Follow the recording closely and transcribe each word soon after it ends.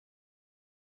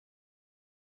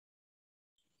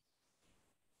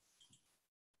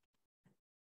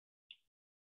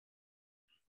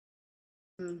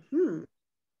Mm-hmm.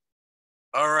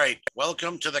 All right.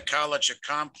 Welcome to the College of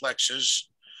Complexes.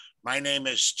 My name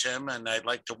is Tim, and I'd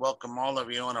like to welcome all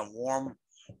of you on a warm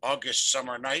August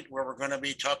summer night where we're going to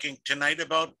be talking tonight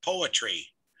about poetry.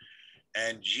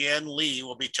 And Jian Li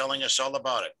will be telling us all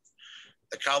about it.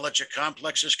 The College of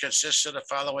Complexes consists of the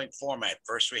following format.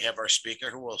 First, we have our speaker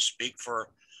who will speak for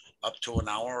up to an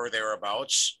hour or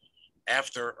thereabouts.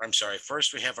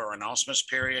 First we have our announcements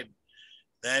period.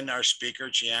 Then our speaker,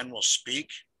 Jian, will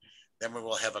speak. Then we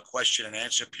will have a question and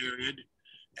answer period.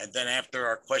 And then after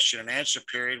our question and answer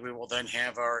period, we will then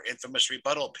have our infamous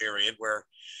rebuttal period where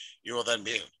you will then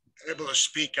be able to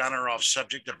speak on or off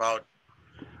subject about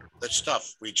the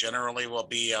stuff. We generally will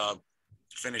be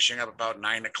finishing up about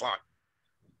 9 o'clock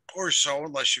or so,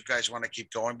 unless you guys want to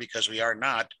keep going, because we are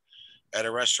not at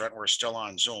a restaurant. We're still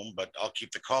on Zoom, but I'll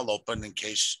keep the call open in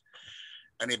case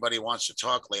anybody wants to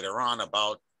talk later on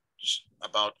about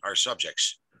our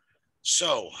subjects.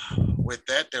 So with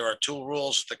that, there are two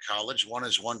rules at the college. One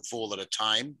is one fool at a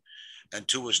time, and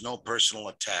two is no personal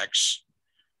attacks.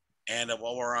 And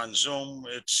while we're on Zoom,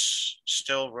 it's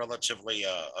still relatively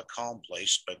a calm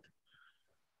place, but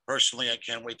personally, I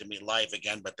can't wait to meet live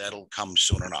again, but that'll come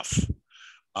soon enough.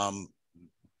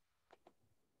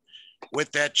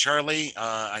 With that, Charlie,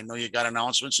 I know you got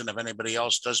announcements, and if anybody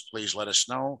else does, please let us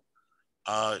know.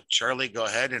 Charlie, go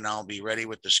ahead, and I'll be ready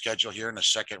with the schedule here in a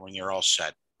second when you're all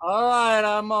set. All right,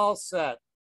 I'm all set.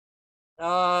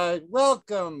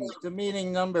 Welcome to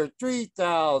meeting number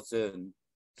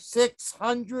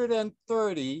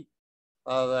 3,630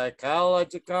 of the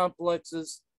College of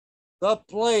Complexes, the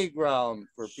playground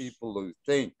for people who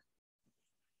think.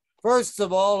 First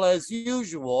of all, as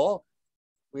usual,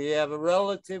 we have a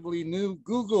relatively new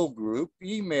Google group,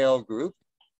 email group,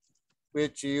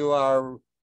 which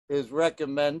is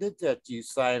recommended that you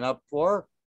sign up for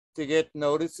to get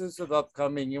notices of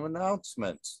upcoming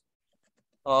announcements.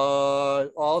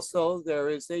 Also, there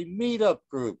is a meetup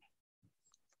group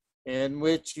in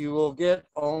which you will get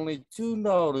only 2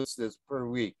 notices per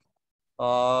week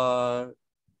of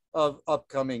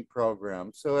upcoming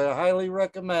programs. So I highly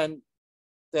recommend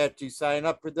that you sign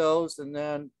up for those, and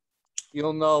then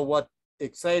you'll know what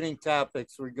exciting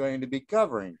topics we're going to be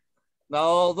covering. Now,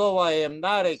 although I am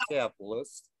not a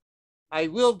capitalist, I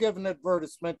will give an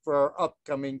advertisement for our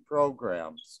upcoming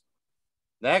programs.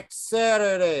 Next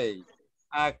Saturday,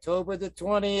 October the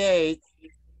 28th,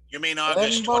 you mean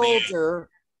August 28th,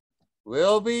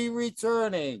 will be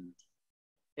returning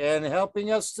and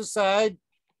helping us decide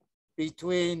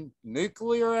between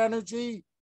nuclear energy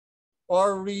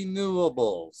or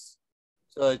renewables.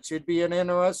 So it should be an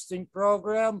interesting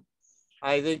program.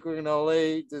 I think we're going to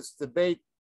lay this debate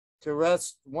to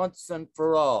rest once and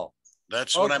for all.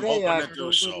 That's what I'm hoping to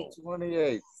do. So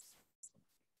 28th.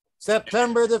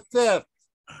 September the 5th.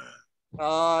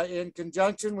 In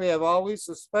conjunction, we have always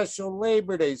a special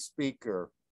Labor Day speaker,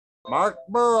 Mark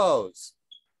Burrows,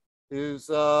 who's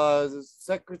the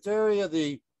secretary of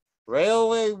the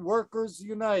Railway Workers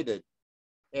United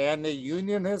and a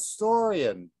union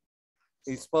historian.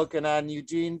 He's spoken on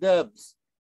Eugene Debs.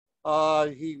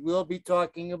 He will be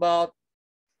talking about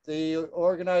the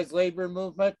organized labor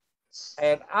movement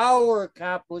and our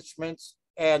accomplishments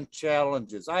and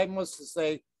challenges. I must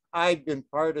say, I've been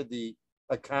part of the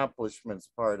accomplishments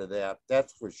part of that,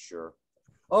 that's for sure.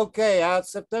 Okay, on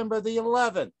September the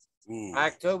 11th,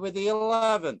 October the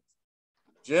 11th,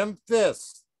 Jim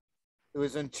Fisk, who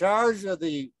is in charge of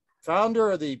the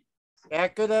founder of the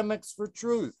Academics for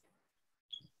Truth,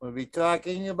 will be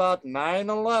talking about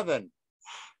 9/11,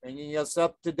 bringing us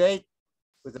up to date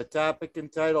with a topic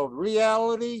entitled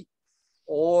Reality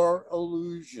or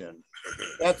Illusion.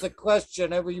 That's a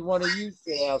question every one of you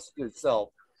can ask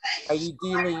yourself. Are you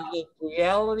dealing with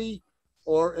reality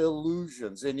or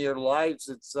illusions in your lives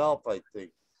itself, I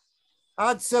think?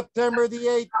 On September the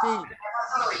 18th,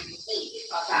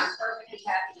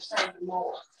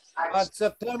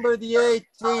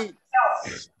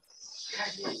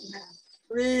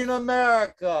 Green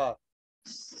America,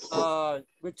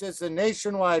 which is a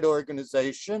nationwide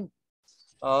organization,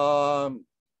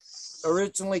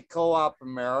 originally Co-op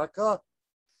America,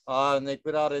 and they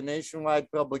put out a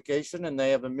nationwide publication, and they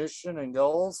have a mission and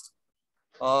goals.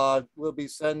 We'll be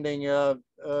sending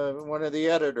one of the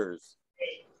editors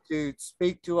to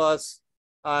speak to us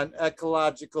on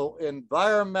ecological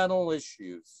environmental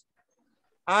issues.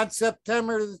 On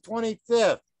September the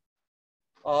 25th,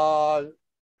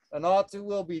 an author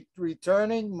will be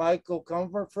returning, Michael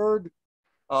Comerford.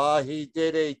 He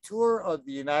did a tour of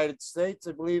the United States,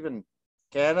 I believe in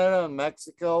Canada and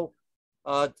Mexico,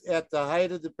 at the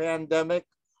height of the pandemic,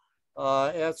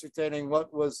 ascertaining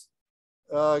what was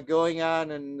going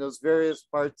on in those various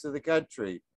parts of the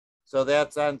country. So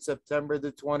that's on September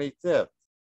the 25th.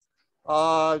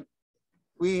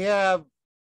 We have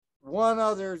one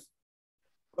other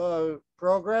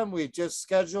program we just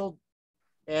scheduled,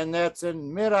 and that's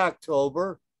in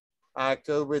mid-October,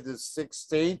 October the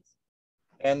 16th.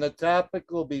 And the topic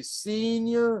will be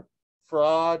senior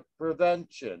fraud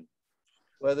prevention,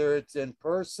 whether it's in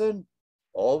person,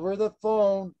 over the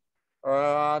phone, or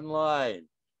online.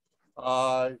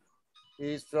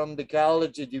 He's from the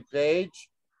College of DuPage.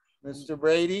 Mr.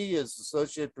 Brady is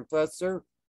associate professor,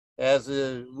 has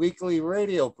a weekly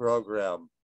radio program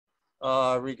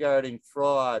regarding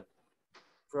frauds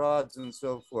and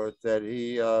so forth that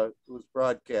he was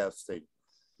broadcasting.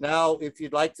 Now, if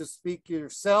you'd like to speak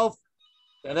yourself,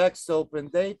 the next open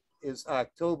date is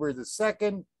October the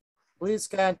 2nd. Please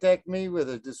contact me with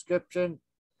a description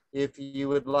if you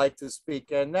would like to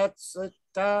speak. And that's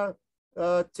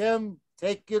Tim,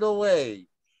 take it away.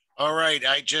 All right.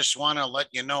 I just want to let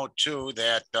you know too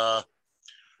that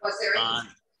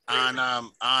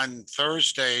on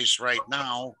Thursdays right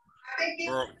now,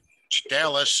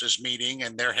 Dallas is meeting,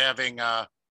 and they're having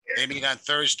they meet on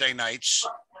Thursday nights,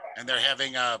 and they're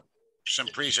having some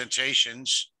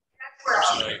presentations.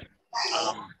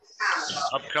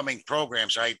 Upcoming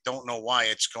programs. I don't know why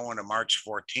it's going to March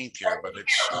 14th here, but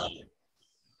it's.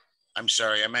 I'm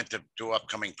sorry, I meant to do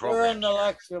upcoming programs. We're in the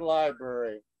lecture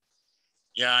library.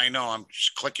 Yeah, I know. I'm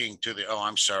just clicking to the. Oh,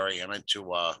 I'm sorry. I meant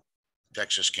to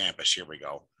Texas campus. Here we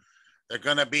go. They're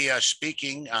going to be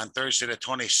speaking on Thursday the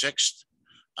 26th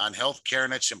on healthcare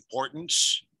and its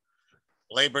importance,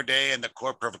 Labor Day and the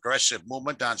core progressive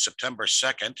movement on September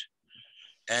 2nd.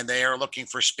 And they are looking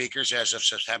for speakers as of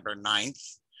September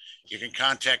 9th. You can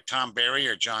contact Tom Berry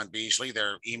or John Beasley.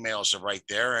 Their emails are right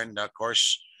there. And of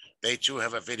course, they too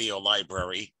have a video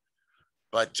library.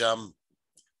 But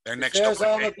their next There's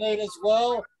on the date as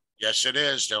well. Yes, it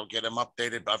is. They'll get them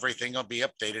updated. Everything will be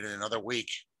updated in another week.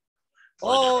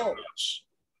 Oh.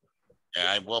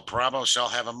 Yeah, I will promise I'll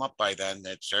have them up by then.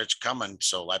 It's coming.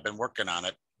 So I've been working on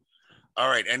it. All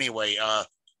right. Anyway,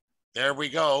 there we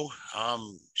go.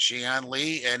 Jian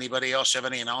Li, anybody else have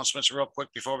any announcements real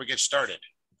quick before we get started?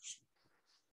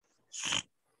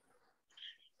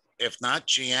 If not,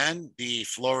 Jian, the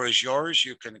floor is yours.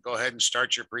 You can go ahead and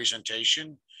start your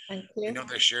presentation. Thank you. You know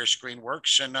the share screen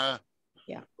works, and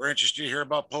yeah, we're interested to hear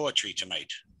about poetry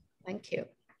tonight. Thank you.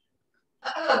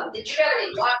 Did you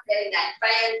ever walk in that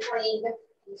fan clean?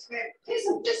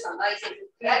 Just amazing.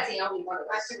 That's the only one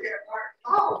that's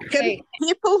Oh, can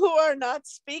people who are not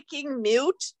speaking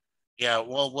mute? Yeah,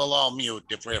 well, we'll all mute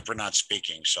if we're not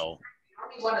speaking. So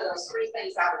only one of those three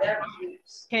things I would ever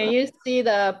use. Can you see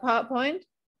the PowerPoint?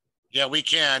 Yeah, we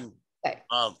can. Okay.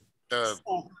 The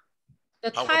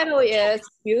How title is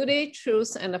Beauty,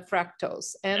 Truth, and the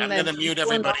Fractals. And I'm going to mute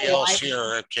everybody else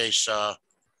here in case we're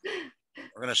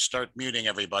going to start muting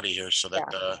everybody here so that,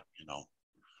 you know,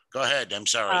 go ahead. I'm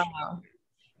sorry.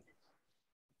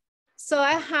 So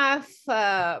I have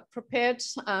prepared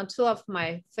two of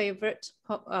my favorite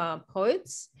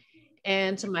poets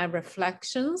and my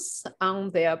reflections on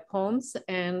their poems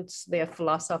and their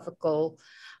philosophical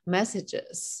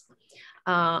messages.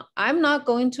 I'm not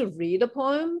going to read a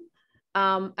poem.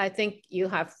 I think you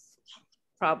have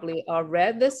probably all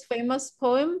read this famous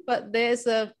poem, but there's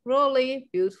a really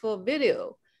beautiful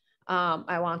video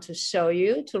I want to show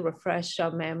you to refresh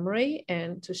your memory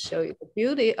and to show you the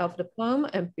beauty of the poem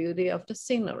and beauty of the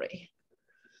scenery.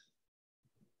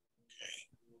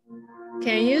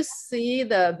 Can you see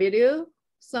the video?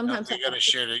 Sometimes no, you got to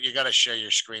share it. You got to share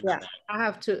your screen. Yeah, I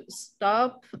have to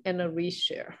stop and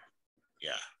reshare.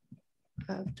 Yeah.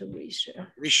 I have to reshare.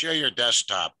 Reshare your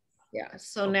desktop. Yeah,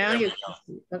 so now you can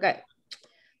see. Okay.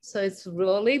 So it's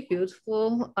really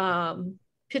beautiful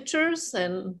pictures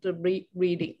and the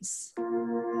readings.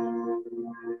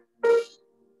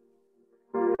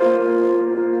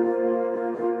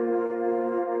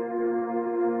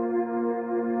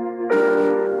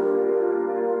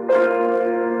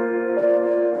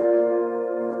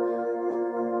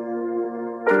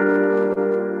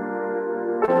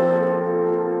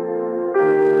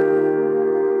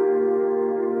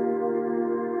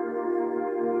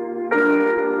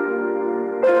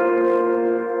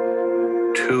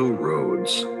 Two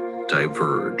roads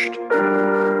diverged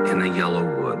in a yellow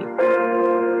wood,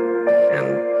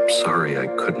 and sorry I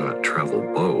could not travel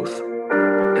both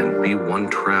and be one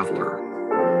traveler.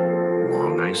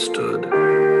 Long I stood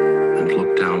and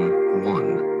looked down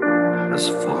one as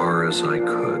far as I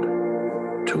could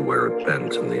to where it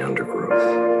bent in the undergrowth.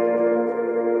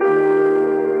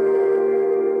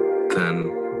 Then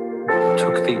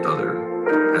took the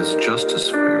other as just as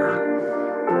fair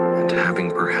and having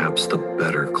perhaps the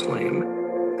better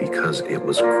claim because it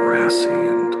was grassy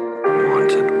and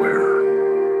wanted wear.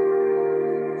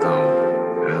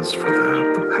 Though, as for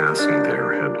that, the passing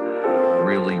there had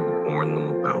really worn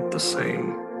them about the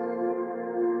same.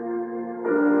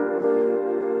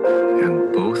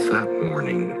 And both that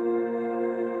morning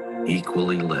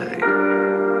equally lay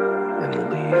in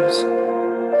leaves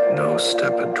no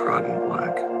step had trodden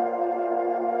black.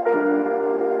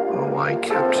 Oh, I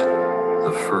kept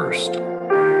the first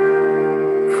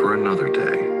for another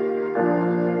day.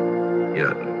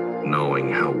 Yet,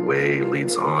 knowing how way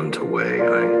leads on to way,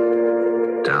 I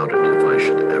doubted if I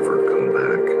should ever come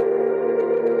back.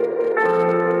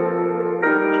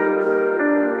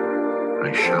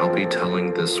 I shall be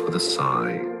telling this with a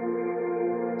sigh,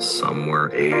 somewhere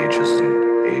ages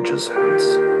and ages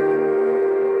hence.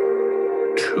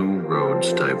 Two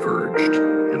roads diverged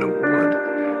in a wood,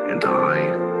 and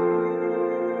I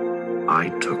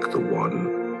took the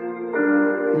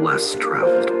one less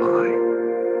traveled by.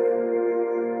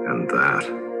 And that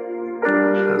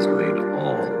has made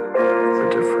all the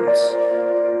difference.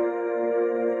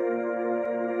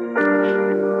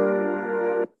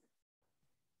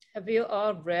 Have you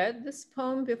all read this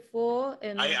poem before?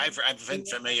 And I've been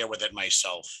familiar with it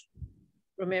myself.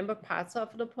 remember parts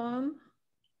of the poem?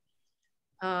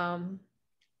 Go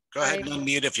ahead and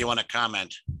unmute if you want to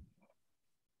comment.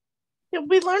 Yeah,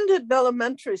 we learned it in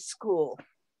elementary school.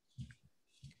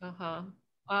 Wow,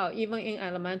 even in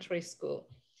elementary school.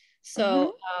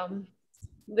 So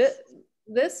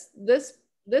this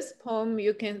poem,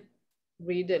 you can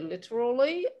read it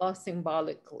literally or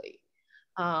symbolically.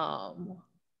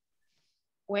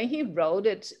 When he wrote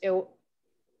it,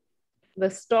 the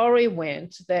story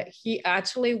went that he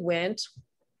actually went,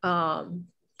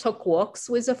 took walks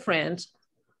with a friend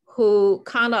who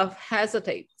kind of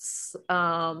hesitates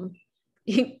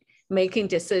in making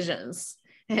decisions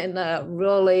and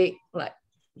really like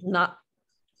not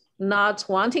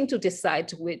wanting to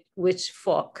decide which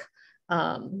fork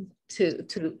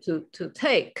to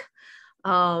take.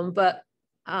 But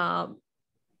a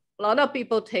lot of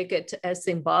people take it as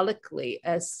symbolically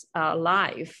as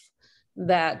life,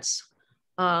 that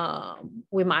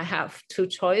we might have two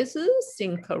choices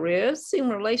in careers, in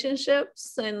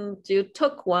relationships, and you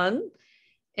took one,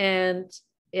 and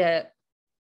it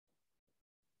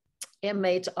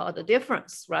made all the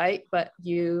difference, right? But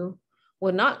you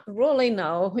would not really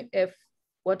know if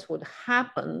what would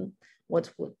happen,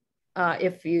 what would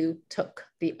if you took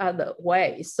the other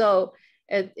way. So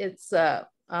it's a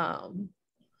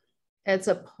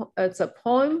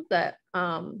poem that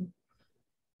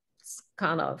it's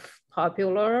kind of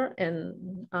popular,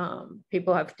 and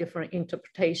people have different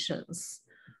interpretations.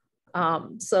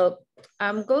 So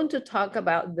I'm going to talk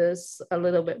about this a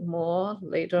little bit more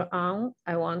later on.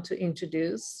 I want to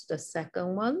introduce the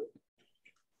second one.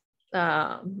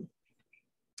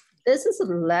 This is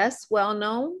less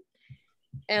well-known,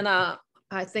 and I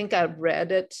think I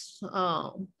read it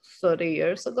 30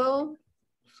 years ago,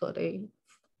 40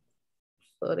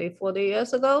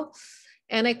 years ago,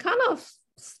 and it kind of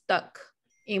stuck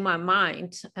in my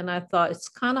mind, and I thought it's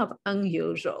kind of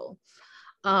unusual.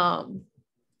 And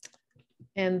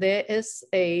there is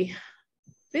a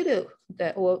video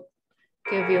that will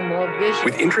give you more visual.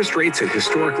 With interest rates at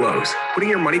historic lows, putting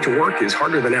your money to work is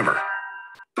harder than ever.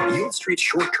 Yield Street's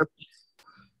short-term.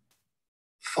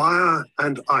 Fire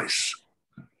and Ice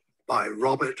by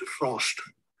Robert Frost.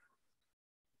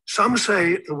 Some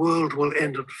say the world will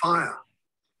end in fire.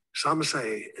 Some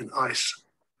say in ice.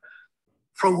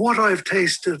 From what I've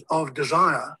tasted of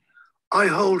desire, I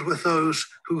hold with those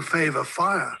who favor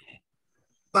fire.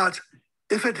 But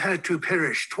if it had to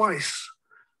perish twice,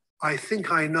 I think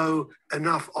I know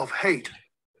enough of hate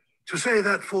to say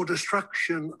that for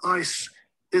destruction, ice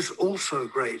is also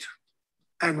great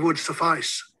and would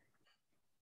suffice.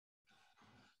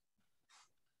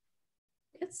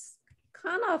 It's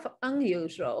kind of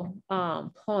unusual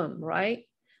poem, right?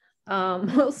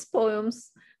 Most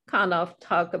poems kind of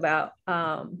talk about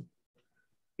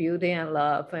beauty and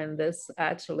love, and this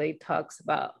actually talks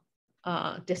about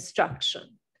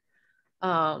destruction.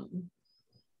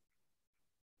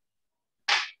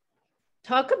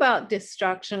 Talk about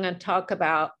destruction and talk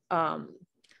about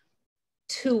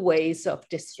two ways of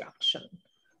destruction.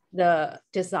 The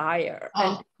desire,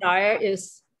 and desire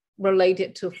is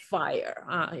related to fire.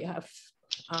 You have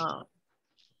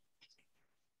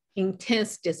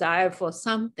intense desire for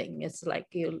something. It's like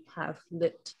you have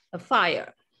lit a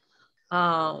fire.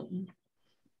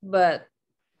 But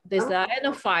desire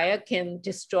and fire can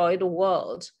destroy the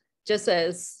world, just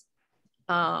as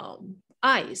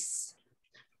ice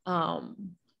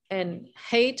and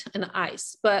hate and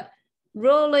ice. But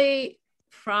really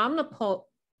from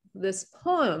this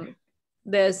poem,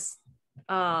 there's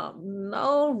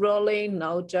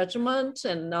no judgment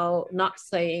and not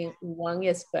saying one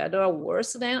is better or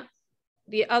worse than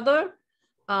the other.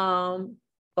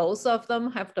 Both of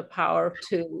them have the power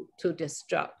to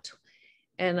destruct.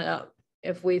 And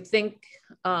if we think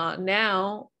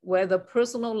now whether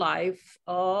personal life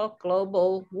or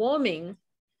global warming,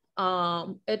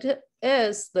 it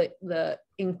is the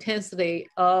intensity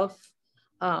of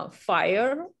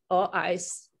fire or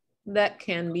ice that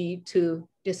can lead to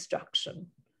destruction.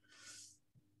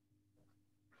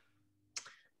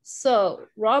 So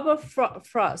Robert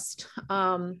Frost,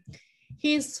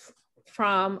 he's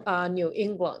from New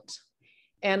England,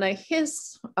 and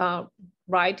his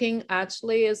writing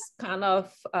actually is kind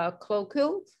of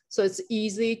colloquial, so it's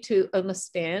easy to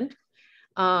understand.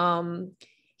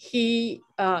 He,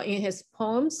 in his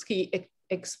poems, he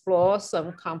explores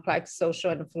some complex social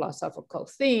and philosophical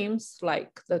themes,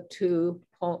 like the two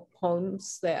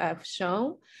poems that I've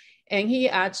shown. And he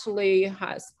actually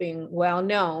has been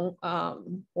well-known,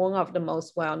 one of the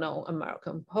most well-known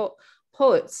American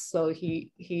poets. So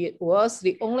he was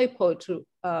the only poet to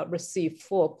receive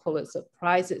 4 Pulitzer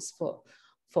Prizes for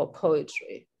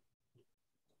poetry.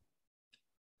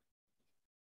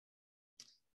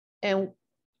 And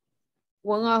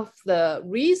one of the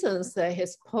reasons that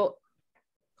his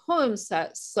poems are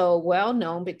so well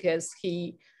known because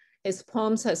his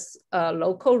poems has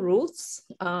local roots,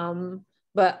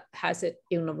 but has a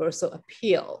universal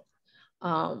appeal.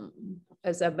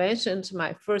 As I mentioned,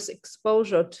 my first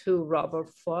exposure to Robert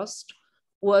Frost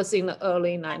was in the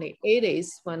early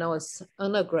 1980s when I was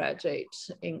undergraduate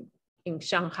in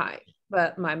Shanghai,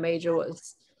 but my major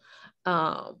was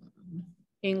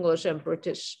English and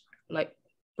British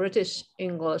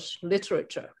English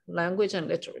literature, language and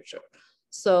literature.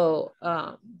 So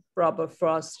Robert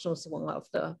Frost was one of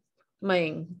the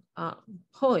main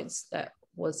poets that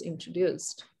was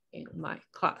introduced in my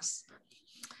class.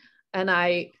 And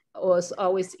I was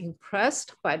always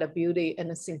impressed by the beauty and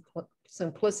the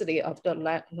simplicity of the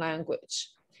language.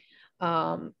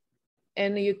 And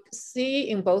you see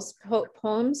in both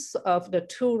poems of the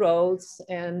 2 roads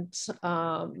and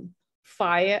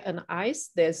fire and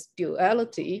ice, there's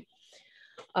duality,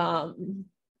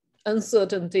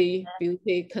 uncertainty,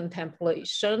 beauty,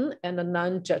 contemplation, and the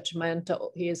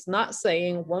non-judgmental. He is not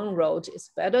saying one road is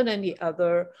better than the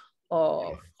other,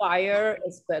 or fire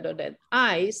is better than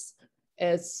ice.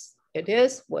 It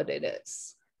is what it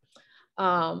is.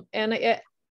 And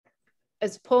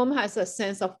his poem has a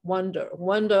sense of wonder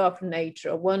of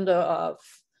nature, wonder of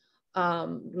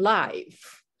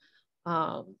life.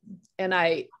 And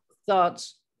I thought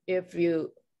if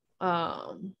you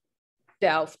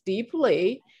delve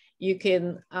deeply, you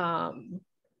can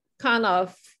kind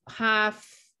of have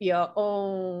your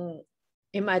own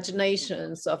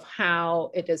imaginations of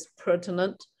how it is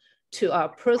pertinent to our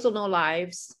personal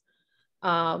lives,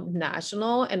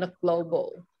 national and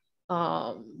global.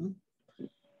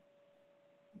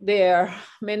 There are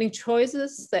many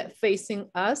choices that facing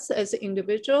us as an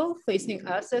individual, facing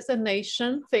us as a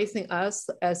nation, facing us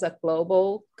as a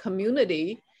global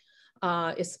community,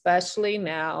 especially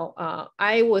now.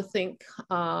 I would think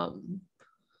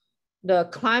the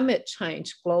climate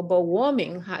change, global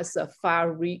warming has a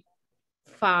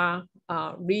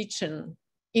far-reaching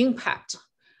impact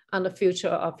on the future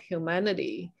of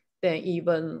humanity than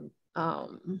even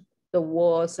the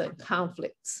wars and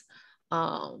conflicts.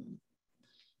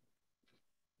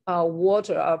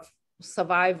 Water of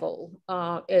survival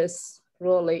is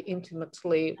really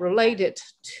intimately related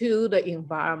to the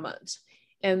environment.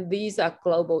 And these are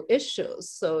global issues.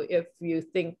 So if you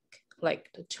think like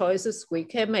the choices we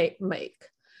can make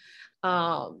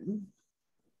and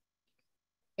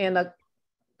the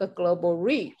global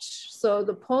reach. So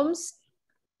the poems,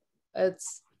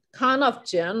 it's kind of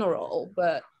general,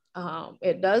 but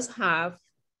it does have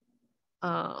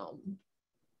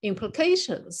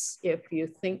implications if you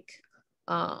think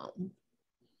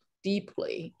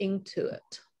deeply into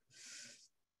it.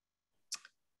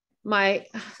 My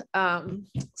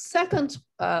second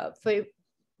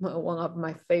one of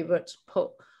my favorite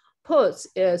poets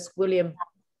is William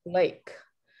Blake.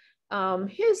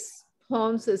 His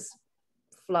poems is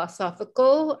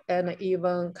philosophical and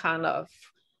even kind of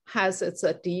has its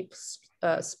a deep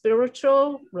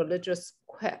spiritual religious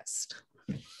quest.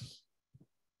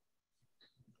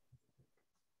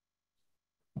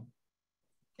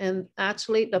 And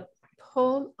actually the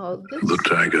poem of this— The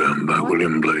Tiger by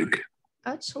William Blake.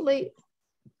 Actually—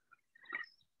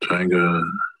 Tiger,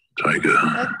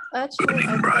 tiger,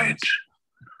 burning bright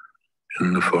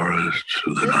in the forests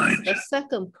of the This night. is the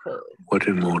second poem. What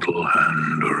immortal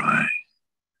hand or eye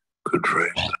could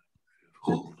frame that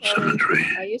full symmetry?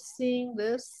 Are you seeing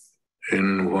this?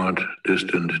 In what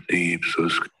distant deeps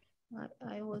of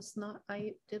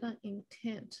I didn't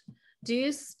intend. Do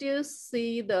you still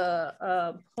see the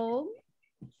poem?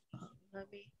 Let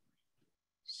me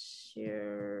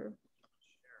share.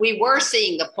 We were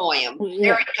seeing the poem.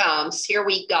 There it comes. Here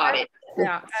we got it.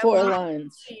 Yeah, Four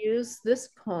lines. Use this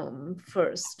poem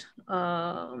first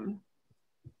to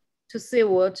see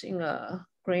what in a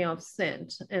grain of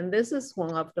sand. And this is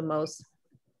one of the most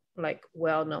like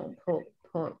well-known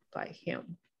poem by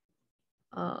him.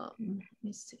 Let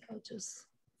me see, I'll just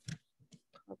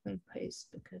copy and paste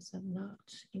because I'm not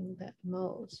in that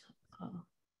mode.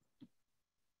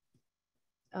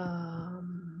 Let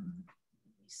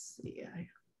me see, I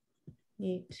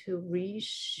need to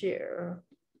reshare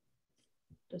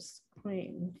the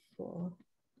screen for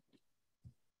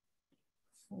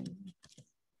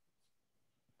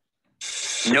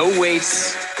no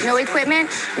weights, no equipment,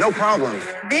 No problem.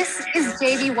 this is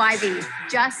JVYV,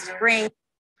 just bring.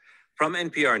 from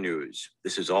NPR News.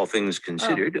 This is All Things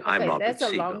Considered. okay, I'm Robert that's a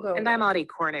Siegel. longer And I'm Audie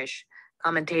Cornish.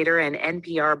 Commentator and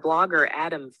NPR blogger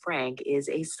Adam Frank is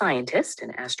a scientist,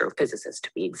 an astrophysicist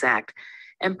to be exact.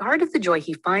 And part of the joy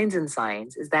he finds in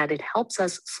science is that it helps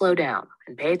us slow down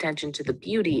and pay attention to the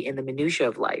beauty in the minutiae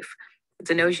of life.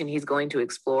 It's a notion he's going to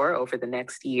explore over the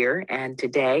next year. And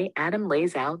today, Adam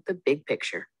lays out the big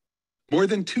picture. More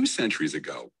than 2 centuries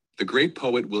ago, the great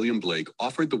poet William Blake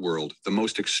offered the world the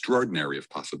most extraordinary of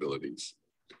possibilities.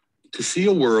 To see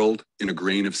a world in a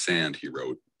grain of sand, he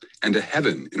wrote, and a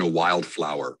heaven in a wild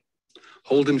flower.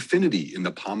 Hold infinity in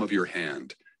the palm of your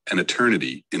hand and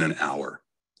eternity in an hour.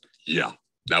 Yeah,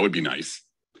 that would be nice.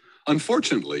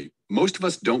 Unfortunately, most of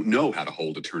us don't know how to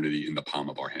hold eternity in the palm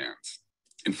of our hands.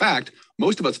 In fact,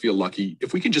 most of us feel lucky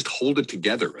if we can just hold it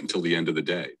together until the end of the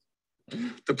day.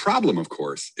 The problem, of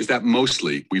course, is that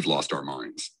mostly we've lost our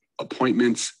minds.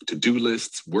 Appointments, to-do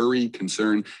lists, worry,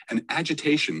 concern, and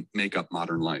agitation make up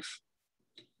modern life.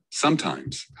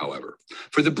 Sometimes, however,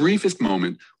 for the briefest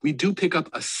moment, we do pick up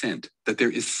a scent that there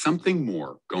is something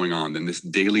more going on than this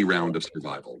daily round of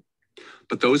survival.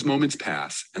 But those moments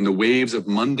pass, and the waves of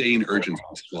mundane urgency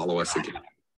swallow us again.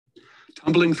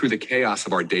 Tumbling through the chaos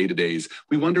of our day-to-days,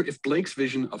 we wonder if Blake's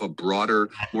vision of a broader,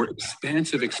 more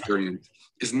expansive experience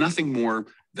is nothing more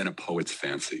than a poet's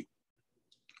fancy.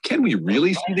 Can we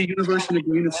really see the universe in a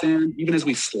grain of sand, even as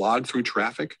we slog through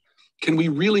traffic? Can we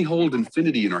really hold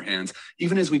infinity in our hands,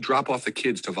 even as we drop off the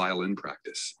kids to violin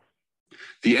practice?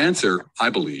 The answer,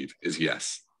 I believe, is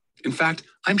yes. In fact,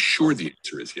 I'm sure the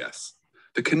answer is yes.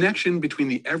 The connection between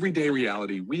the everyday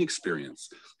reality we experience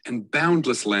and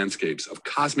boundless landscapes of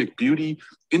cosmic beauty,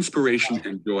 inspiration,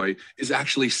 and joy is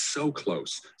actually so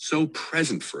close, so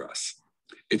present for us.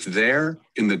 It's there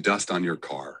in the dust on your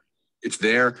car. It's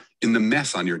there in the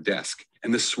mess on your desk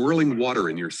and the swirling water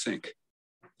in your sink.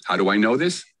 How do I know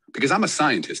this? Because I'm a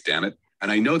scientist, damn it. And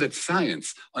I know that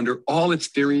science, under all its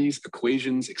theories,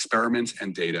 equations, experiments,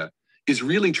 and data, is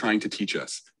really trying to teach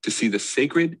us to see the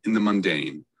sacred in the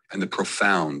mundane and the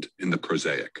profound in the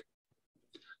prosaic.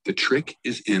 The trick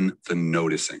is in the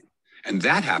noticing. And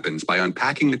that happens by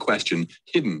unpacking the question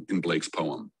hidden in Blake's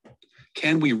poem.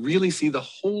 Can we really see the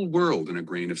whole world in a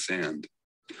grain of sand?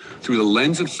 Through the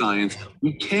lens of science,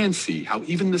 we can see how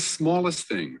even the smallest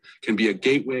thing can be a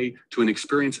gateway to an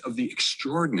experience of the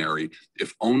extraordinary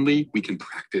if only we can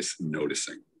practice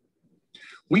noticing.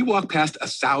 We walk past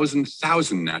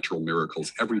 1,000 natural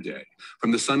miracles every day,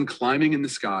 from the sun climbing in the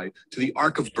sky to the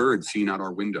arc of birds seen out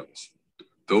our windows.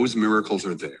 Those miracles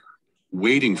are there,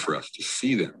 waiting for us to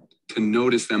see them, to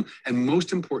notice them, and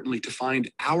most importantly, to find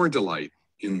our delight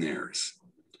in theirs.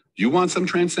 You want some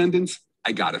transcendence?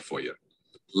 I got it for you.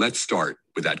 Let's start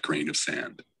with that grain of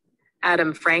sand.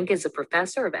 Adam Frank is a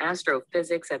professor of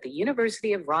astrophysics at the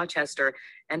University of Rochester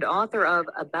and author of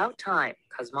About Time,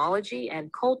 Cosmology and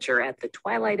Culture at the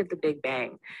Twilight of the Big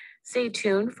Bang. Stay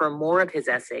tuned for more of his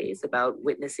essays about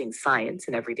witnessing science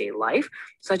in everyday life,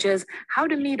 such as how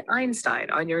to meet Einstein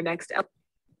on your next episode.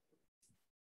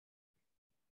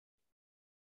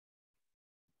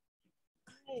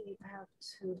 I have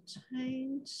to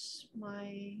change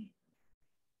my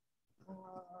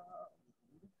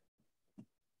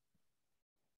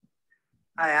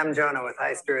Hi, I'm Jonah with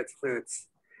High Spirits Flutes.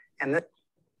 And this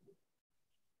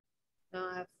now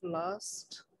I've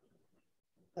lost.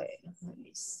 Okay, let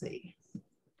me see.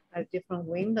 I have different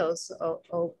windows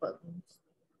open.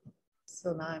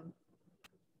 So now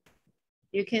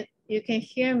you can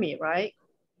hear me, right?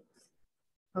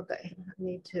 Okay, I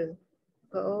need to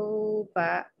go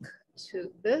back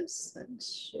to this and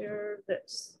share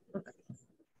this. Okay.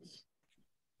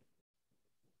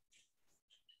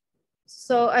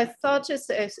 So I thought it's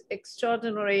an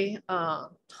extraordinary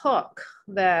talk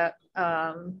that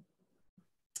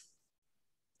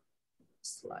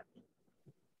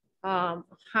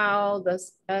how the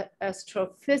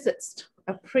astrophysicists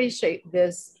appreciate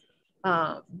this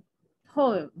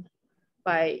poem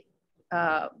by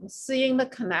seeing the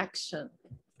connection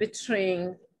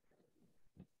between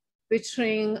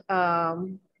a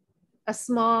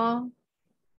small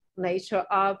nature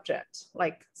object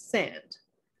like sand,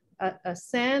 a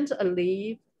sand, a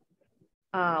leaf,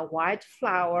 a white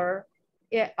flower.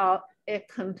 It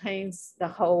contains the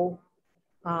whole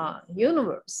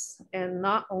universe, and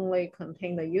not only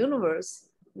contain the universe,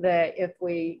 that if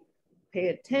we pay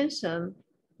attention,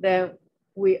 then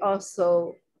we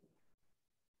also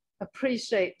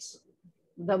appreciate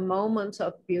the moment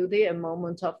of beauty and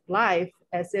moment of life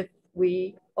as if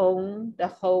we own the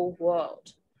whole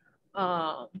world.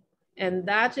 And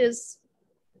that is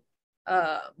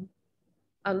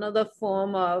another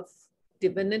form of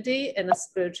divinity and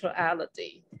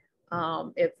spirituality.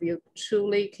 If you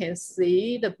truly can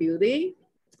see the beauty,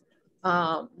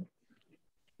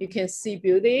 you can see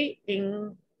beauty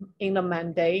in the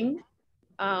mundane,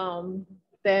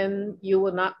 then you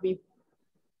will not be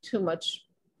too much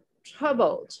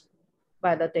troubled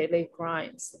by the daily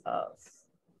grinds of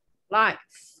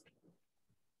life.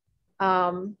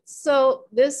 So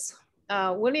this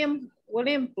William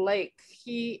Blake,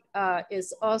 he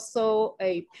is also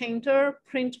a painter,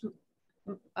 print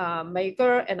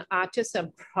maker, and artist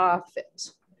and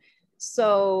prophet.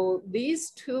 So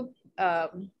these two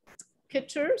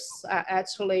pictures are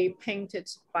actually painted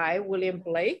by William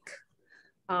Blake.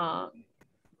 And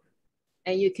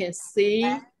you can see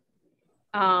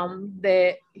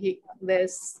that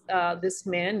this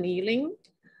man kneeling,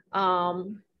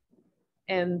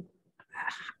 and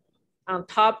on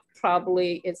top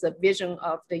probably is a vision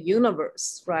of the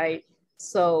universe, right?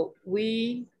 So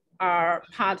we are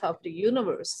part of the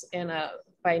universe, and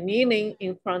by kneeling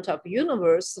in front of the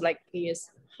universe, like he is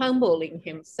humbling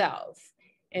himself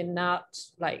and not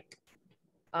like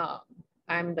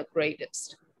I'm the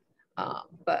greatest,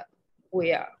 but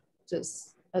we are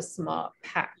just a small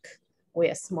pack. We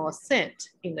are a small cent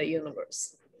in the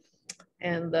universe.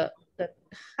 And the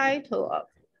title of,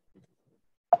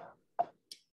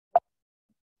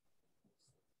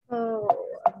 oh,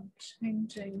 I'm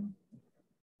changing.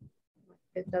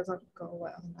 It doesn't go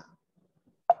well now.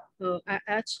 So I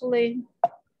actually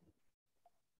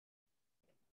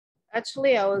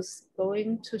I was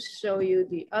going to show you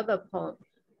the other poem.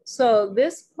 So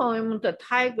this poem, The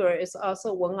Tiger, is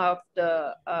also one of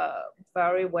the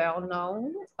very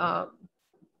well-known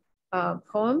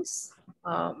poems.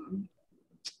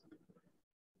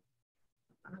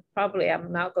 Probably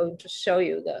I'm not going to show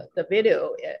you the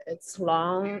video. It's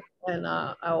long, and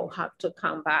I'll have to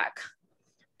come back.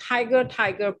 Tiger,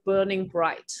 tiger, burning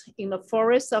bright in the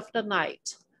forest of the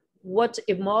night, what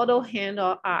immortal hand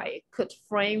or eye could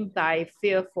frame thy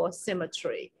fearful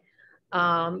symmetry?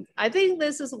 I think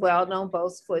this is well known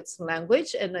both for its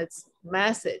language and its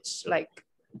message, like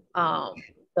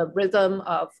the rhythm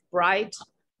of bright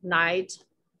night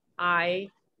eye,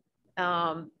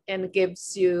 and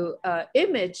gives you an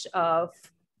image of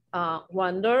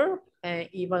wonder and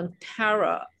even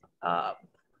terror,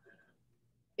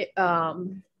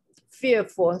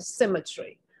 fearful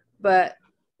symmetry. But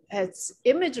it's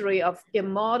imagery of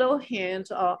immortal hand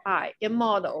or eye.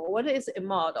 Immortal, what is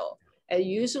immortal? And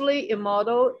usually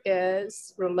immortal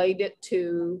is related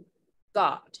to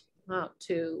God,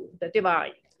 to the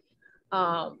divine.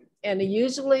 And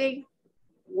usually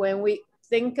when we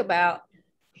think about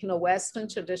Western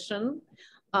tradition,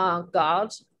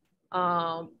 God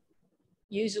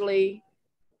usually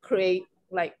create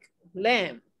like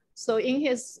lamb. So in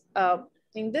his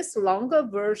in this longer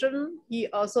version, he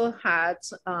also had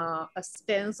a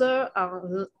stanza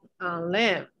on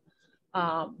lamb,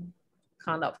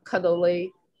 kind of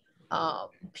cuddly,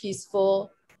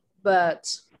 peaceful.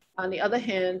 But on the other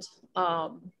hand,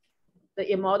 the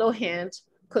immortal hand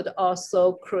could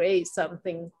also create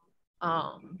something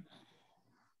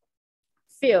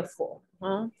fearful,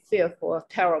 fearful,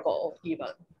 terrible, even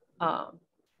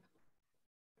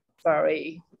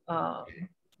very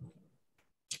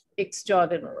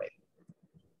extraordinary.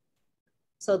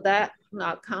 So that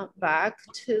now come back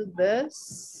to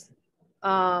this.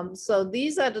 So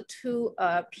these are the two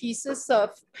pieces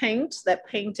of paint that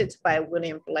painted by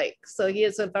William Blake. So he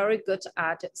is a very good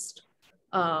artist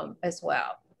as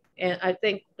well. And I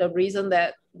think the reason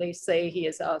that they say he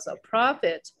is also a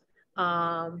prophet,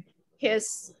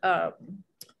 his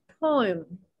poem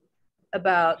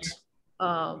about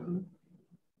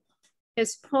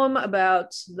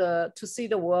to see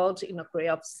the world in a grain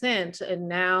of sand, and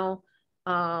now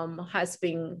has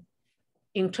been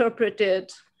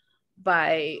interpreted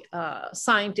by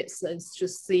scientists to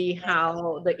see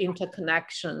how the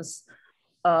interconnections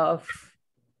of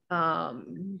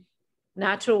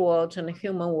natural world and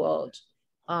human world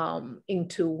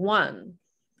into one,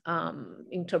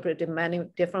 interpreted in many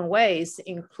different ways,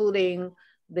 including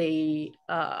the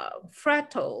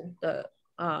fractal, the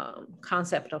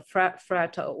concept of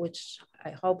fractal, which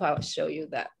I hope I'll show you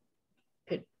that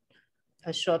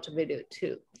a short video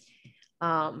too.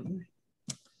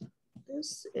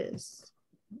 This is,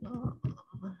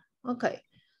 okay.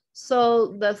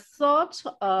 So the thought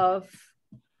of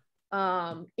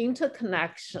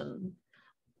interconnection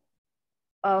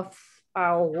of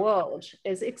our world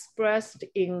is expressed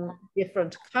in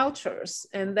different cultures.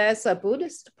 And there's a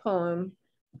Buddhist poem.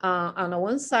 On the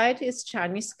one side is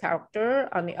Chinese character,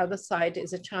 on the other side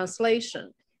is a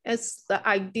translation. As the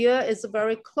idea is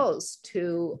very close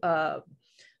to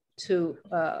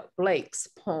Blake's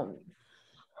poem.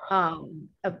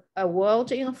 A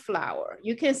world in a flower.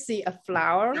 You can see a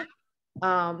flower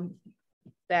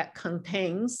that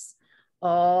contains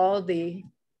all the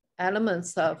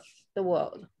elements of the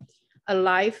world. A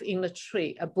life in a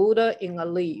tree, a Buddha in a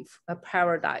leaf, a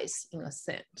paradise in a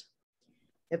sand.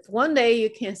 If one day you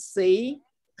can see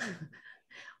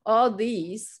all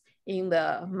these in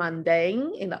the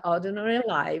mundane, in the ordinary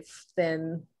life,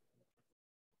 then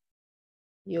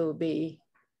you'll be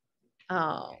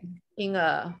in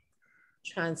a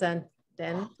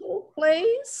transcendental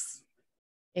place,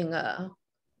 in a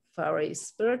very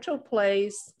spiritual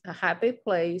place, a happy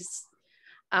place,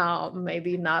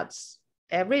 maybe not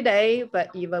every day,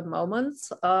 but even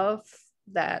moments of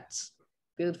that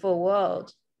beautiful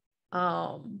world.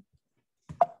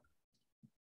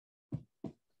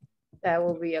 That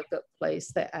will be a good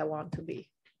place that I want to be.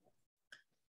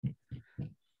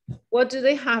 What do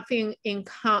they have in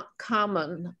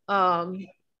common?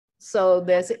 So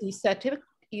there's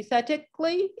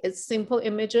aesthetically, it's simple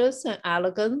images and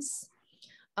elegance.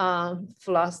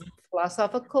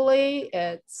 Philosophically,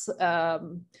 it's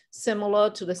similar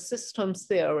to the systems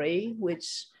theory,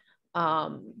 which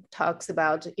talks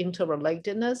about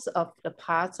interrelatedness of the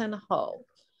parts and whole.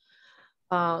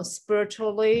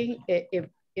 Spiritually, it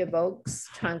evokes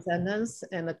transcendence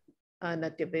and a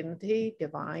divinity,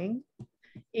 divine,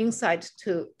 insight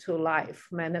to life,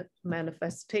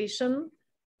 manifestation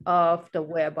of the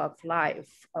web of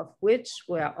life, of which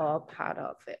we are all part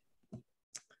of it.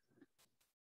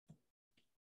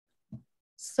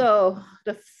 So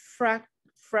the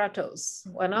fractals,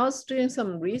 when I was doing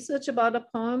some research about the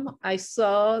poem, I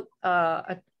saw,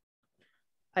 I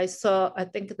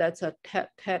think that's a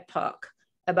TED talk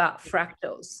about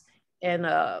fractals. And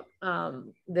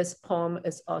this poem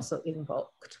is also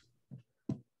invoked.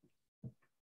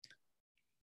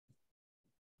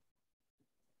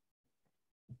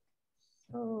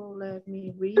 So let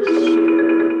me read.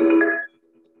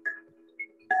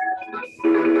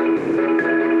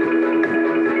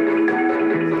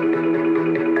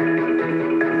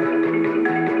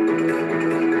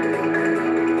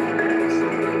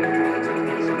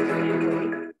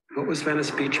 What was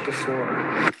Venice Beach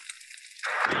before?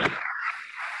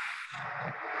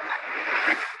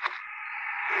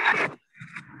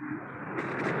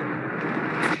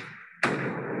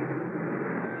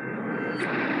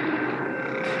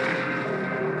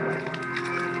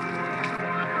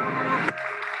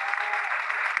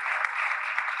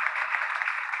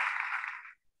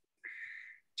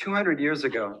 Years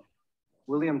ago,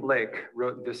 William Blake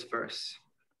wrote this verse: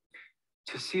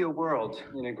 "To see a world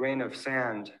in a grain of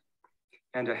sand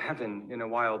and a heaven in a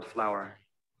wild flower,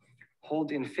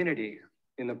 hold infinity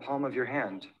in the palm of your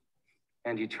hand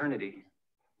and eternity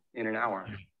in an hour."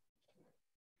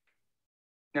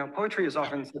 Now, poetry is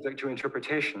often subject to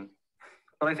interpretation,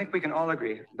 but I think we can all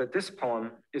agree that this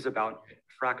poem is about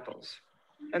fractals.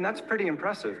 And that's pretty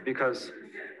impressive because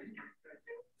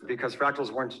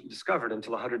fractals weren't discovered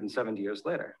until 170 years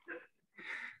later.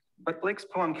 But Blake's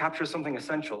poem captures something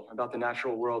essential about the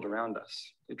natural world around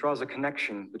us. It draws a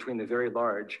connection between the very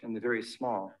large and the very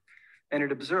small, and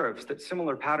it observes that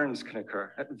similar patterns can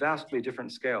occur at vastly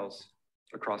different scales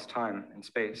across time and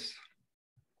space.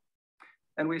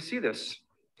 And we see this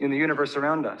in the universe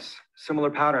around us, similar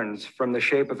patterns from the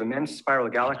shape of immense spiral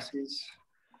galaxies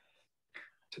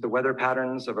to the weather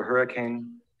patterns of a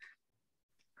hurricane,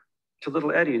 to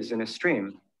little eddies in a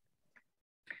stream.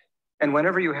 And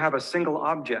whenever you have a single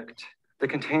object that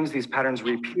contains these patterns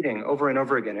repeating over and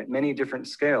over again at many different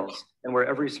scales, and where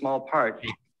every small part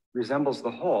resembles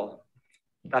the whole,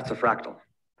 that's a fractal.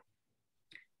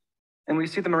 And we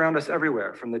see them around us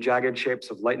everywhere, from the jagged shapes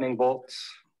of lightning bolts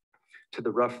to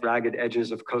the rough, ragged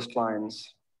edges of coastlines.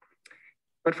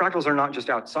 But fractals are not just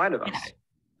outside of us.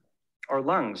 Our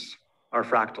lungs are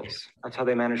fractals. That's how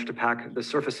they manage to pack the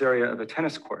surface area of a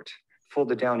tennis court,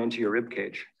 folded down into your rib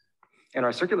cage. And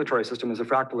our circulatory system is a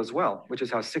fractal as well, which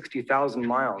is how 60,000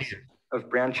 miles of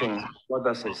branching blood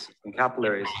vessels and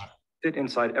capillaries fit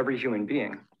inside every human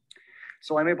being.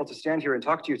 So I'm able to stand here and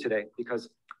talk to you today because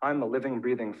I'm a living,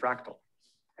 breathing fractal,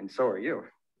 and so are you.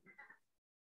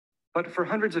 But for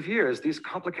hundreds of years, these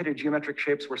complicated geometric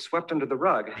shapes were swept under the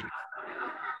rug.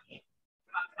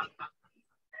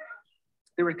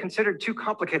 They were considered too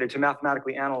complicated to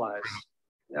mathematically analyze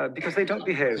because they don't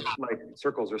behave like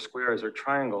circles or squares or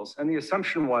triangles. And the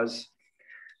assumption was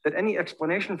that any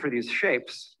explanation for these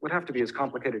shapes would have to be as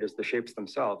complicated as the shapes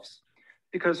themselves,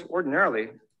 because ordinarily,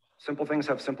 simple things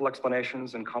have simple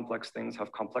explanations and complex things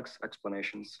have complex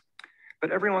explanations.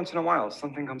 But every once in a while,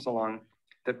 something comes along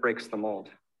that breaks the mold.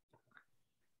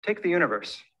 Take the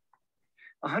universe.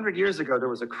 100 years ago, there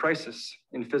was a crisis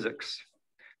in physics.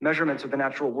 Measurements of the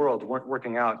natural world weren't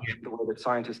working out the way that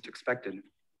scientists expected.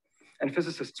 And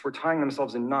physicists were tying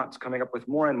themselves in knots, coming up with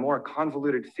more and more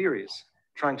convoluted theories,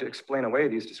 trying to explain away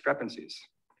these discrepancies.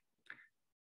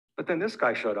 But then this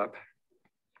guy showed up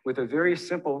with a very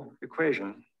simple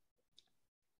equation.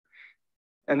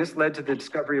 And this led to the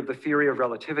discovery of the theory of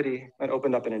relativity and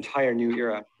opened up an entire new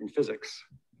era in physics.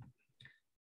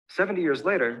 70 years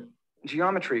later,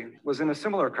 geometry was in a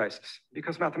similar crisis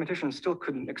because mathematicians still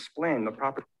couldn't explain the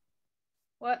properties.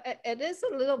 Well, it is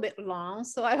a little bit long,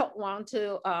 so I don't want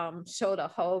to show the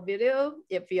whole video.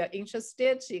 If you're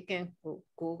interested, you can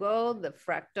Google the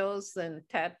fractals and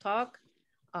TED Talk.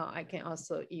 I can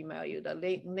also email you the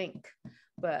link,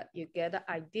 but you get an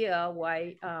idea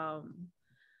why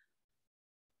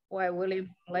William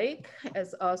Blake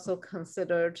is also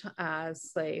considered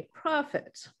as a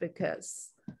prophet, because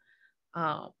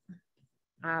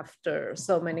after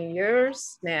so many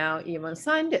years, now even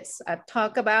scientists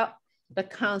talk about the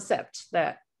concept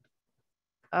that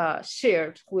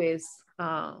shared with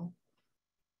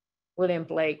William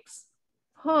Blake's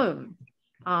poem.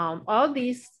 All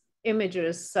these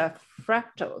images are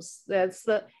fractals. That's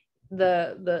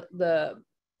the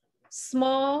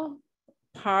small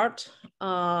part,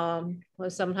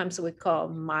 what sometimes we call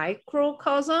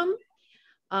microcosm,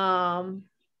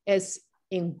 is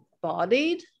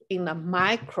embodied in a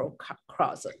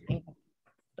microcosm,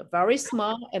 the very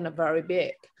small and the very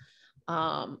big.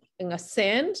 In a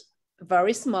sand,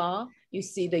 very small, you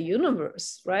see the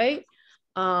universe, right?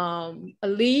 A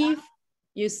leaf,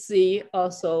 you see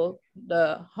also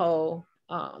the whole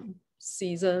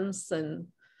seasons and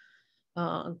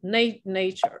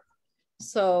nature.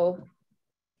 So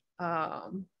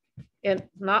it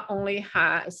not only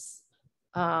has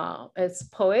its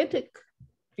poetic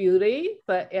beauty,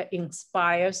 but it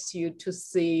inspires you to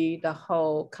see the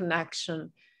whole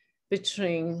connection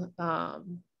between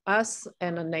us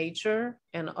and the nature,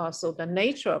 and also the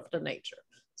nature of the nature.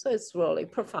 So it's really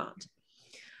profound.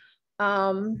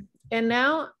 And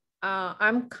now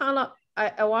I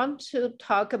want to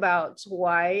talk about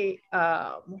why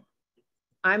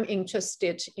I'm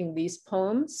interested in these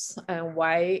poems and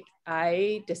why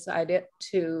I decided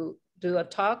to do a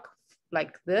talk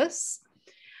like this.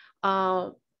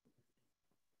 How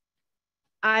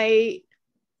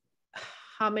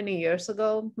many years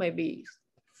ago, maybe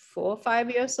 4 or 5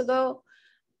 years ago,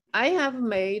 I have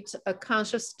made a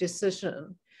conscious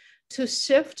decision to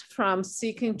shift from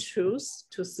seeking truth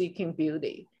to seeking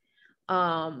beauty.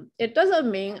 It doesn't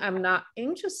mean I'm not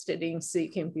interested in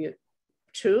seeking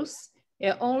truth.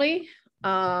 It only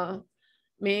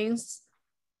means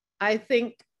I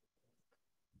think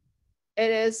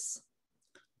it is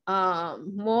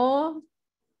more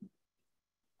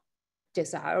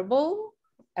desirable,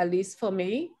 at least for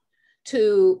me,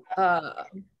 to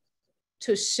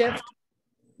shift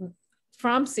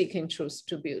from seeking truth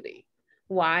to beauty.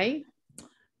 Why?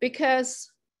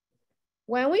 Because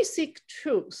when we seek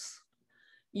truth,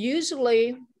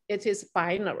 usually it is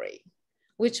binary,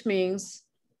 which means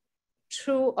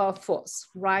true or false,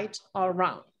 right or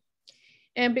wrong.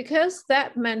 And because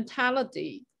that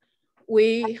mentality,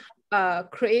 we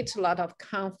create a lot of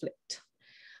conflict,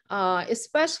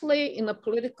 especially in the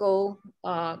political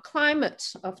climate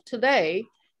of today.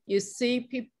 You see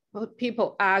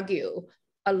people argue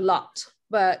a lot,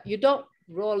 but you don't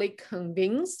really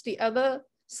convince the other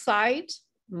side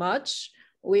much.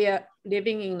 We are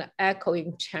living in an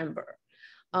echoing chamber.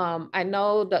 I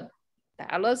know that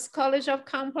Dallas College of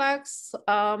Complex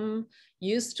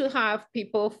used to have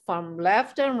people from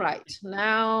left and right.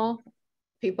 Now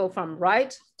people from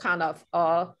right kind of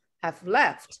all have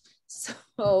left.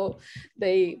 So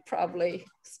they probably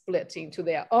split into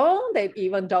their own. They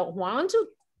even don't want to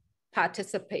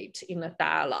participate in a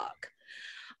dialogue.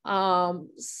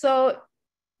 So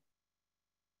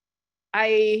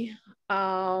I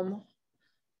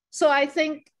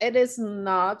think it is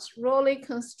not really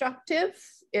constructive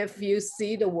if you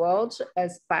see the world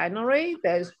as binary.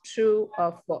 There's true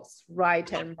or false, right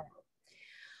and wrong.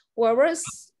 Whereas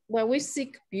when we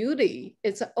seek beauty,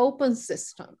 it's an open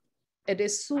system. It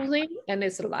is soothing and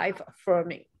it's life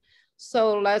affirming.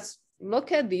 So let's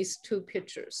look at these two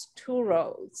pictures. Two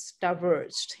roads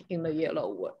diverged in the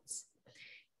yellow woods.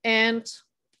 And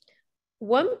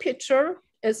one picture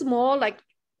is more like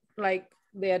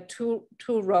there are two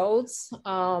roads.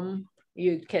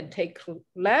 You can take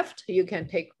left, you can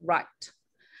take right.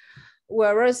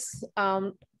 Whereas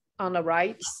on the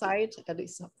right side, at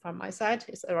least from my side,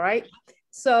 is right.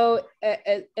 So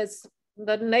it's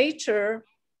the nature,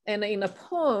 and in the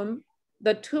poem,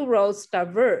 the two roads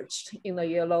diverged in the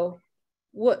yellow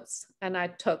woods, and I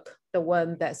took the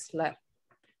one that's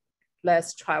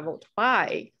less traveled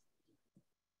by.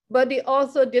 But the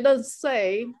author didn't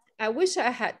say, I wish I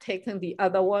had taken the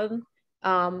other one,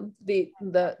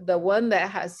 the one that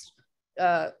has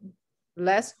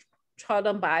less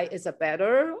trodden by is a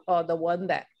better, or the one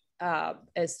that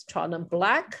is trodden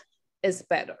black is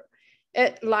better.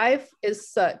 Life is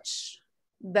such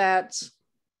that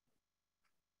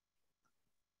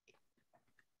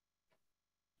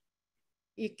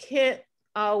you can't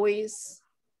always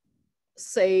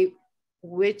say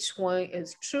which one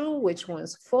is true, which one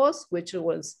is false, which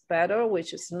one's better,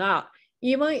 which is not.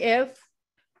 Even if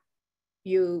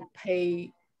you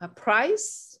pay a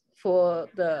price for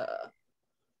the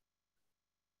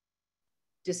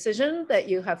decision that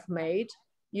you have made,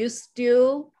 you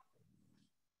still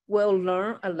will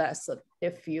learn a lesson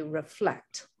if you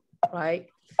reflect, right?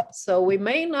 So we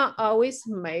may not always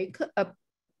make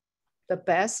the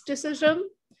best decision,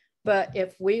 but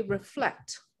if we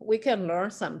reflect, we can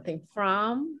learn something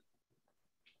from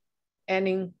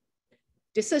any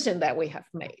decision that we have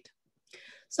made.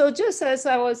 So just as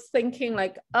I was thinking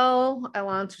like, oh, I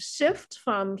want to shift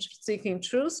from seeking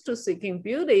truth to seeking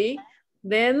beauty,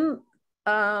 then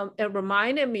it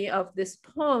reminded me of this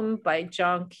poem by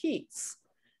John Keats,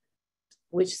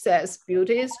 which says,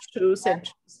 beauty is truth and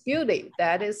truth is beauty.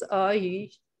 That is all you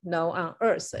know on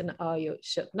earth and all you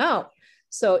should know.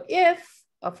 So if,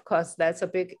 of course, that's a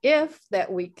big if,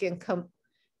 that we can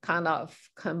kind of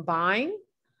combine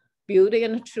beauty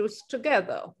and truth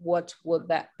together, what would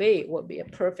that be? It would be a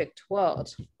perfect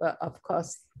world. But of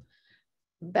course,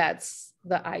 that's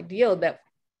the ideal that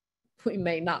we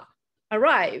may not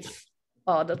arrive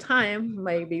all the time,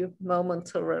 maybe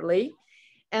momentarily.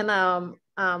 And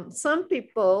some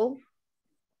people,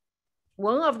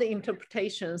 one of the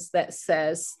interpretations that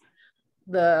says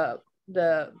the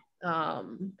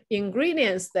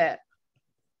ingredients that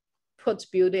put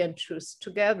beauty and truth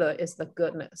together is the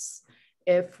goodness.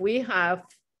 If we have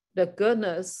the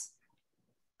goodness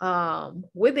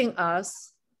within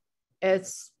us,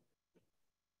 it's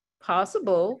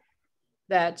possible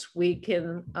that we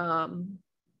can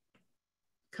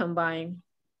combine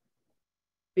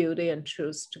beauty and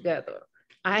truth together.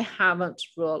 I haven't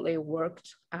really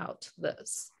worked out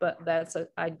this, but that's an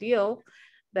ideal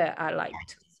that I like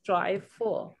to strive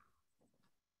for.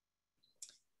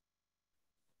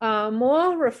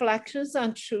 More reflections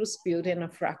on truth, beauty,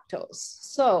 and fractals.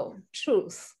 So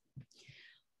truth.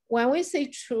 When we say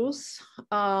truth,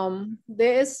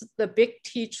 there's the big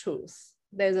T truth.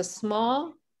 There's a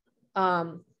small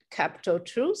capital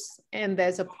truth, and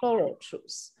there's a plural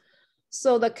truth.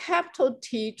 So the capital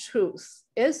T truth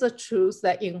is a truth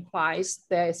that implies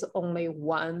there's only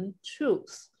one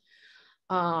truth,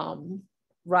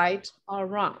 right or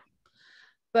wrong.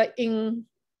 But in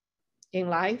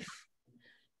life,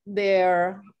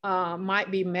 there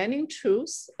might be many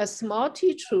truths. A small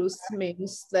T truth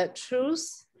means that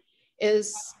truth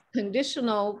is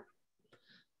conditional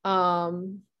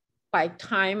by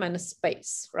time and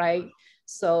space, right?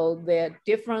 So there are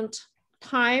different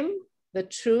time, the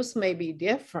truth may be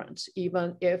different,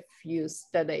 even if you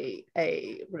study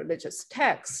a religious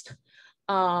text.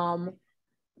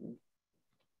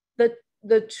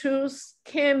 The truth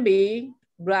can be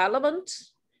relevant,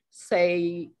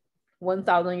 say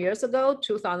 1,000 years ago,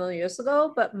 2,000 years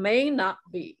ago, but may not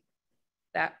be.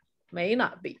 That may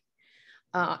not be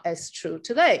as true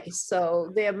today.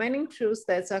 So there are many truths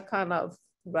that are kind of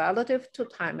relative to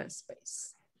time and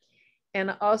space.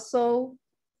 And also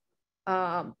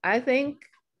I think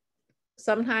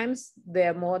sometimes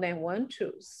there are more than one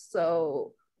truth.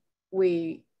 So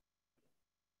we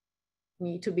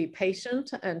need to be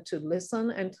patient and to listen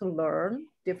and to learn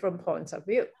different points of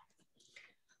view.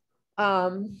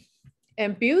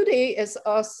 And beauty is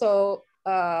also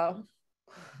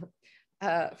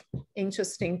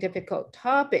interesting, difficult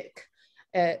topic.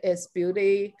 Is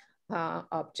beauty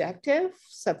objective,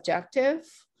 subjective?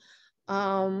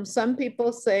 Some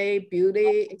people say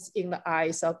beauty is in the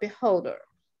eyes of beholder.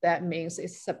 That means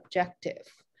it's subjective.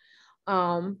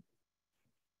 But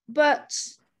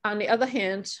on the other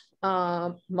hand,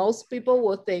 most people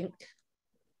will think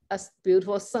a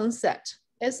beautiful sunset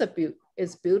is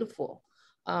beautiful.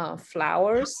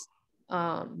 Flowers,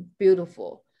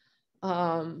 beautiful.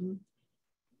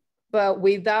 But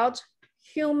without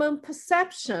human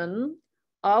perception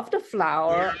of the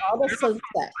flower or the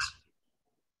sunset,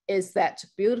 is that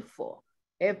beautiful?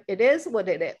 If it is what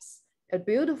it is,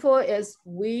 beautiful is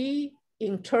we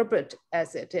interpret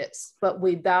as it is, but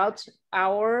without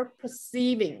our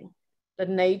perceiving the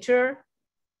nature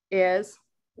is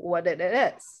what it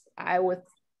is. I would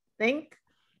think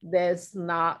there's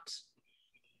not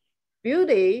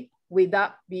beauty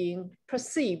without being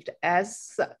perceived as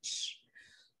such.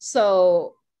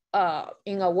 So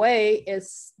in a way,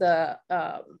 it's the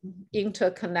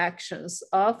interconnections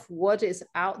of what is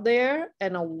out there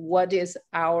and what is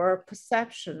our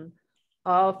perception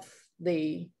of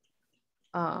the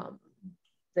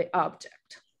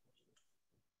object.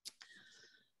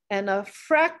 And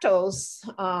fractals,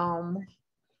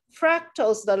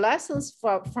 the lessons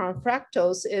from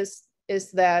fractals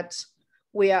is that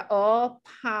we are all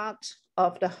part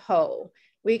of the whole.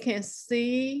 We can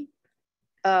see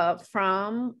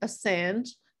from a sand,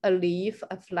 a leaf,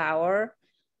 a flower,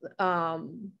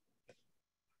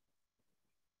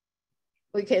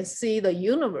 we can see the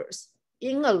universe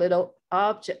in a little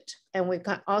object, and we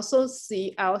can also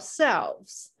see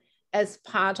ourselves as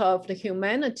part of the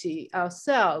humanity,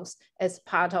 ourselves as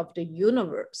part of the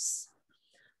universe.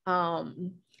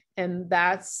 And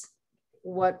that's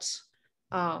what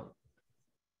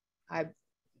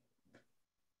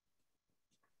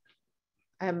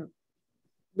I'm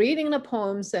reading the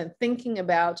poems and thinking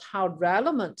about how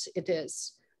relevant it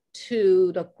is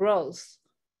to the growth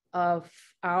of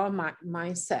our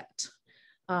mindset.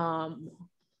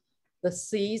 The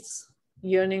seeds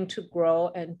yearning to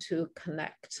grow and to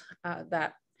connect.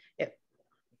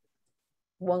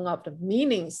 One of the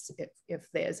meanings, if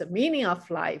there's a meaning of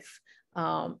life,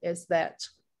 is that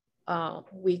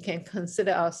we can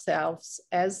consider ourselves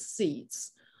as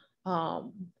seeds,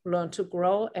 learn to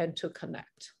grow and to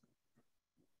connect.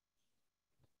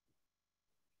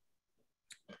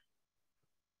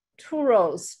 Two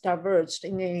roads diverged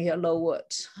in a yellow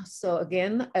wood. So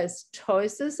again, as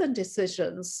choices and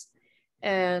decisions,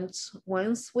 and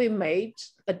once we made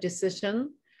a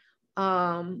decision,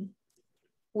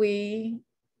 we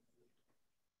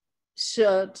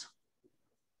should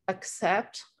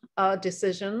accept our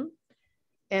decision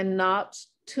and not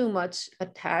too much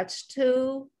attached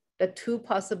to the two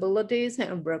possibilities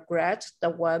and regret the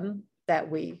one that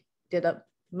we didn't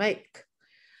make.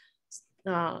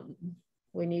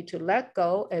 We need to let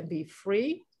go and be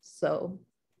free, so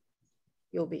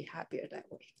you'll be happier that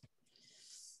way.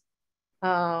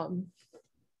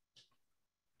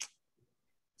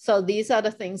 So these are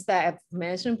the things that I've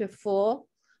mentioned before.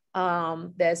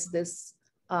 There's this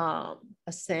a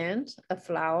sand, a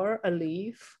flower, a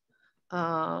leaf.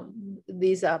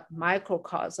 These are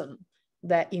microcosm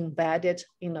that embedded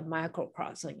in the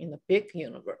microcosm in the big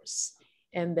universe.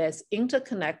 And there's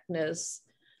interconnectedness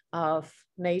of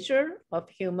nature, of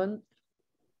human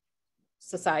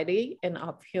society, and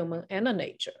of human and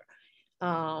nature.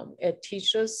 It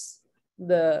teaches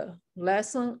the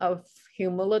lesson of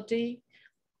humility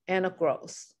and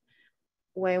growth.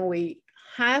 When we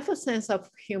have a sense of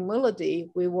humility,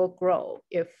 we will grow.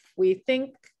 If we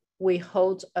think we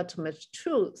hold ultimate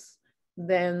truth,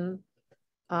 then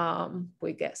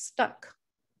we get stuck.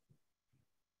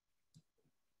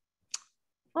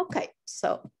 Okay,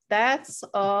 so that's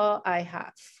all I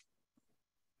have.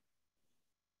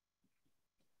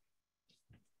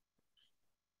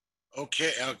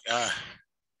 Okay,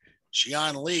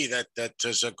 Jian Li, that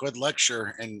is a good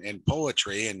lecture in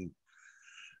poetry, and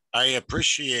I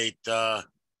appreciate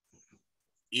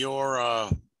your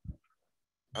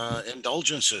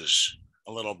indulgences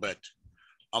a little bit.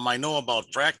 I know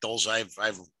about fractals.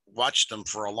 I've watched them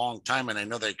for a long time, and I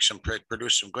know they can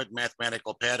produce some good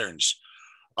mathematical patterns.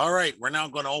 All right, we're now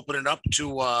going to open it up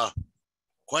to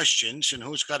questions, and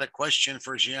who's got a question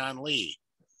for Jian Li?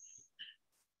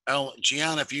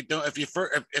 Jian, if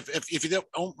you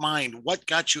don't mind, what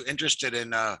got you interested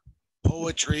in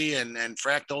poetry and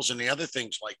fractals and the other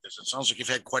things like this? It sounds like you've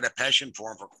had quite a passion for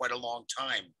them for quite a long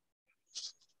time.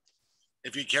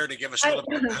 If you care to give us a little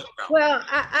bit of background. Well,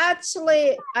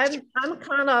 I'm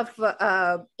kind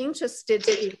of interested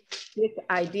in big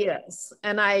ideas,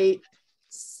 and I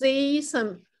see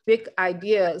some big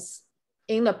ideas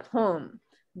in the poem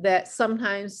that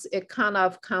sometimes it kind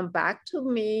of come back to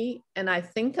me and I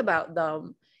think about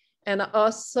them. And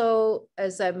also,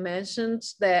 as I mentioned,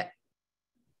 that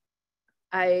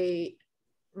I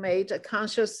made a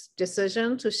conscious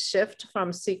decision to shift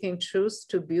from seeking truth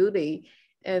to beauty.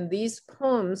 And these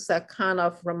poems are kind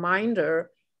of reminder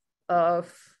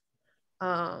of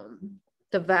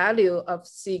the value of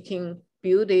seeking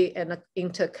beauty and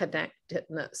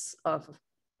interconnectedness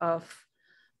of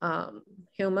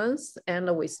humans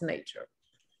and with nature.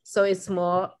 So it's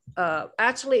more,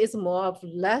 actually it's more of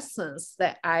lessons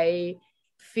that I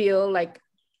feel like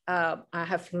I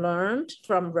have learned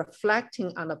from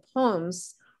reflecting on the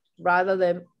poems rather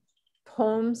than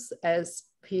poems as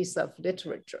piece of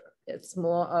literature. It's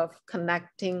more of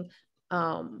connecting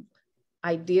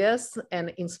ideas and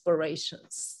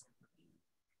inspirations.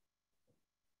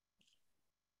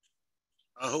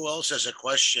 Who else has a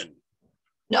question?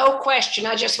 No question.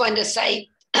 I just wanted to say,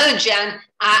 Jen,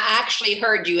 I actually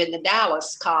heard you in the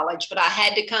Dallas College, but I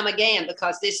had to come again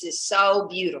because this is so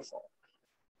beautiful.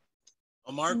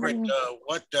 Well, Margaret,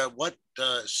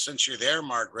 since you're there,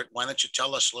 Margaret, why don't you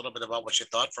tell us a little bit about what you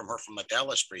thought from the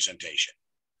Dallas presentation?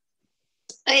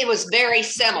 It was very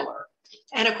similar.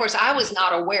 And of course, I was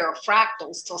not aware of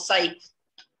fractals till say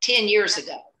 10 years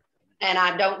ago. And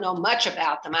I don't know much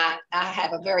about them. I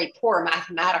have a very poor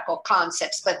mathematical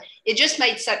concepts, but it just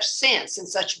made such sense and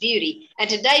such beauty. And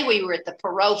today we were at the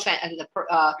Perot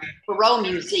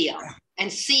Museum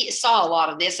and saw a lot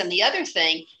of this. And the other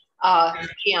thing,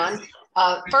 Jian,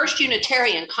 First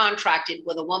Unitarian contracted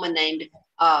with a woman named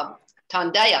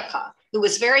Tandayaka, who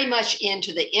was very much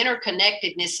into the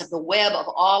interconnectedness of the web of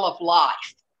all of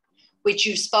life, which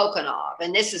you've spoken of.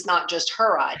 And this is not just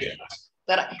her idea.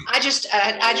 But I just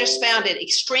found it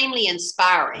extremely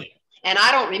inspiring. And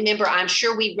I don't remember, I'm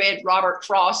sure we read Robert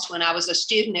Frost when I was a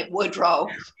student at Woodrow,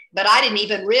 but I didn't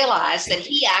even realize that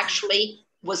he actually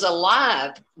was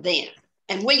alive then.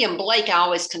 And William Blake I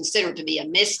always considered to be a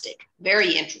mystic.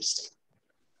 Very interesting.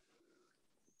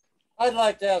 I'd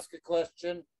like to ask a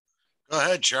question. Go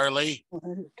ahead, Charlie.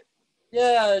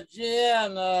 Yeah,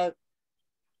 Jian,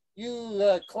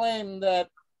 you claim that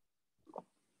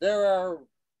there are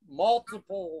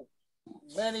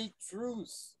many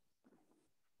truths,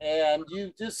 and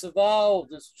you disavow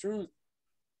this truth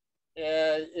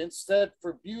instead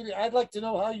for beauty. I'd like to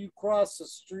know how you cross the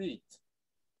street.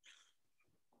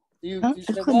 You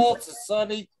say, well, it's a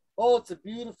sunny, it's a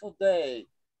beautiful day.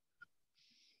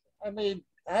 I mean,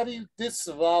 how do you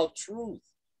disavow truth?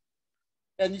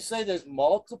 And you say there's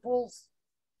multiples?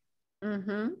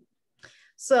 Mm-hmm.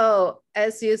 So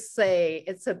as you say,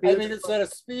 it's a beautiful... I mean, is that a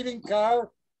speeding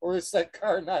car? Or is that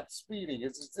car not speeding?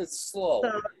 It's slow.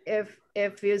 So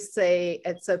if you say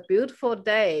it's a beautiful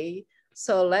day,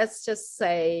 so let's just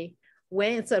say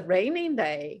when it's a raining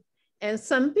day, and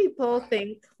some people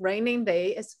think raining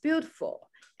day is beautiful,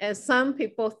 and some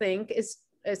people think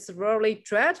it's really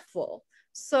dreadful.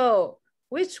 So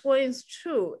which one is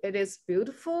true? It is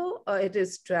beautiful or it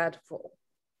is dreadful?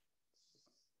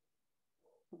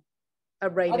 A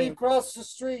raining. How do you cross the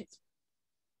street?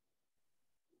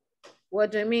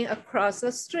 What do you mean across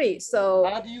the street? So,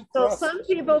 how do you cross some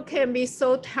people can be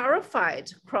so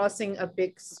terrified crossing a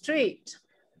big street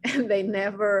and they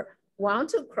never want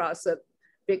to cross a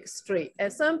big street.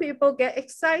 And some people get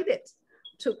excited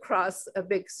to cross a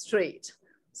big street.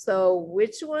 So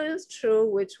which one is true,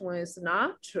 which one is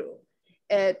not true?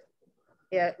 A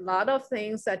lot of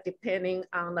things are depending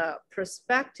on the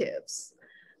perspectives.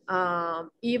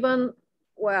 Even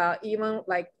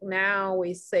like now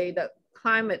we say that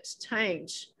climate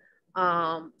change,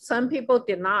 some people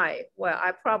deny, well,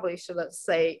 I probably shouldn't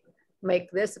say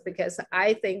make this because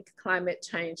I think climate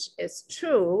change is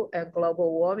true and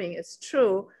global warming is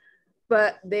true,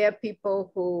 but there are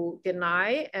people who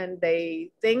deny and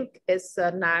they think it's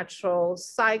a natural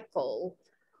cycle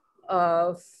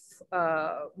of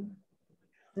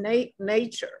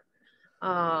nature.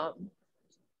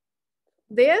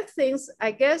 There are things,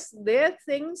 I guess there are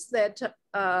things that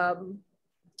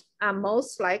are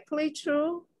most likely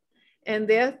true, and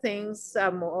there are things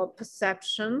are more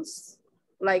perceptions.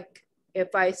 Like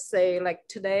if I say like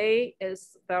today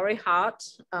is very hot,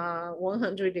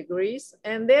 100 degrees,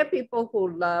 and there are people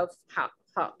who love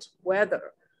hot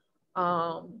weather.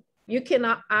 You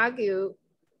cannot argue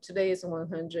today is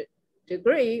 100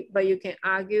 degree, but you can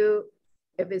argue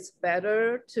if it's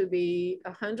better to be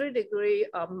 100 degree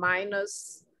or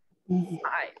minus 5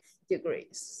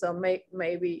 degrees. So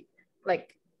maybe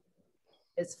like,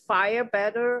 is fire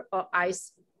better or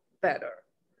ice better?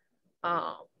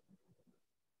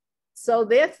 So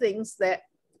there are things that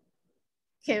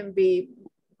can be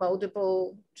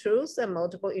multiple truths and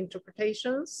multiple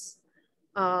interpretations.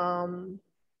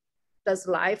 Does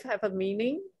life have a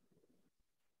meaning?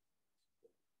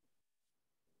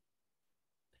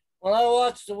 When I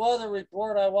watch the weather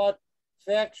report, I want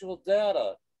factual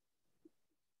data.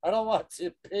 I don't want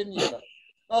the opinion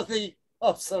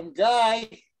of some guy.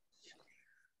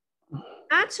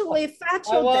 Actually,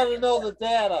 factual I want to know the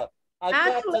data. I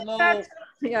got to know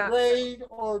yeah. rain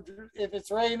or if it's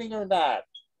raining or not.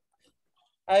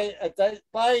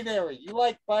 Binary. You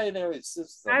like binary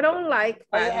systems. I don't like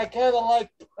binary. I kind of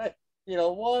like, you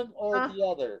know, one or the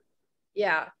other.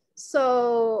 Yeah.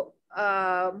 So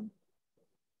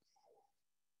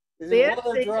is it wet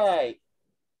or dry?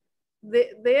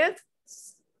 There's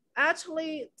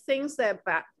actually things that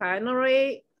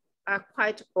binary are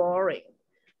quite boring.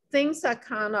 Things are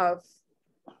kind of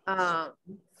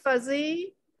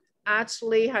fuzzy,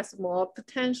 actually has more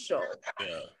potential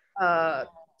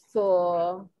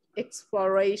for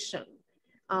exploration.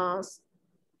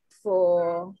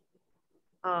 For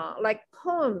like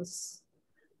poems.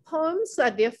 Poems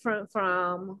are different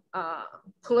from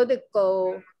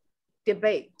political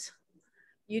debate.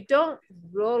 You don't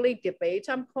really debate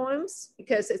on poems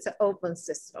because it's an open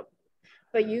system,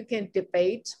 but you can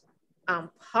debate on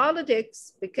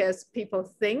politics because people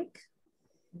think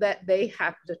that they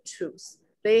have the truth.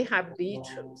 They have the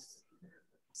truth.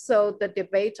 So the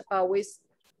debate always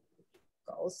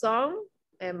goes on,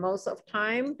 and most of the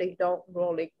time they don't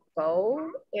really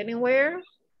go anywhere.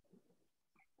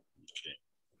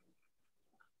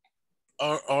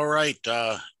 Okay. All right.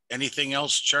 Anything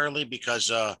else, Charlie?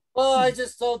 Because well, I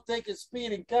just don't think a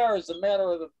speeding car is a matter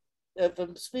of if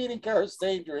a speeding car is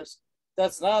dangerous,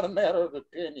 that's not a matter of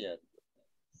opinion.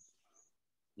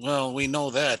 Well, we know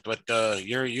that, but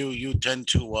you tend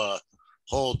to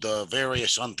hold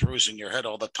various untruths in your head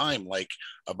all the time, like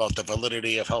about the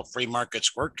validity of how free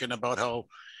markets work and about how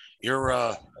your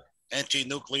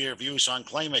anti-nuclear views on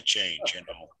climate change, you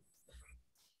know.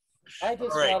 I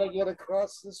just want to get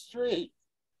across the street.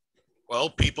 Well,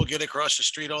 people get across the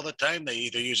street all the time. They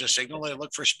either use a signal, they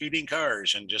look for speeding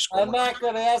cars and just go. I'm not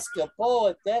going to ask a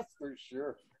poet, that's for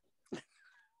sure.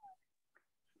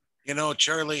 You know,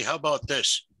 Charlie, how about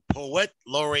this? Poet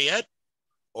laureate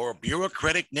or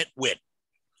bureaucratic nitwit?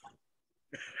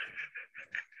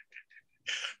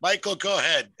 Michael, go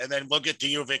ahead, and then we'll get to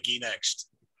you, Vicky, next.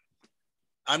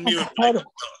 Unmute, Michael.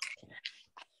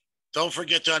 Don't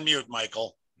forget to unmute,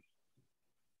 Michael.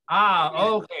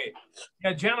 Okay.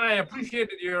 Yeah, Jen, I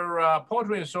appreciated your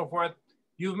poetry and so forth.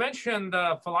 You mentioned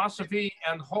philosophy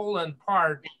and whole and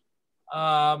part.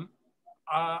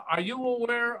 Are you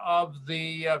aware of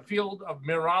the field of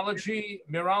mirology?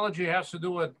 Mirology has to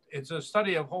do with, it's a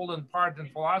study of whole and part in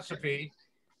philosophy.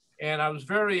 And I was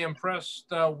very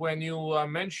impressed when you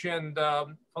mentioned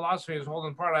philosophy as whole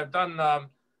and part. I've done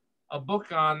a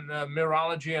book on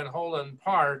mirology and whole and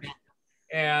part.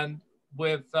 And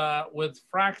with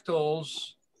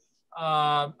fractals,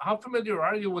 how familiar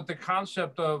are you with the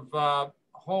concept of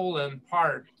whole and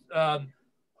part?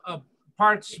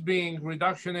 Parts being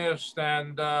reductionist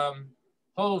and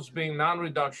wholes being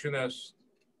non-reductionist?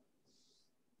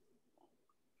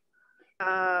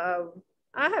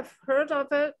 I have heard of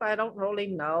it, but I don't really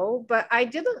know. But I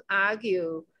didn't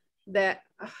argue that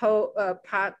whole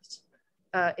part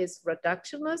is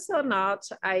reductionist or not.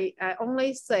 I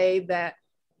only say that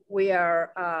we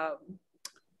are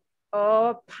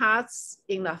all parts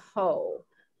in a whole.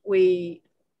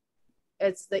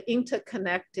 It's the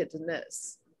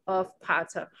interconnectedness of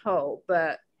parts of whole,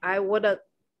 but I wouldn't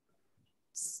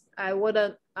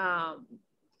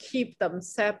keep them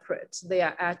separate. They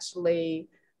are actually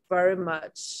very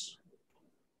much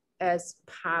as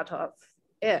part of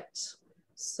it.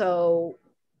 So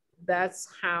that's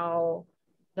how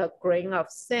the grain of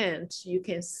sand, you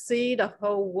can see the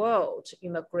whole world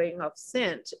in the grain of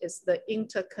sand. Is the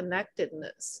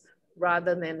interconnectedness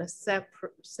rather than a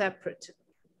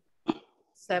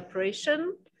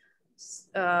separation.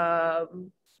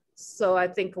 So I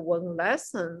think one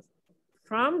lesson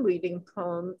from reading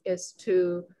poem is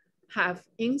to have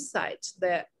insight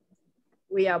that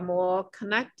we are more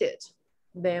connected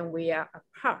than we are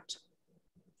apart.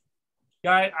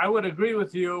 Yeah, I would agree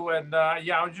with you. And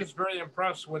yeah, I was just very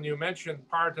impressed when you mentioned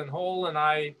part and whole. And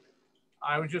I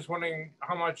I was just wondering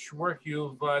how much work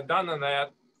you've done on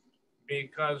that,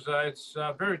 because it's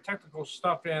very technical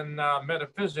stuff in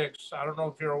metaphysics. I don't know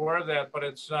if you're aware of that, but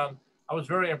it's I was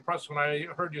very impressed when I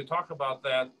heard you talk about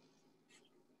that.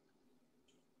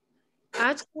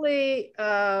 Actually,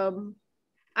 I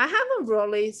haven't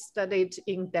really studied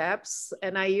in depth,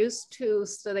 and I used to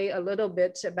study a little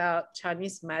bit about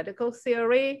Chinese medical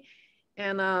theory.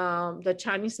 And the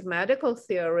Chinese medical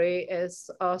theory is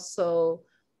also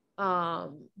has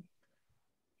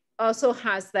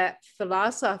that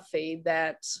philosophy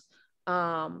that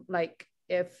like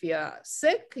if you're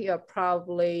sick, you're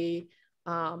probably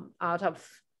out of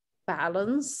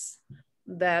balance.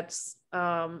 That's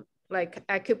like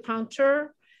acupuncture.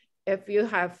 If you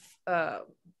have a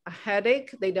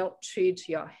headache, they don't treat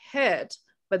your head,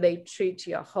 but they treat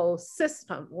your whole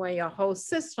system. When your whole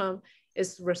system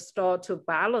is restored to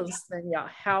balance, then your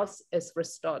health is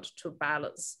restored to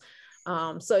balance.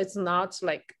 So it's not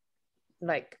like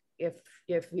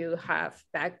if you have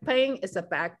back pain, it's a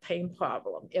back pain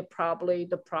problem.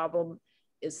 The problem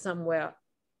is somewhere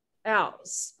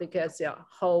else because your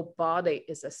whole body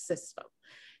is a system.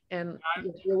 And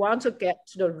if you want to get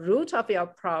to the root of your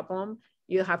problem,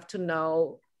 you have to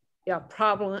know your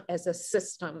problem as a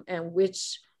system and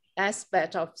which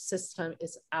aspect of system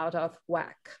is out of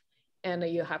whack. And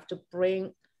you have to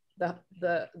bring the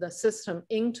system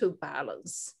into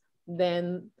balance.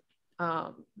 Then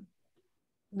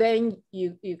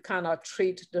you kind of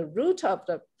treat the root of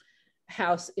the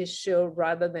health issue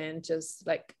rather than just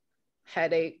like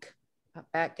headache,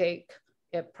 backache.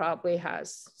 It probably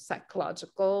has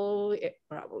psychological, it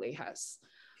probably has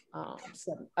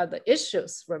some other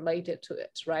issues related to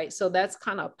it, right? So that's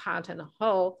kind of part and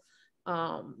whole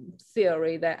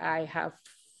theory that I have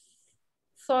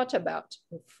thought about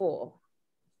before.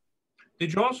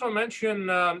 Did you also mention,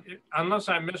 unless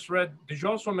I misread, did you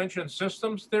also mention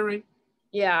systems theory?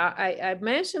 Yeah, I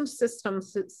mentioned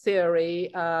systems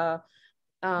theory.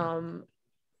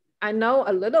 I know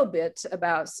a little bit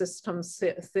about systems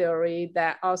theory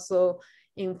that also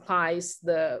implies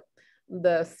the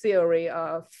theory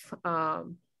of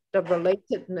the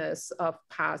relatedness of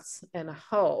parts and a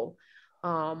whole.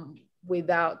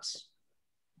 Without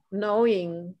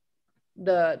knowing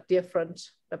the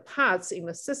parts in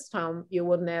the system, you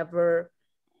will never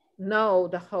know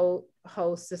the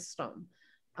whole system.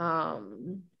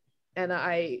 And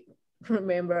I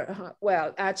remember,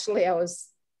 well, actually I was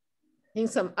in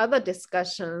some other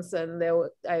discussions, and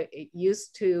I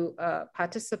used to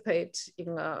participate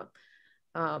in a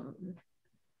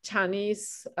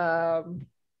Chinese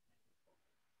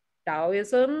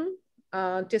Taoism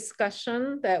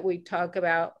discussion that we talk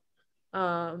about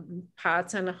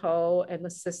parts and whole and the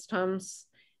systems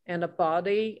and the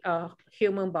body,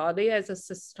 human body as a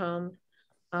system,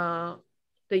 the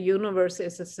universe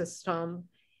is a system,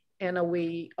 and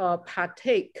we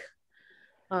partake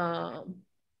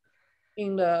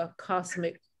in the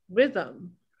cosmic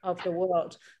rhythm of the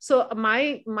world. So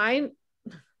my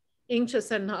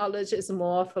interest and knowledge is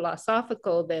more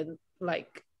philosophical than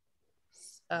like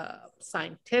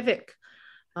scientific,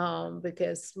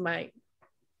 because my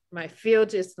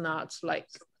field is not like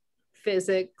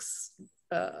physics,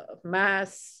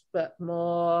 math, but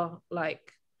more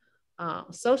like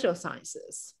social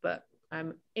sciences. But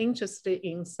I'm interested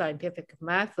in scientific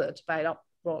method, but I don't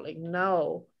really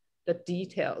know the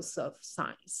details of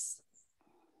science.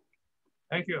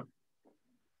 Thank you.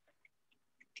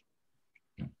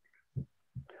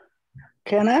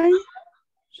 Can I?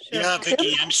 Sure. Yeah,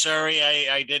 Vicki, I'm sorry.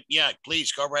 I did. Yeah,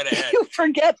 please go right ahead. You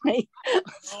forget me.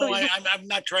 Oh, I'm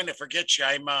not trying to forget you.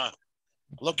 I'm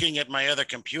looking at my other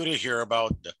computer here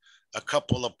about a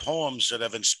couple of poems that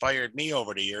have inspired me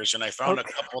over the years. And I found a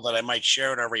couple that I might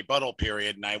share in our rebuttal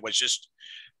period. And I was just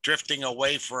drifting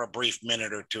away for a brief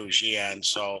minute or two, Jian.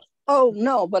 So. Oh,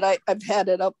 no, but I've had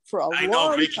it up for a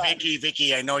long time.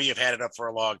 Vicky, I know you've had it up for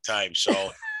a long time.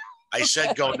 So I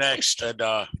said go next. And,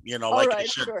 you know, like I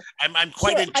said, sure. I'm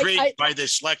quite intrigued by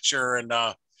this lecture and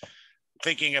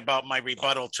thinking about my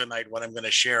rebuttal tonight, what I'm going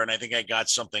to share. And I think I got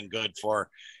something good for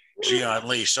Jian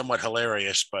Li, somewhat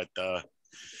hilarious. But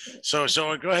so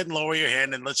go ahead and lower your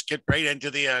hand and let's get right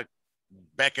into the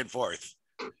back and forth.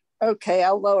 Okay,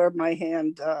 I'll lower my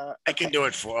hand. I can do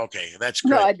it okay, that's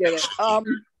great. No, I did it.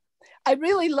 I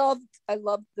really loved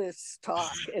this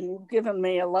talk, and you've given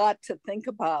me a lot to think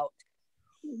about.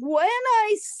 When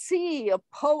I see a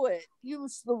poet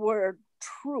use the word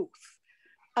truth,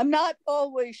 I'm not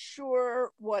always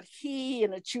sure what he,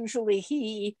 and it's usually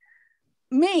he,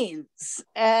 means.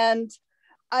 And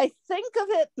I think of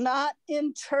it not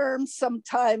in terms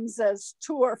sometimes as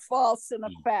true or false in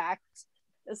a fact,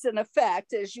 is in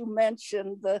effect, as you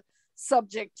mentioned, the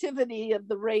subjectivity of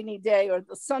the rainy day or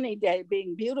the sunny day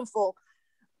being beautiful.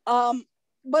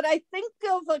 But I think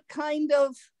of a kind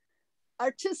of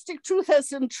artistic truth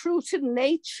as in true to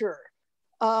nature,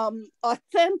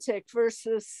 authentic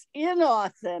versus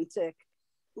inauthentic,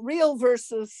 real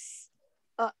versus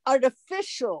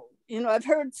artificial. You know, I've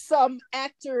heard some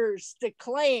actors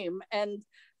declaim and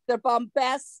they're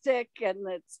bombastic and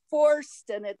it's forced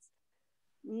and it's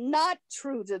not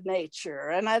true to nature.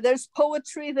 And there's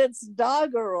poetry that's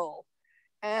doggerel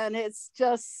and it's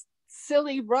just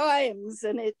silly rhymes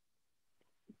and it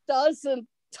doesn't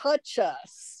touch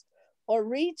us or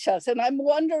reach us. And I'm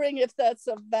wondering if that's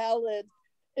a valid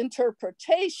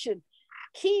interpretation.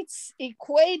 Keats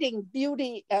equating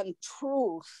beauty and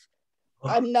truth,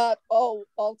 I'm not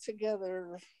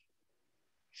altogether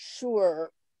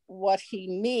sure what he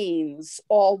means,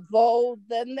 although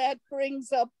then that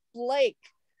brings up Blake.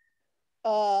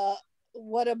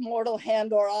 What a mortal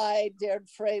hand or eye dared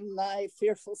frame thy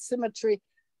fearful symmetry.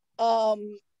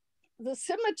 The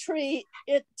symmetry,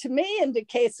 it to me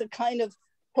indicates a kind of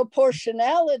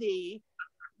proportionality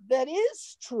that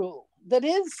is true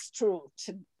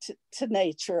to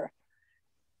nature.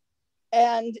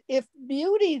 And if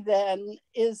beauty then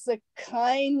is a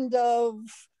kind of,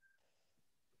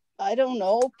 I don't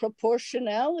know,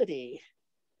 proportionality.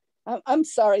 I'm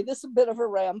sorry, this is a bit of a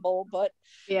ramble, but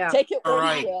yeah, take it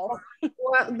where you will.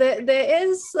 Well, there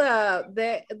is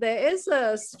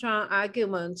a strong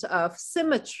argument of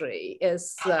symmetry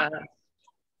is an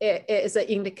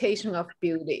indication of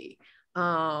beauty,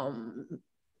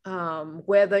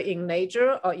 whether in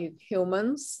nature or in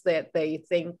humans, that they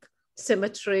think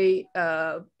symmetry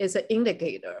is an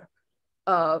indicator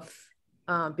of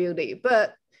beauty,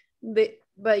 but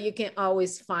you can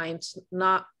always find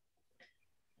not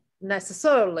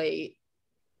necessarily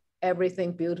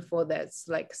everything beautiful that's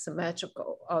like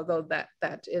symmetrical, although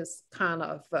that is kind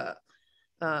of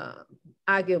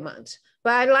argument.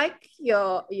 But I like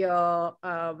your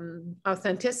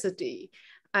authenticity.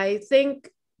 I think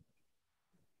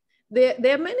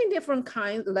there are many different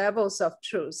levels of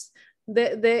truth.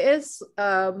 There is,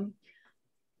 I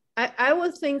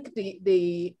would think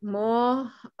the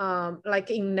more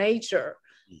like in nature,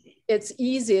 it's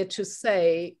easier to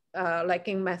say, like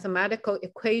in mathematical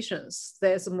equations,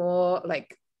 there's more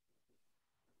like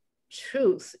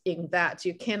truth in that.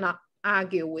 You cannot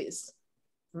argue with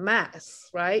math,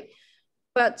 right?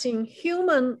 But in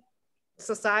human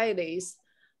societies,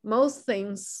 most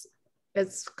things,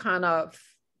 it's kind of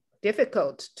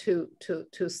difficult to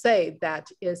say that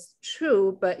is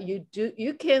true, but you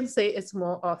can say it's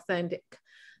more authentic.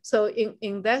 So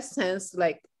in that sense,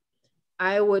 like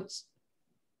I would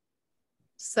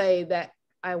say that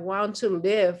I want to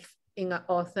live in an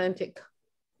authentic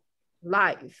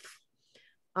life,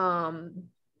 not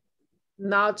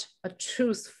a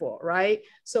truthful, right?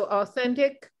 So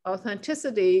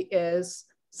authenticity is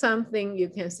something you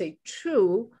can say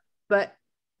true, but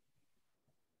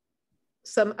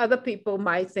some other people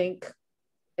might think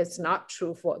it's not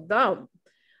true for them.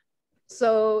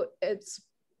 So it's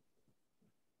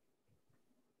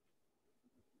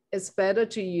better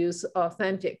to use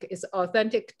authentic. It's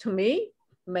authentic to me,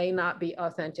 may not be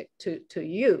authentic to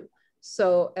you.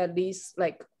 So at least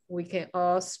like we can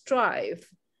all strive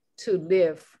to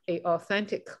live an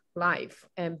authentic life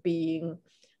and being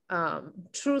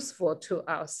truthful to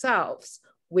ourselves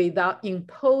without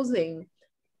imposing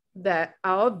that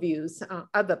our views on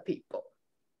other people.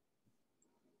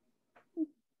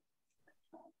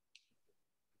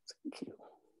 Thank you.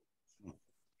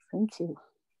 Thank you.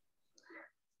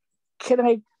 Can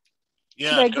I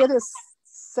get a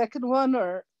second one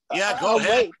or? Yeah, go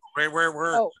ahead. Wait.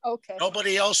 We're oh, okay.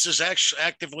 Nobody else is actually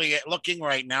actively looking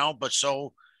right now, but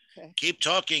so keep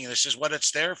talking. This is what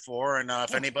it's there for. And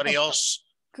if anybody else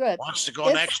wants to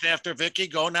go next after Vicky,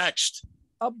 go next.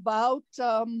 About,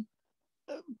 to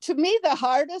me, the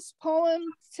hardest poem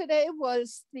today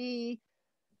was the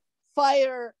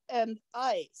Fire and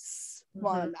Ice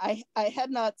one. I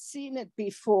had not seen it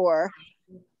before.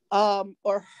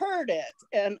 Or heard it.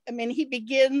 And I mean, he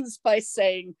begins by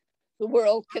saying the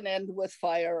world can end with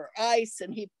fire or ice,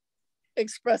 and he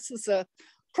expresses a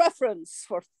preference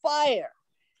for fire.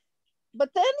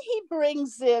 But then he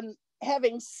brings in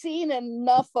having seen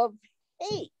enough of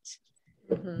hate.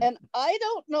 And I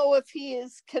don't know if he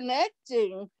is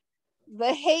connecting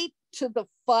the hate to the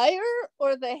fire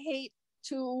or the hate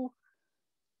to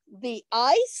the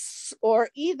ice, or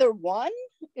either one,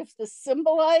 if this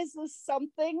symbolizes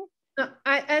something.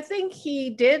 I think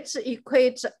he did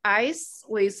equate ice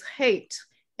with hate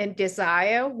and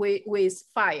desire with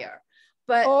fire.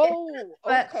 But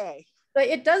okay. But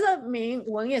it doesn't mean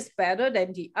one is better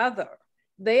than the other.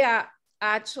 They are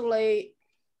actually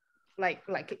like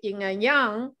yin and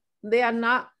yang. They are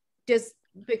not just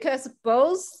because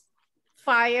both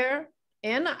fire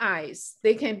and ice,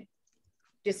 they can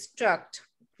destruct.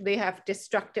 They have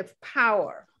destructive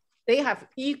power. They have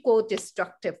equal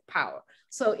destructive power.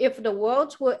 So if the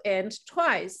world will end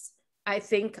twice, I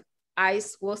think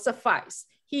ice will suffice.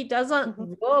 He doesn't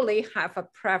really have a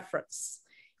preference.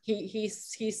 He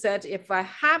said, if I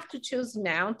have to choose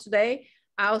now today,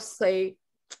 I'll say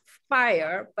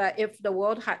fire. But if the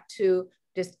world had to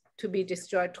be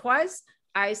destroyed twice,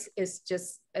 ice is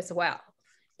just as well,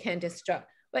 can destroy.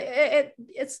 But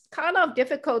it's kind of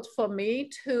difficult for me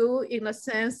too, in a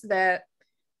sense that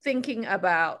thinking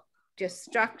about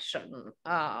destruction,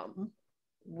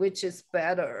 which is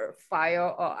better, fire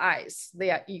or ice,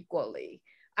 they are equally.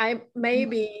 I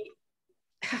maybe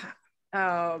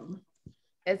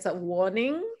it's a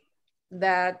warning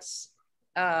that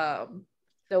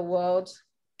the world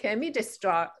can be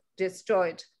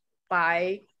destroyed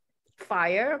by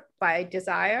fire, by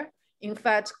desire. In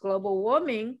fact, global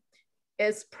warming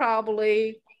is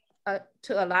probably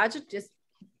to a large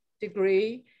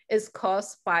degree is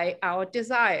caused by our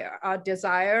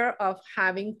desire of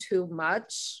having too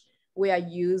much. We are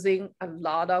using a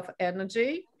lot of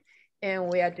energy and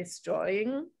we are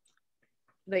destroying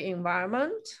the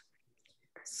environment.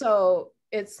 So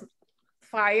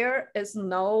fire is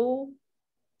no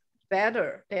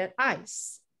better than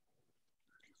ice.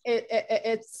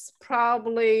 It's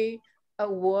probably a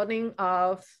warning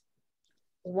of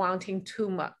wanting too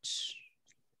much.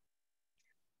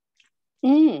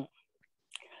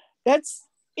 That's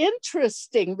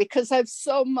interesting because I've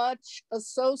so much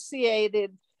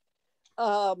associated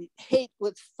hate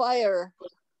with fire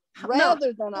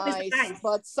rather than ice,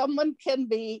 but someone can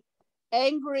be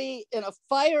angry in a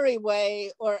fiery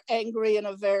way or angry in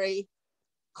a very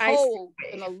cold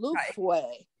and aloof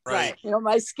way. Right. You know,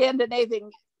 my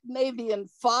Scandinavian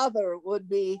father would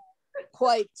be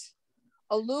quite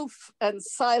aloof and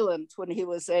silent when he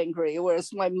was angry,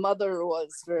 whereas my mother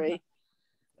was very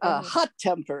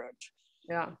hot-tempered.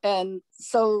 Yeah. And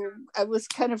so I was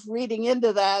kind of reading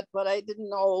into that, but I didn't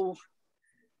know.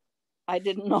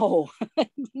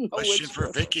 Question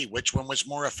for Vicky, which one was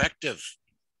more effective?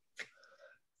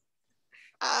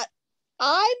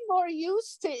 I'm more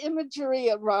used to imagery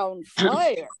around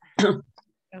fire,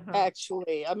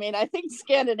 actually. I mean, I think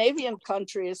Scandinavian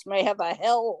countries may have a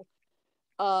hell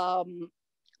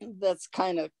that's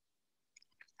kind of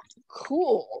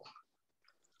cool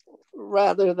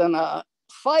rather than a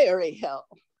fiery hell.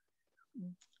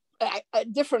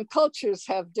 Different cultures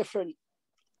have different,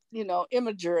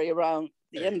 imagery around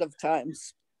the end of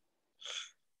times.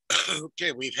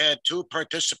 Okay, we've had two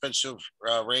participants who've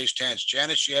raised hands.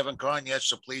 Janice, you haven't gone yet,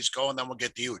 so please go, and then we'll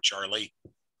get to you, Charlie.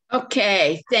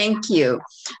 Okay, thank you.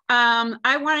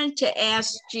 I wanted to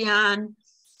ask Jian,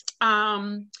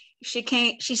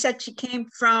 she said she came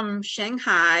from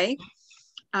Shanghai,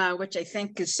 which I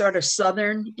think is sort of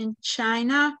southern in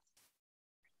China,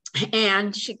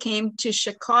 and she came to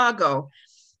Chicago.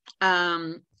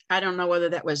 I don't know whether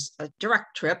that was a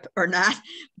direct trip or not,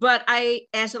 but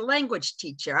as a language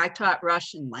teacher, I taught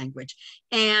Russian language,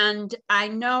 and I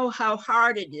know how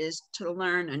hard it is to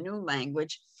learn a new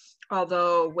language.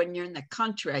 Although when you're in the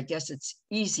country, I guess it's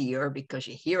easier because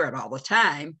you hear it all the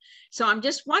time. So I'm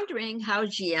just wondering how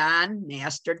Jian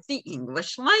mastered the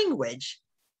English language.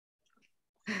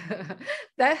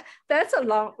 That's a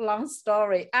long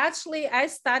story. Actually, I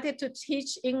started to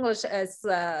teach English as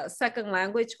a second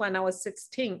language when I was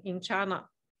 16 in China.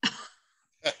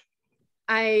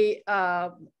 I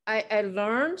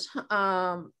learned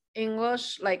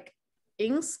English like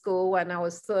in school when I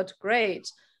was third grade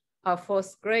or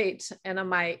fourth grade, and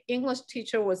my English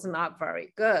teacher was not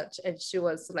very good, and she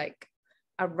was like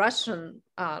a Russian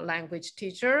language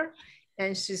teacher.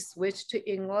 And she switched to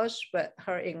English, but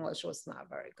her English was not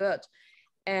very good.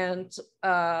 And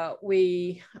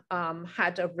we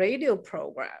had a radio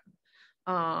program.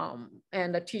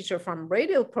 And the teacher from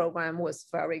radio program was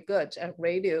very good at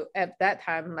radio. At that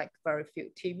time, like very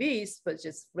few TVs, but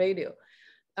just radio.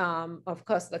 Of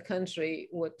course, the country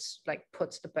would like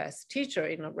put the best teacher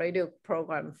in a radio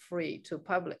program free to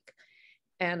public.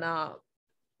 And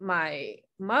my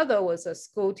mother was a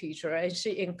school teacher, and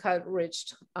she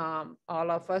encouraged all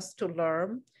of us to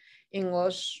learn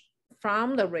English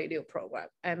from the radio program.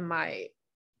 And my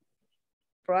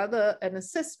brother and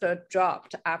sister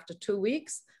dropped after 2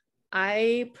 weeks.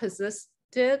 I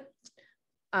persisted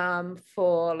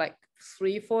for like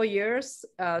 3-4 years,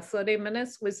 30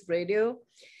 minutes with radio.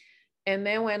 And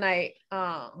then when I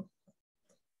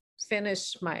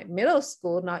finished my middle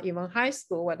school, not even high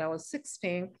school, when I was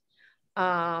 16,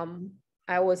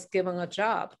 I was given a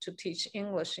job to teach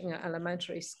English in an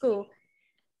elementary school.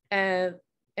 And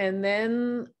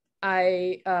then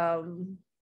I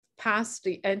passed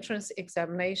the entrance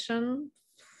examination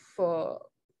for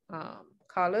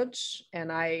college, and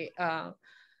I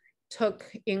took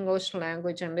English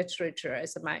language and literature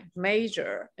as my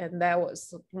major, and that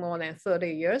was more than 30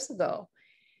 years ago.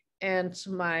 And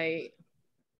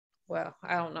well,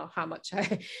 I don't know how much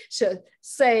I should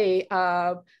say.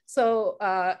 So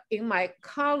in my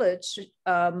college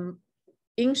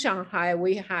in Shanghai,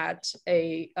 we had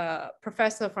a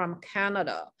professor from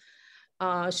Canada.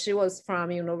 She was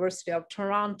from University of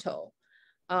Toronto.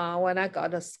 When I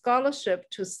got a scholarship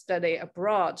to study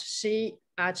abroad, she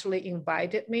actually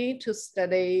invited me to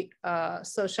study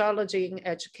sociology in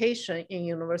education in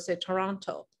University of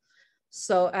Toronto.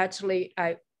 So actually,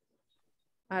 I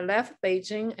left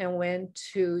Beijing and went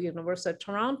to University of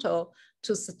Toronto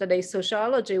to study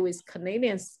sociology with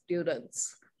Canadian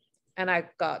students. And I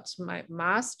got my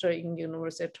master in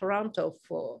University of Toronto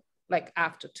for like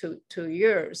after two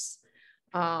years.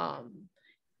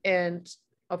 And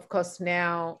of course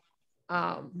now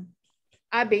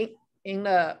I've been in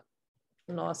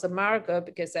North America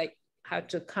because I had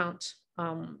to count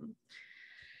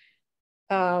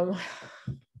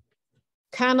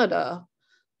Canada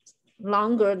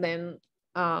longer than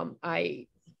I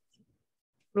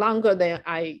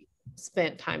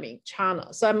spent time in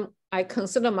China. So I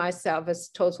consider myself as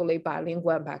totally bilingual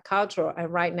and bicultural.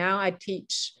 And right now I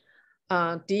teach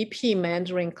DP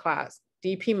Mandarin class,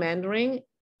 DP Mandarin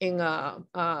in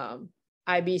a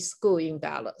IB school in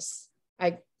Dallas.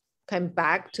 I came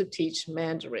back to teach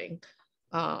Mandarin.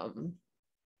 Yeah.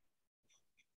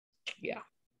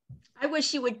 I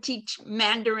wish you would teach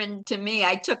Mandarin to me.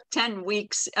 I took 10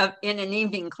 weeks in an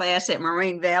evening class at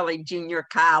Moraine Valley Junior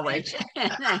College,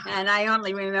 and I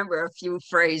only remember a few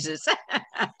phrases.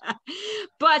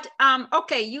 But,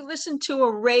 okay, you listen to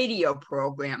a radio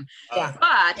program,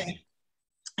 but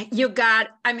you got,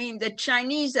 I mean, the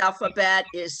Chinese alphabet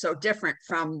is so different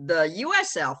from the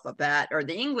US alphabet or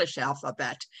the English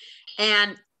alphabet.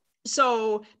 And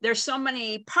so there's so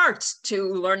many parts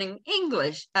to learning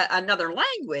English, another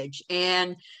language,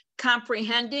 and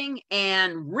comprehending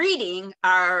and reading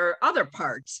are other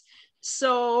parts.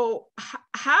 So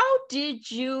how did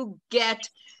you get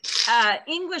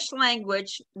English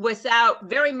language without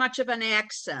very much of an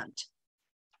accent?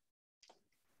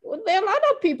 Well, there are a lot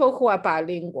of people who are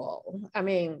bilingual. I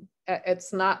mean,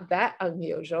 it's not that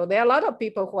unusual. There are a lot of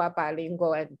people who are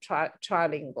bilingual and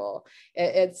trilingual.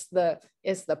 It's the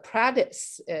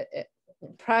practice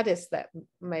practice that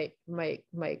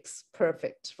makes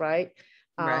perfect, right?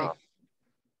 Right.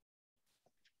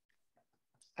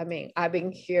 I mean, I've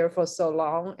been here for so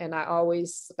long, and I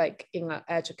always like in an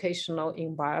educational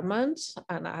environment,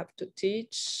 and I have to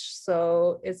teach.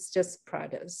 So it's just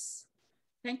practice.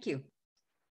 Thank you.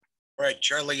 All right,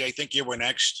 Charlie, I think you were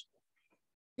next.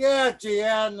 Yeah,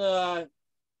 Jian,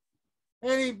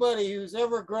 anybody who's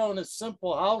ever grown a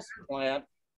simple house plant,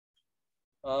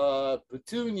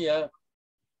 petunia,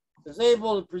 is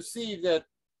able to perceive that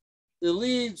the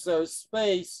leaves are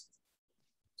spaced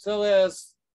so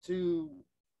as to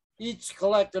each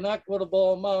collect an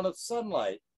equitable amount of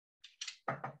sunlight.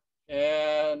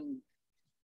 And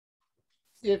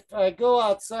if I go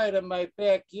outside of my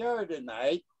backyard at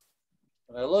night,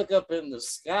 and I look up in the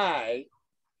sky,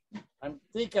 I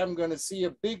think I'm going to see a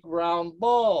big round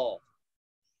ball,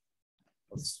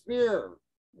 a sphere.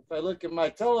 If I look at my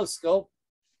telescope,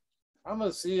 I'm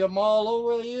going to see them all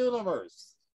over the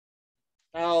universe.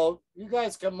 Now, you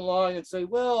guys come along and say,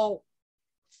 well,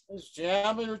 there's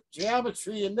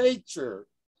geometry in nature,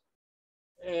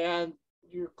 and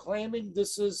you're claiming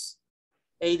this is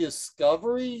a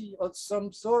discovery of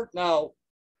some sort. Now,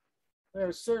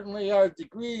 there certainly are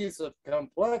degrees of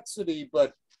complexity,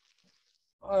 but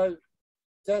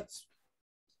that's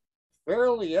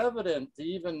fairly evident to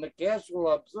even the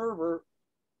casual observer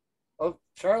of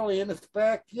Charlie in his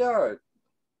backyard.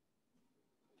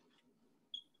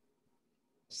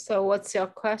 So what's your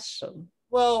question?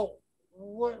 Well,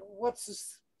 what's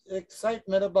this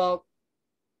excitement about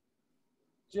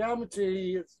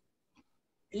geometry? It's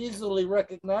easily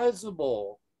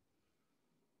recognizable.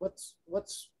 What's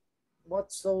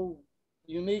so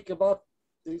unique about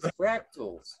these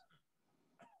fractals?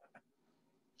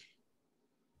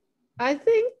 I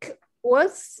think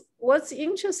what's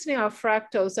interesting about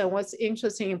fractals and what's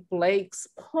interesting in Blake's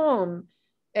poem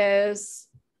is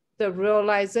the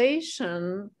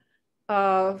realization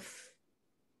of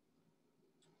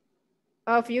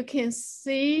you can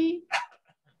see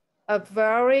a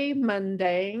very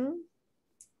mundane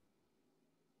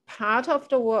part of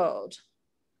the world,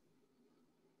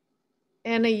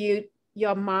 and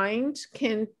your mind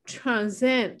can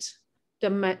transcend the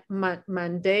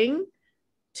mundane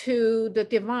to the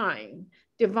divine.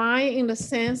 Divine in the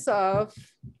sense of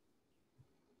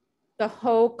the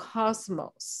whole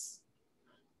cosmos.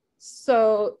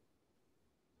 So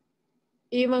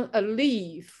even a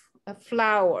leaf, a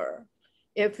flower,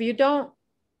 if you don't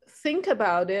think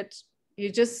about it,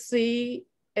 you just see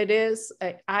it is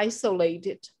an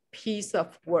isolated piece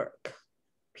of work,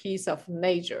 piece of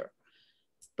nature.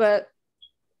 But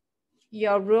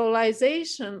your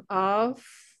realization of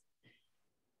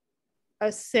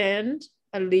a sand,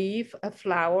 a leaf, a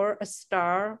flower, a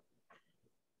star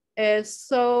is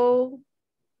so,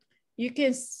 you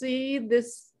can see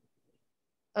this,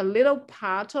 a little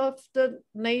part of the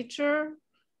nature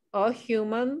or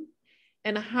human,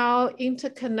 and how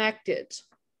interconnected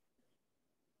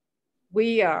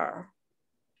we are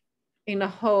in the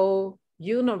whole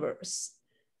universe.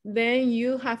 Then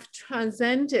you have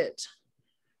transcended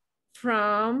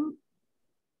from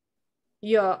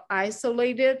your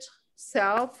isolated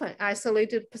self and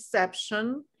isolated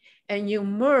perception, and you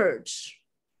merge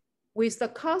with the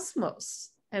cosmos.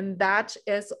 And that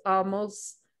is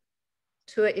almost,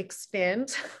 to an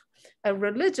extent, a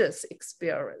religious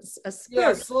experience, a spirit.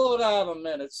 Yeah, slow down a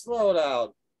minute, slow down.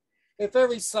 If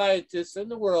every scientist in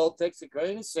the world takes a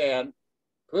grain of sand,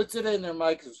 puts it in their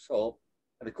microscope,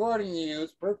 and according to you,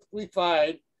 is perfectly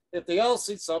fine if they all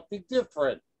see something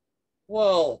different.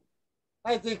 Well,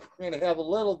 I think we're going to have a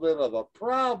little bit of a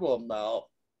problem now,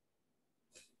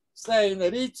 saying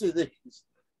that each of these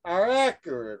are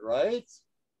accurate, right?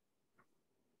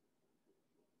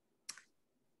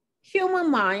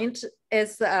 Human mind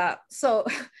is, so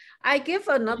I give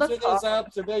another Each of talk. those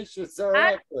observations are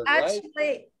accurate,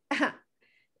 actually, right?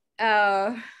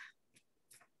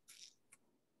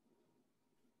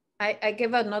 I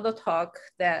give another talk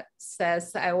that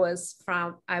says I was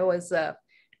a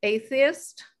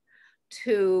atheist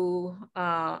to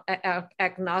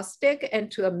agnostic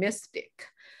and to a mystic.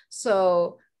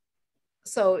 So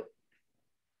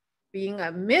being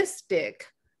a mystic,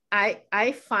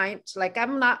 I find, like,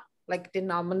 I'm not like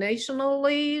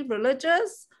denominationally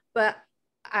religious, but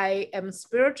I am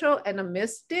spiritual and a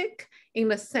mystic in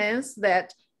the sense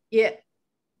that it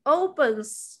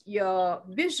opens your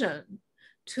vision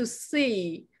to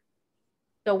see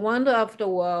the wonder of the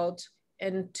world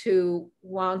and to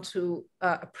want to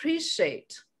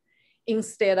appreciate,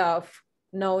 instead of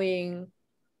knowing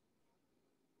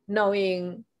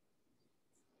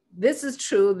this is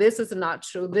true, this is not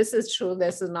true, this is true,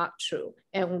 this is not true,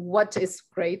 and what is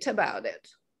great about it.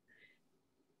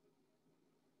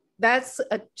 That's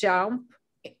a jump.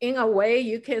 In a way,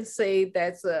 you can say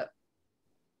that's a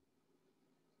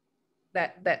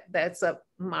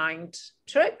mind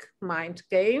trick, mind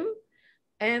game,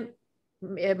 and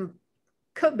it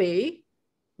could be,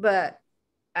 but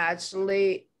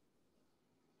actually,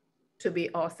 to be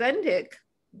authentic,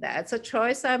 that's a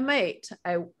choice I made.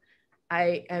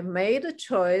 I made a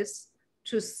choice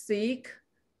to seek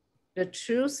the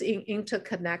truth in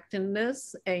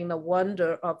interconnectedness and the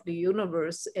wonder of the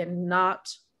universe, and not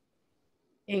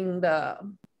in the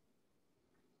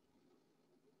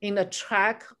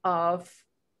track of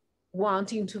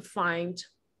wanting to find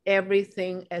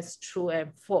everything as true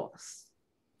and false.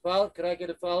 Well, can I get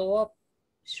a follow-up?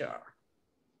 Sure.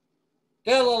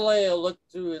 Galileo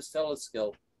looked through his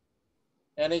telescope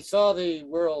and he saw the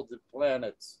world, the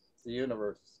planets, the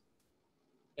universe.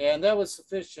 And that was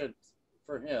sufficient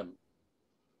for him.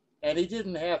 And he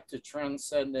didn't have to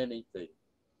transcend anything.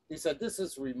 He said, this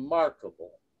is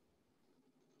remarkable.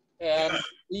 And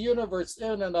the universe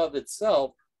in and of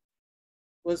itself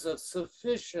was of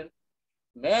sufficient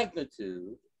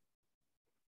magnitude.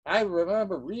 I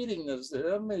remember reading this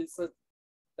to him, and he said,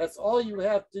 that's all you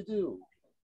have to do.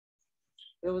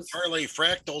 It was Charlie,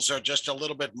 fractals are just a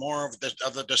little bit more of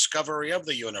the discovery of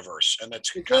the universe, and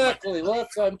it's exactly. Well,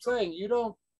 that's what I'm saying.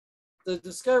 The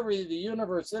discovery of the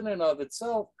universe in and of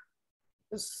itself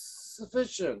is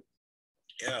sufficient.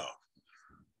 Yeah.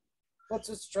 What's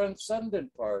its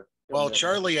transcendent part? Well,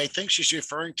 Charlie, I think she's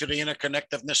referring to the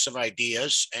interconnectedness of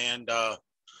ideas and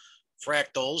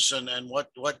fractals, and what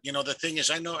the thing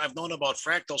is, I've known about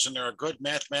fractals, and they're a good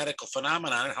mathematical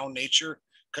phenomenon and how nature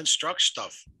constructs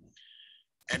stuff.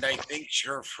 And I think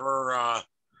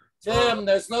Tim,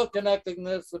 there's no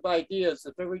connectedness of ideas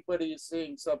if everybody is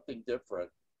seeing something different.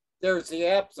 There's the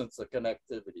absence of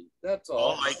connectivity. That's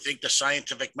all. Oh, I think the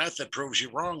scientific method proves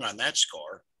you wrong on that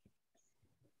score.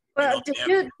 Well,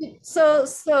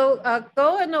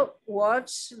 go and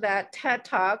watch that TED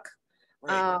Talk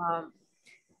by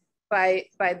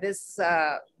this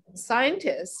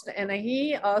scientist, and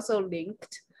he also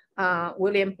linked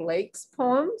William Blake's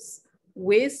poems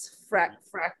with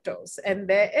fractals, and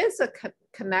there is a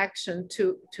connection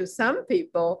to some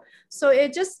people. So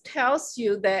it just tells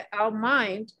you that our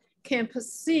mind can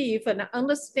perceive and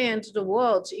understand the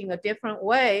world in a different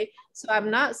way. So I'm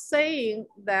not saying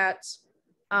that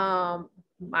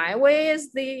my way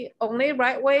is the only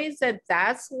right way, that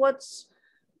that's what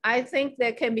I think.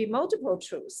 There can be multiple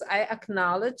truths. I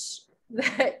acknowledge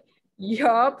that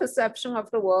your perception of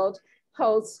the world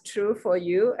holds true for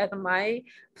you, and my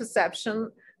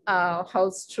perception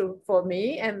holds true for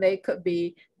me, and they could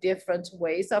be different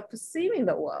ways of perceiving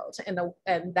the world, and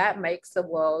that makes the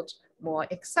world more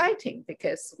exciting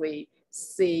because we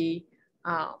see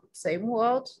same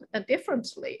world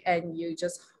differently, and you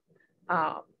just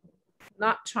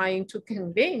not trying to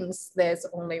convince there's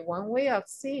only one way of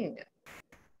seeing it.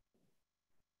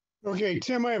 Okay,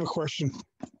 Tim, I have a question.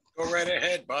 Go right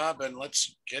ahead, Bob, and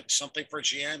let's get something for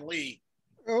Jian Li.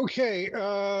 Okay,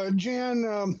 Jan,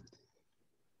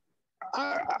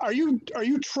 are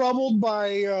you troubled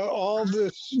by all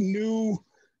this new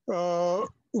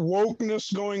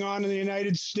wokeness going on in the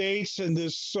United States, and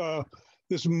this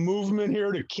this movement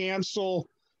here to cancel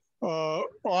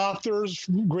authors,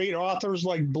 great authors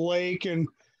like Blake and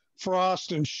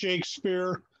Frost and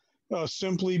Shakespeare,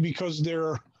 simply because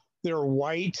they're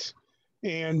white?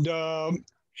 And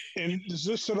does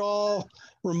this at all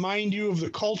remind you of the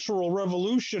Cultural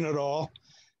Revolution at all?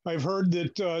 I've heard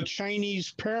that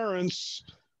Chinese parents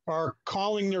are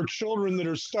calling their children that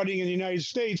are studying in the United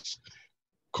States,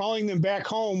 calling them back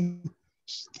home,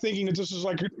 thinking that this is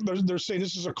like, they're saying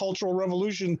this is a cultural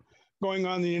revolution going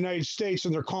on in the United States,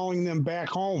 and they're calling them back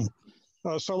home.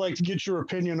 So I'd like to get your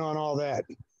opinion on all that.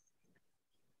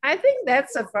 I think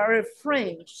that's a very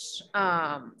fringe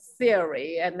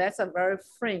theory, and that's a very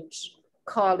fringe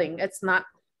calling. It's not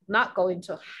going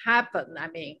to happen. I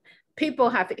mean, people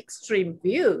have extreme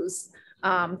views.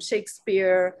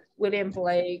 Shakespeare, William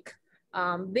Blake,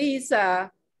 these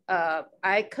are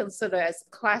I consider as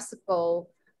classical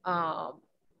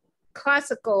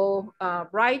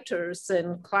writers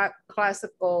and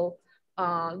classical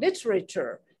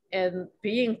literature. And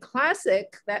being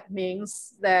classic, that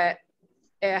means that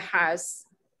it has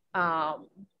a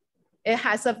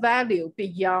value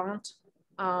beyond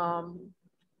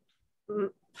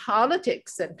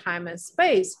politics and time and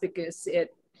space, because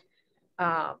it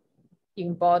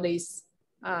embodies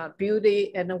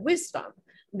beauty and wisdom.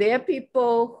 There are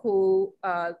people who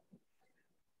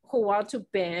want to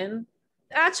ban.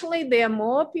 Actually, there are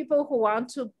more people who want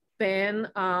to ban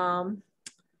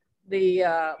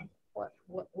what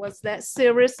was that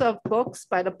series of books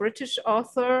by the British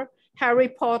author Harry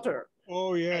Potter.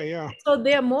 Oh yeah, yeah. So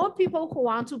there are more people who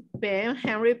want to ban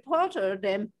Harry Potter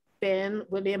than ban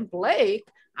William Blake.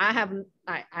 I have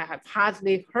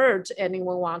hardly heard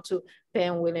anyone want to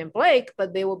ban William Blake,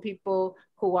 but there were people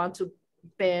who want to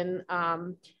ban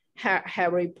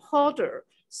Harry Potter.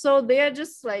 So they're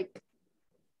just like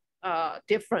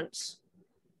different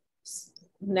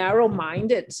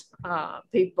narrow-minded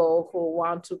people who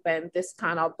want to ban this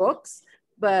kind of books,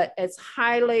 but it's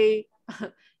highly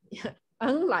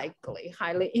unlikely,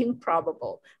 highly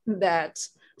improbable that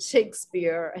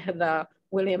Shakespeare and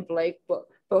William Blake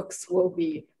books will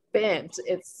be banned.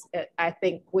 I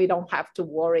think we don't have to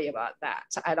worry about that.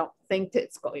 I don't think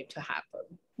it's going to happen.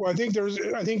 Well, I think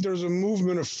there's a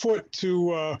movement afoot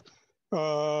to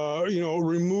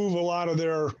remove a lot of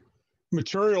their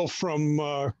material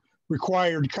from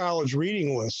required college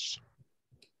reading lists.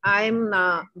 I'm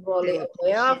not really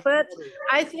aware of it.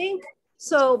 I think,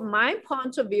 so my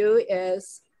point of view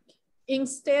is,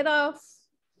 instead of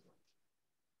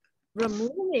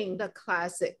removing the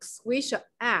classics, we should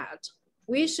add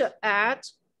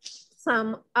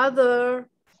some other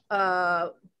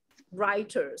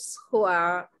writers who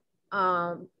are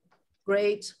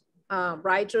great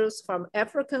writers from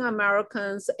African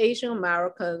Americans, Asian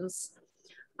Americans.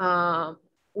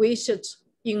 We should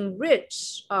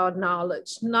enrich our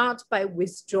knowledge, not by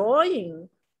withdrawing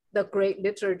the great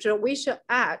literature. We should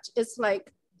add. It's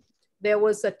like there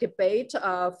was a debate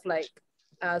of like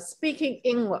speaking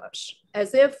English,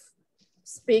 as if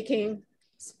speaking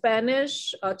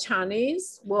Spanish or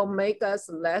Chinese will make us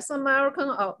less American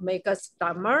or make us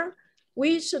dumber.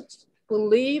 We should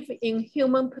believe in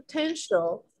human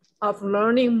potential of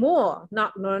learning more,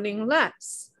 not learning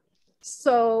less.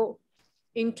 So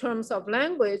in terms of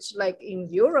language, like in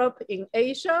Europe, in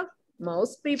Asia,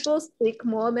 most people speak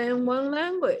more than one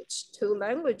language, 2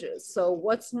 languages. So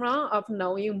what's wrong of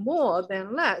knowing more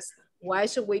than less? Why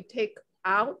should we take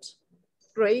out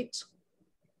great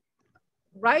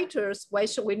writers, why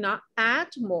should we not add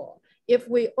more? If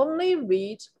we only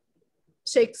read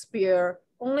Shakespeare,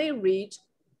 only read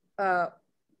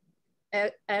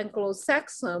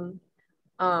Anglo-Saxon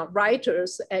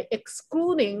writers,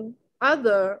 excluding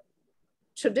other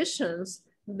traditions,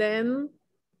 then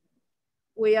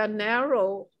we are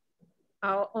narrow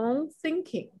our own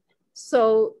thinking.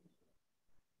 So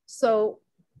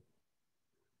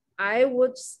I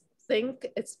would think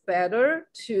it's better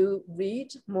to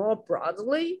read more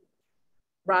broadly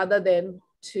rather than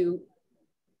to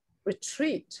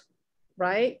retreat,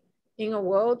 right? In a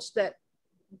world that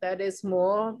is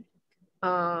more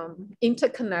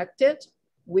interconnected,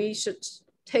 we should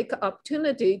take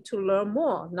opportunity to learn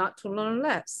more, not to learn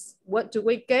less. What do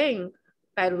we gain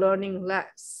by learning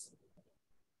less?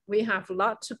 We have a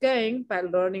lot to gain by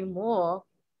learning more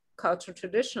cultural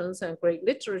traditions and great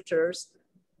literatures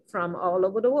from all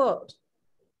over the world.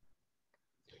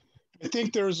 I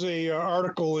think there's a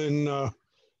article in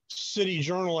City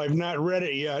Journal. I've not read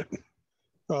it yet,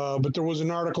 but there was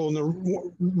an article in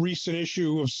the recent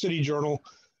issue of City Journal,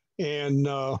 and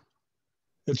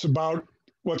it's about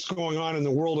what's going on in the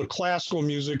world of classical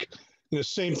music, and the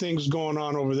same thing's going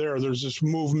on over there. There's this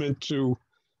movement to,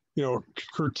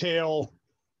 curtail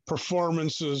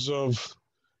performances of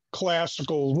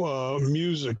classical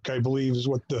music, I believe is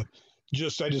what I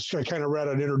kind of read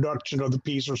an introduction of the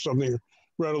piece or something,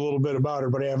 read a little bit about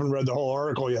it, but I haven't read the whole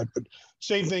article yet. But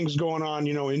same thing's going on,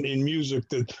 in music,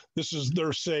 that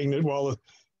they're saying that, well,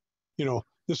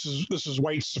 this is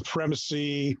white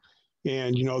supremacy,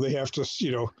 and, they have to,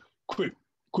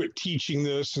 quit teaching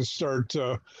this and start,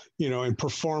 and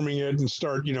performing it, and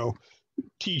start,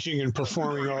 teaching and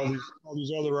performing all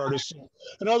these other artists.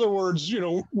 In other words,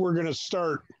 we're going to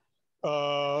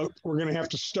have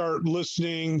to start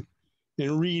listening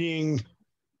and reading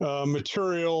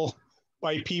material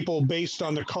by people based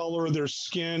on the color of their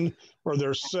skin or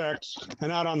their sex, and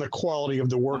not on the quality of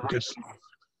the work itself.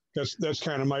 That's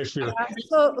kind of my fear.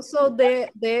 So there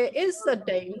is a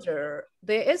danger.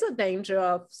 There is a danger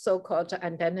of so-called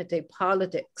identity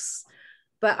politics,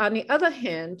 but on the other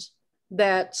hand,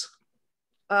 that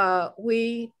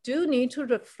we do need to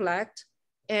reflect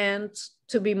and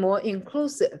to be more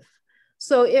inclusive.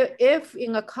 So if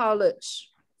in a college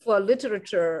for a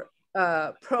literature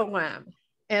program,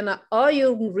 and all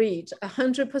you read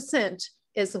 100%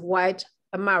 is white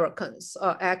Americans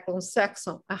or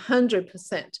Anglo-Saxon,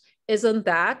 100%, isn't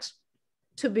that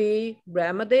to be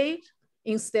remedied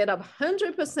instead of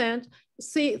 100%?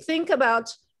 Think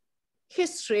about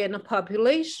history and the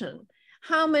population.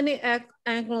 How many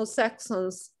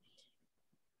Anglo-Saxons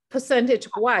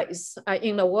percentage-wise are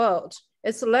in the world?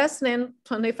 It's less than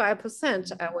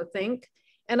 25%, I would think.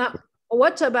 And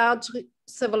what about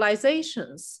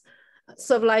civilizations?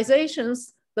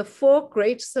 The four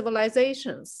great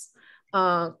civilizations,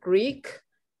 Greek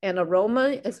and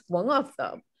Roman is one of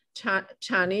them.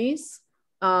 Chinese,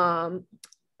 also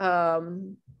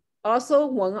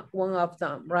one of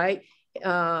them, right?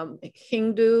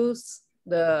 Hindus,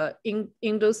 the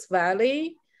Indus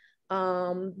Valley.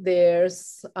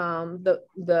 There's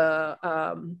the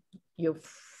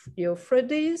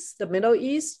Euphrates, the Middle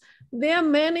East. There are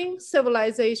many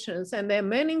civilizations and there are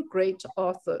many great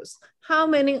authors. How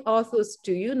many authors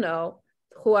do you know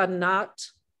who are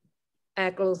not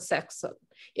Anglo-Saxon?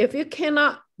 If you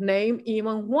cannot name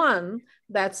even one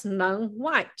that's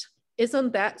non-white,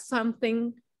 isn't that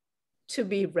something to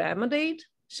be remedied?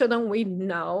 Shouldn't we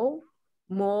know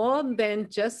more than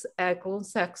just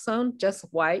Anglo-Saxon, just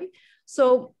white?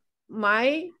 So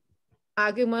my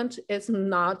argument is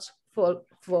not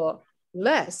for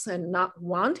less and not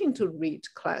wanting to read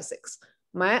classics.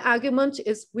 My argument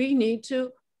is we need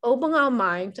to open our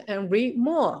mind and read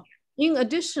more. In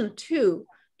addition to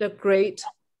the great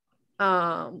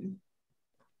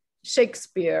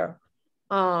Shakespeare,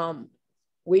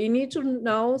 we need to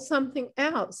know something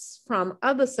else from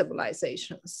other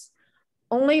civilizations.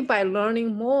 Only by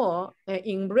learning more and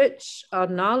enrich our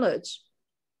knowledge,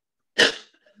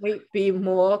 we be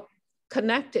more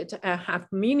connected and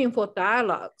have meaningful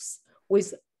dialogues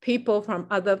with people from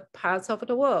other parts of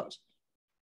the world.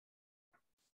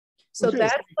 So okay.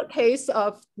 That's the case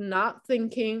of not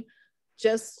thinking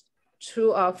just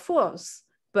true or false,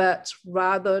 but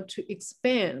rather to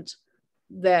expand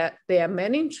that there are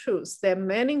many truths, there are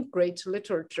many great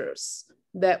literatures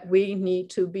that we need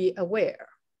to be aware.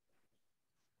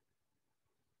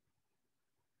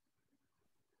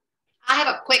 I have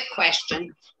a quick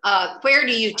question. Where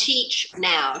do you teach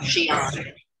now,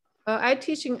 Jian? I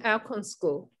teach in Alcorn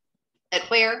School. At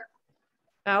where?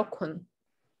 Alcorn.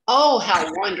 Oh, how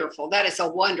wonderful. That is a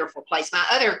wonderful place. My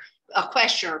other a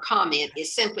question or comment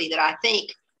is simply that I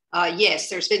think, yes,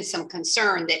 there's been some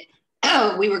concern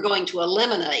that we were going to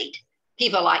eliminate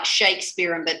people like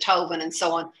Shakespeare and Beethoven and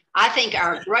so on. I think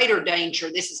our greater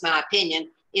danger, this is my opinion,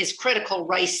 is critical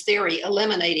race theory,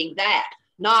 eliminating that,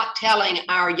 not telling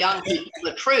our young people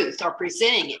the truth or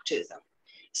presenting it to them.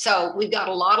 So we've got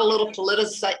a lot of little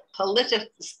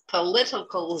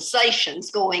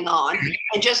politicalizations going on,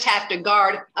 and just have to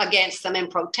guard against them and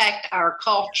protect our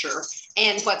culture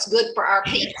and what's good for our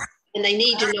people. And they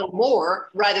need to know more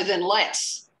rather than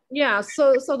less. Yeah,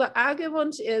 so the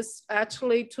argument is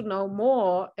actually to know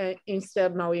more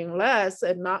instead of knowing less,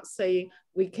 and not saying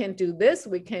we can do this,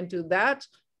 we can do that,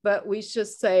 but we should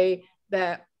say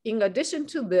that in addition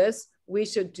to this, we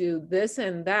should do this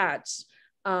and that.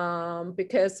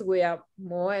 Because we are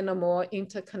more and more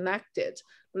interconnected.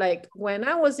 Like when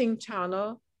I was in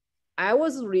China, I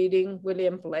was reading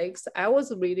William Blake's, I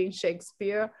was reading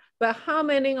Shakespeare, but how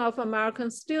many of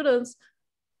American students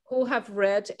who have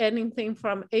read anything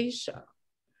from Asia?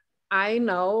 I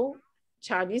know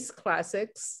Chinese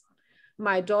classics.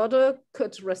 My daughter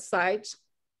could recite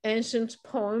ancient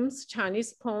poems,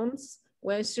 Chinese poems,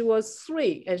 when she was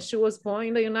 3, and she was born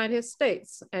in the United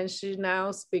States, and she now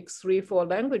speaks 3-4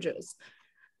 languages.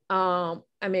 I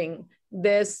mean,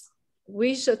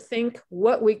 we should think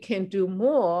what we can do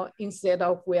more instead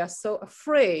of we are so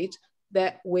afraid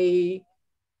that we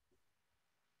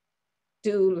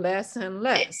do less and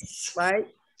less, right?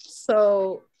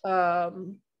 So,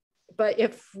 but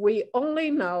if we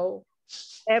only know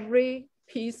every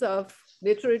piece of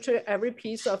literature, every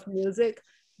piece of music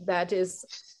that is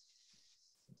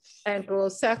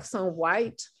Anglo-Saxon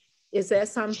white, is that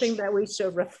something that we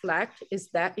should reflect? Is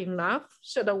that enough?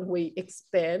 Shouldn't we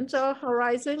expand our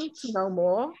horizon to know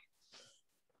more?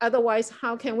 Otherwise,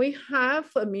 how can we have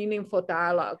a meaningful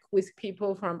dialogue with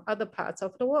people from other parts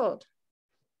of the world?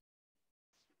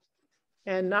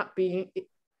 And not being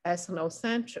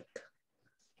ethnocentric,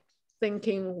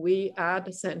 thinking we are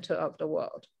the center of the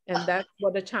world. And that's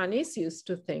what the Chinese used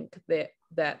to think, that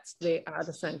they are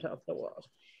the center of the world.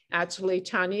 Actually,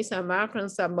 Chinese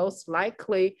Americans are most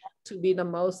likely to be the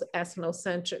most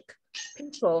ethnocentric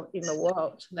people in the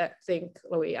world that think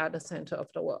we are the center of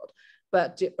the world.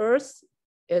 But the earth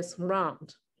is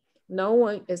round. No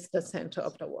one is the center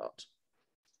of the world.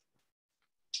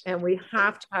 And we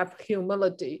have to have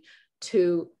humility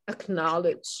to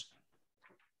acknowledge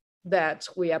that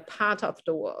we are part of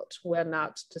the world. We're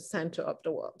not the center of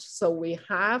the world. So we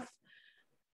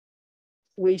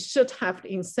should have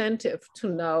the incentive to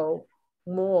know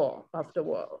more of the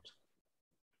world.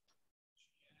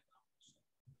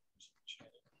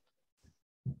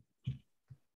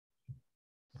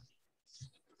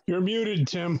 You're muted,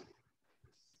 Tim.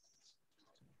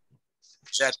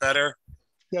 Is that better?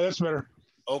 Yeah, that's better.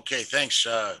 Okay, thanks.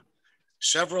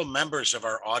 Several members of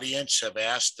our audience have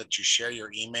asked that you share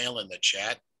your email in the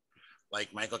chat,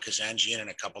 like Michael Kazanjian and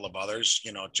a couple of others,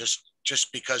 you know, just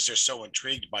because they're so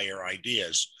intrigued by your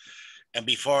ideas. And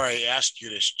before I asked you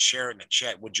to share it in the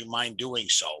chat, would you mind doing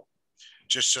so?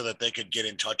 Just so that they could get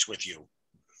in touch with you.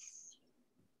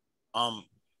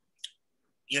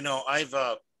 You know, I've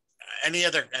any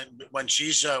other, when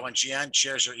Jian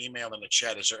shares her email in the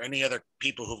chat, is there any other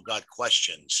people who've got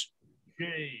questions?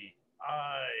 Jian.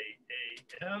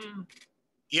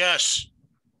 Yes.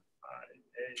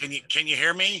 Can you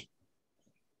hear me?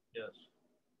 Yes.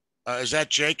 Is that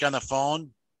Jake on the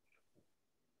phone?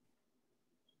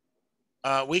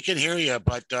 We can hear you,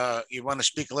 but you want to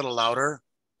speak a little louder?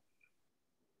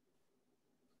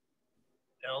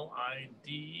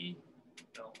 L-I-D.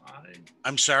 L-I.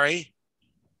 I'm sorry?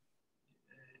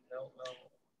 L-L.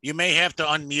 You may have to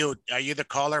unmute. Are you the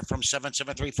caller from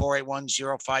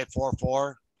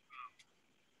 773-481-0544?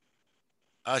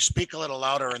 Speak a little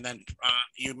louder, and then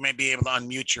you may be able to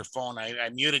unmute your phone. I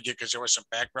muted you because there was some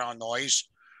background noise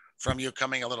from you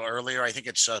coming a little earlier. I think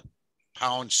it's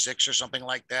 #6 or something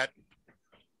like that.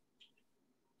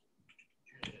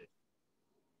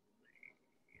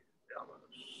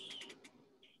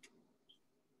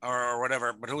 Or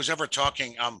whatever, but who's ever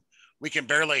talking, we can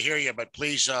barely hear you, but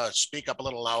please speak up a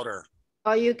little louder.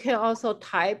 Or you can also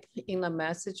type in the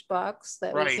message box.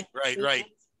 That right.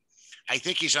 I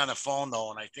think he's on the phone though,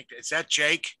 and I think, is that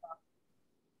Jake?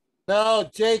 No,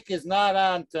 Jake is not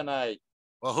on tonight.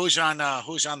 Well, who's on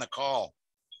the call?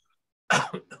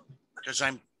 Because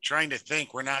I'm trying to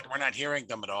think. We're not hearing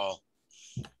them at all.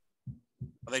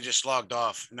 They just logged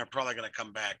off, and they're probably going to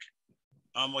come back.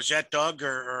 Was that Doug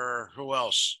or who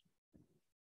else?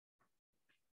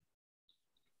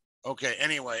 Okay.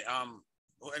 Anyway,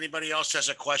 anybody else has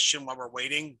a question while we're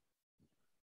waiting?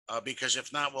 Because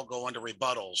if not, we'll go into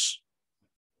rebuttals.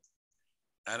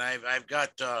 And I've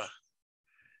got,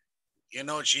 you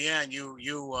know, Jian, you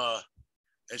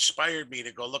inspired me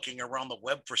to go looking around the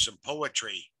web for some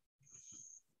poetry.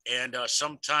 And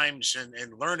sometimes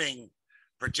in learning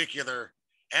particular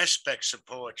aspects of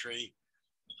poetry,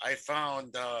 I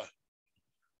found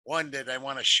one that I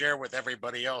want to share with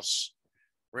everybody else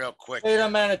real quick. Wait a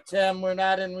minute, Tim. We're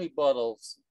not in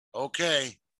rebuttals.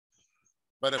 Okay.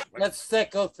 But if, let's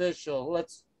stick official.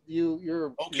 Let's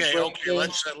you're okay.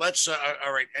 Let's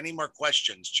all right. Any more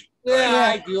questions?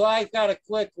 Yeah, I do. I've got a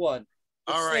quick one.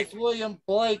 All right. William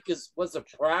Blake was a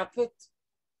prophet.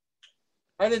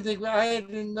 I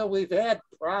didn't know we've had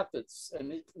prophets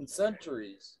in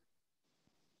centuries.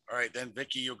 All right, then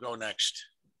Vicky, you go next.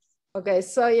 Okay,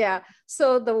 so yeah,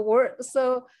 so the word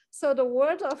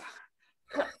of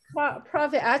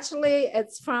prophet, actually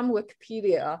it's from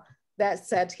Wikipedia that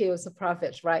said he was a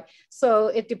prophet, right? So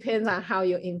it depends on how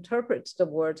you interpret the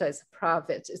word as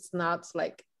prophet. It's not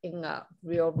like in a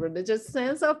real religious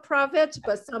sense of prophet,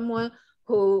 but someone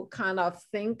who kind of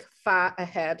think far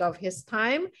ahead of his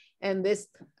time. And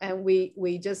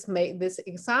we just make this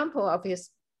example of his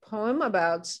poem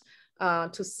about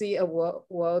to see a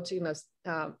world in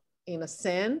a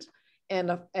sand,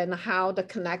 and how the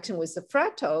connection with the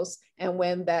fractals. And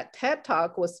when that TED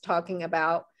Talk was talking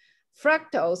about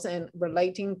fractals and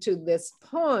relating to this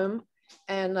poem,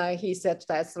 and he said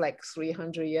that's like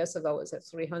 300 years ago. Was it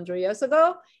 300 years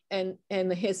ago? And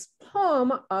his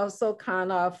poem also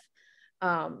kind of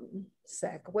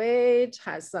segued,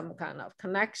 has some kind of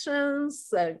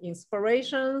connections,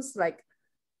 inspirations, like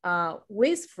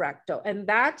with fractal, and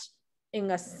that,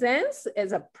 in a sense,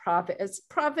 is a prophet. It's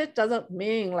prophet doesn't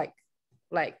mean like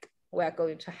we're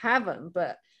going to heaven,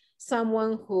 but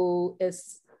someone who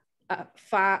is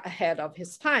far ahead of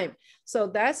his time. So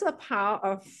that's a power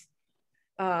of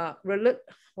not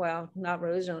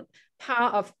religion, power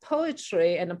of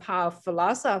poetry and the power of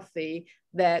philosophy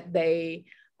that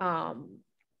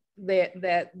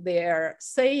that their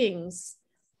sayings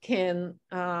can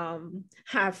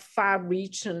have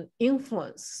far-reaching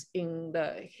influence in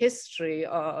the history,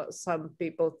 or some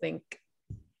people think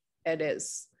it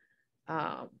is.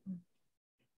 I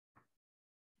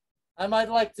might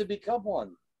like to become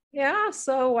one. Yeah,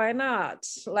 so why not?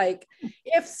 Like,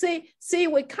 if see,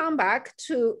 we come back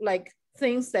to like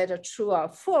things that are true or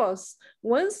false.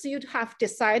 Once you have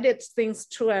decided things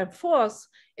true and false,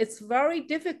 it's very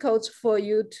difficult for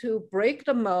you to break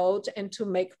the mold and to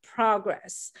make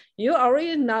progress. You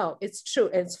already know it's true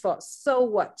and it's false. So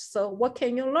what? So what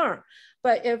can you learn?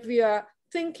 But if you're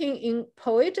thinking in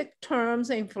poetic terms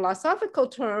and philosophical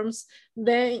terms,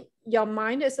 then your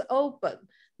mind is open,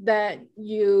 that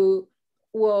you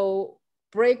will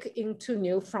break into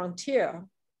new frontier.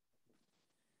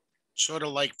 Sort of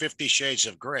like 50 Shades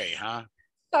of Grey, huh?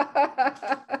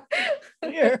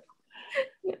 Yeah.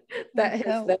 That's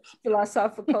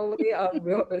philosophically or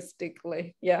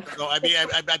realistically, yeah. So I mean,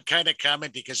 I'm kind of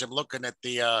commenting because I'm looking at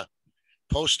the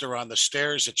poster on the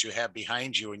stairs that you have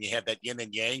behind you, and you have that yin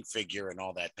and yang figure and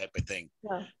all that type of thing.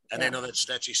 Yeah. And I know that's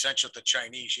essential to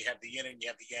Chinese. You have the yin and you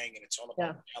have the yang, and it's all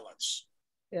about balance.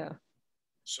 Yeah.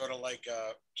 Sort of like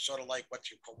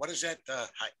what is that?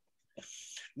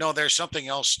 No, there's something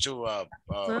else to.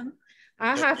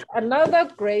 I have another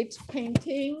great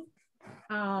painting.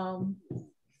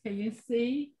 Can you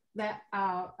see that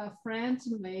a friend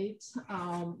made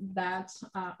that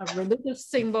religious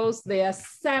symbols? There are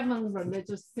 7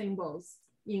 religious symbols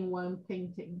in one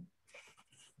painting.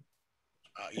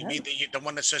 You mean the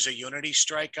one that says a unity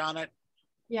strike on it?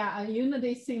 Yeah, a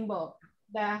unity symbol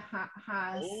that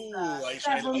has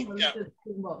 7 religious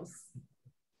symbols.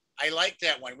 I like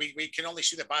that one. We can only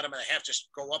see the bottom of the half. Just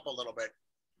go up a little bit.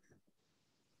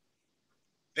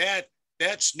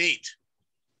 That's neat.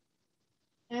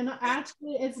 And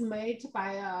actually, it's made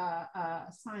by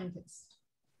a scientist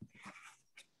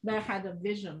that had a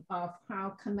vision of how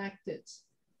connected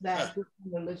that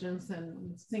religions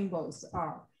and symbols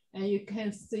are. And you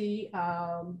can see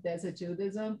there's a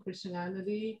Judaism,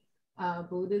 Christianity,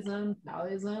 Buddhism,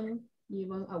 Taoism,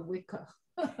 even a Wicca.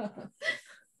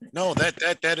 No,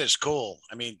 that is cool.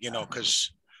 I mean, you know,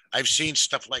 because I've seen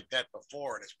stuff like that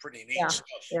before, and it's pretty neat stuff.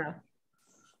 Yeah.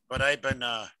 But I've been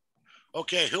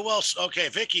okay. Who else? Okay,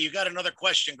 Vicky, you got another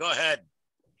question? Go ahead.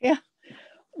 Yeah.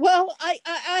 Well, I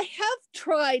have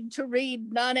tried to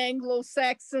read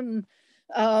non-Anglo-Saxon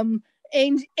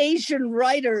Asian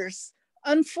writers.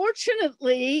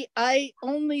 Unfortunately, I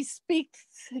only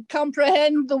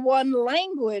comprehend the one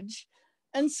language.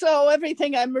 And so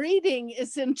everything I'm reading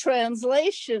is in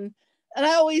translation. And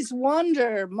I always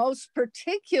wonder, most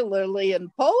particularly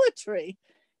in poetry,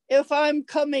 if I'm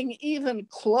coming even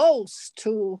close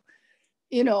to,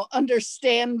 you know,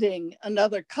 understanding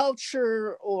another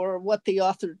culture or what the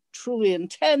author truly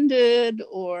intended,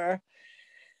 or,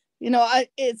 you know,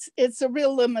 it's a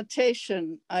real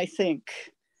limitation, I think.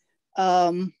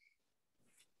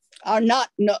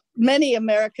 Many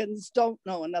Americans don't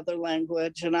know another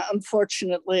language, and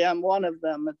unfortunately, I'm one of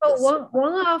them.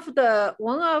 One of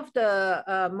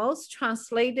the most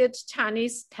translated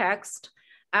Chinese text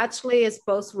actually is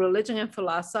both religion and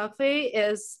philosophy,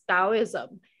 is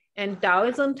Taoism. And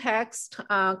Taoism text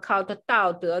called the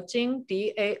Dao De Jing,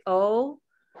 DAO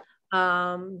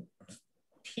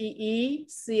TECHING.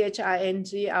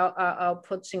 I'll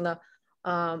put in the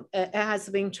it has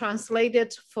been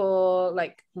translated for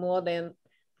like more than,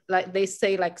 like they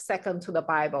say, like second to the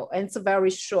Bible, and it's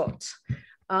very short.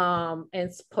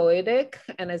 It's poetic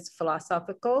and it's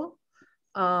philosophical.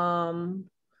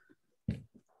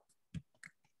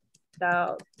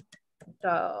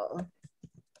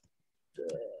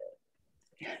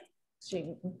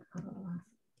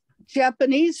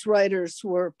 Japanese writers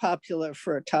were popular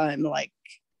for a time, like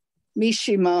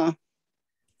Mishima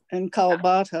and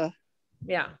Kawabata.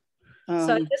 Yeah.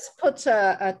 So this puts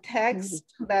a text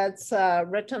that's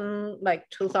written like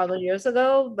 2,000 years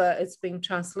ago, but it's been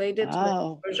translated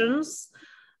to versions.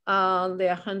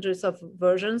 There are hundreds of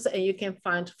versions, and you can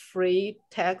find free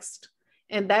text.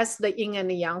 And that's the yin and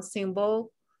the yang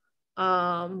symbol.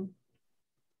 I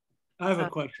have a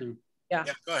question. Yeah.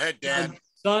 Go ahead, Dan.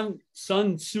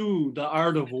 Sun Tzu, The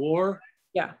Art of War.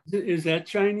 Yeah. Is that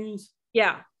Chinese?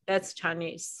 Yeah, that's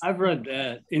Chinese. I've read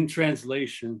that in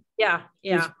translation. Yeah,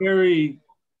 yeah. It's very,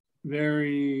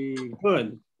 very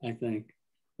good, I think.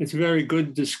 It's a very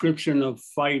good description of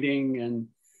fighting and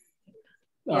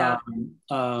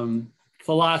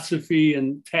philosophy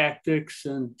and tactics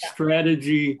and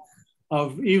strategy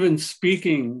of even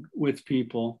speaking with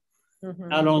people. Mm-hmm.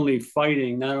 Not only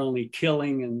fighting, not only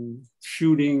killing and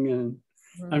shooting. And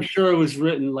I'm sure it was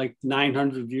written like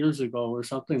 900 years ago or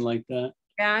something like that.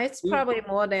 Yeah, it's probably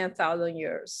more than 1,000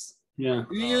 years. Yeah.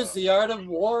 You use the art of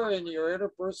war in your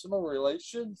interpersonal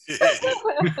relations?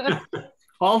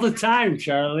 All the time,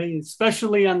 Charlie,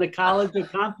 especially on the college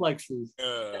of complexes.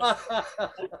 The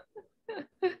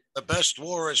best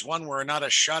war is one where not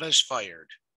a shot is fired.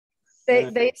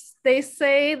 They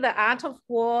say the art of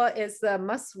war is a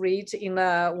must read in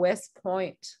West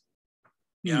Point.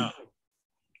 Yeah.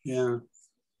 Yeah.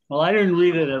 Well, I didn't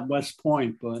read it at West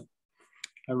Point, but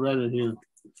I read it here.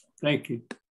 Thank you.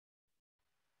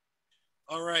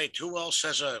 All right. Who else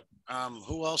has a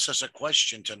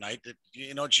question tonight?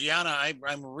 You know, Gianna,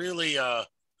 I'm really intrigued.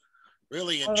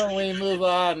 Why don't we move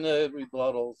on to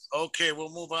rebuttals? Okay, we'll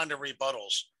move on to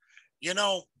rebuttals. You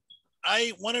know,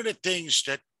 one of the things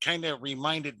that kind of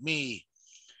reminded me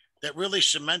that really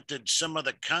cemented some of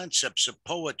the concepts of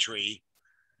poetry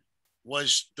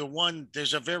was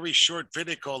there's a very short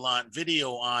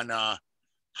video on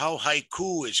how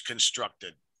haiku is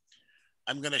constructed.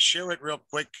 I'm going to share it real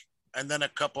quick, and then I'll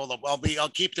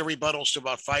keep the rebuttals to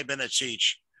about 5 minutes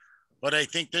each. But I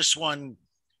think this one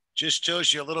just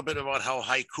tells you a little bit about how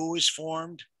haiku is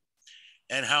formed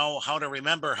and how to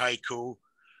remember haiku.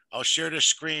 I'll share the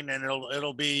screen, and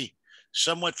it'll be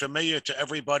somewhat familiar to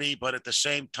everybody, but at the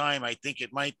same time, I think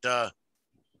it might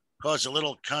cause a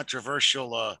little controversy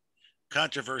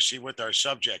with our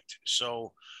subject.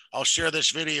 So I'll share this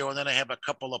video, and then I have a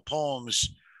couple of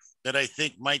poems that I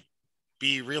think might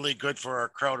be really good for our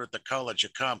crowd at the College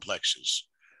of Complexes.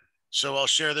 So I'll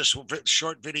share this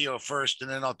short video first, and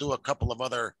then I'll do a couple of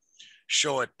other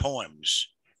show it poems.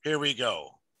 Here we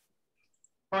go.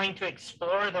 Going to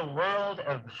explore the world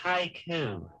of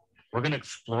haiku. We're going to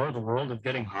explore the world of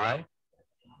getting high?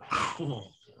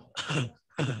 Cool.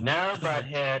 No,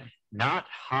 butthead, not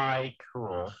high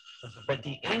cool, but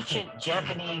the ancient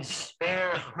Japanese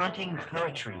spare haunting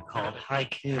poetry called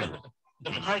haiku.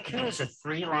 Haiku is a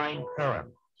 3-line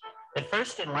poem. The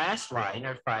first and last line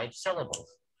are 5 syllables.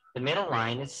 The middle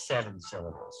line is 7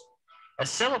 syllables. A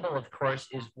syllable, of course,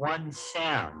 is one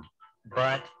sound,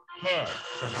 but head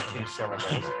is 2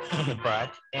 syllables,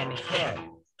 but and head.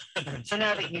 So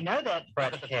now that you know that,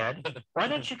 butt head, why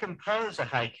don't you compose a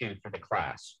haiku for the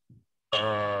class?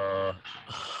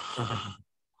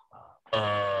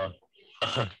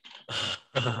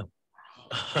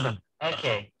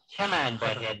 Okay, come on,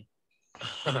 butthead.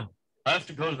 I have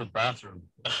to go to the bathroom.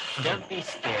 Don't be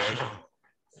scared.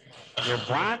 You're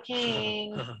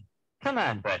blocking. Come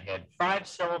on, butthead. 5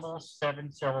 syllables,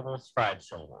 7 syllables, 5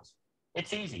 syllables.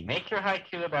 It's easy. Make your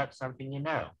haiku about something you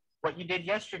know. What you did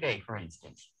yesterday, for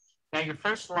instance. Now, your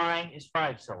first line is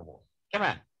 5 syllables. Come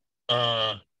on.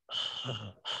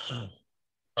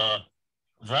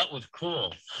 That was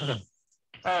cool.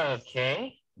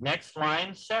 Okay. Next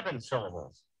line, 7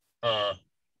 syllables.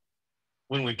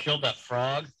 When we killed that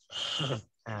frog.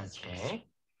 Okay.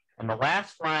 And the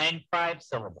last line, 5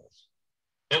 syllables.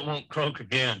 It won't croak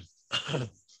again.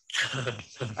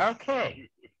 Okay.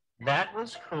 That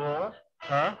was cool.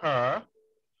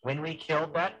 When we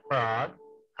killed that frog.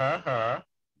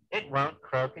 It won't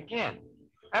croak again.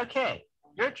 Okay.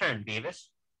 Your turn, Beavis.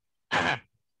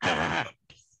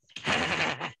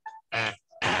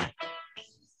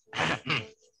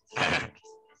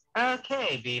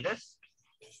 Okay, Beavis.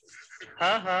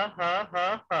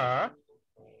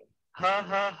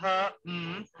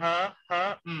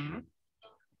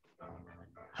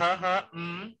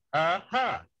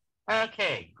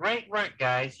 Okay, great work,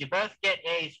 guys. You both get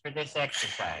A's for this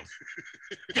exercise.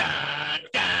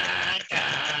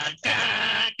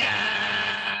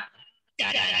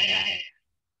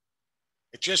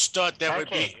 I just thought that would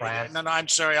be, class. no, I'm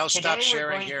sorry, I'll stop Today we're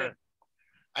sharing going here. to-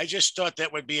 I just thought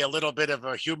that would be a little bit of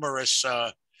a humorous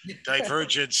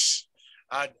divergence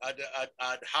on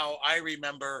how I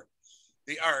remember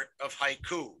the art of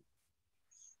haiku.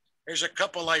 There's a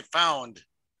couple I found.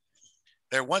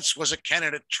 There once was a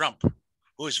candidate Trump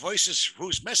whose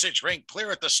message rang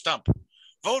clear at the stump.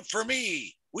 Vote for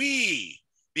me, we,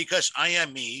 because I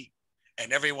am me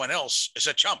and everyone else is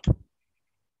a chump.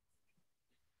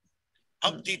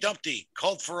 Humpty Dumpty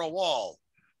called for a wall.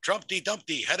 Trumpty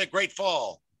Dumpty had a great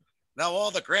fall. Now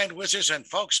all the grand wizards and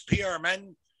folks PR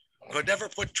men could never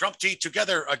put Trumpty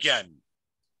together again.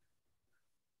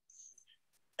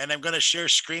 And I'm going to share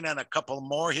screen on a couple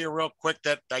more here real quick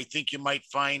that I think you might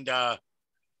find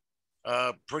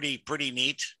pretty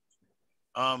neat.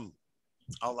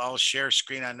 I'll share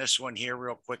screen on this one here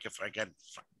real quick if I can.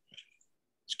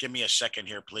 Just give me a second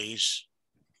here, please.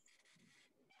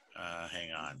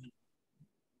 Hang on.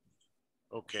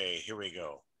 Okay, here we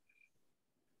go.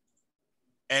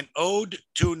 An ode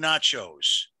to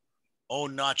nachos. Oh,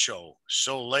 nacho,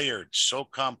 so layered, so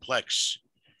complex,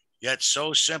 yet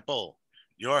so simple.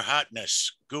 Your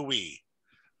hotness, gooey,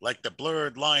 like the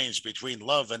blurred lines between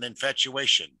love and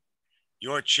infatuation.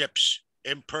 Your chips,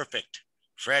 imperfect,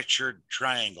 fractured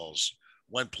triangles,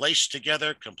 when placed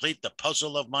together, complete the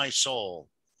puzzle of my soul.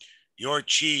 Your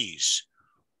cheese,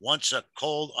 once a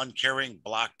cold, uncaring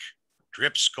block,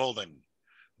 drips golden,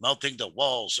 melting the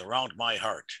walls around my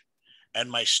heart. And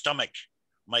my stomach,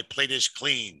 my plate is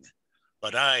clean,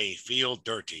 but I feel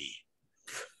dirty.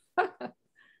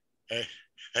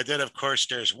 And then, of course,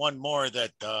 there's one more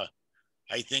that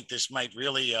I think this might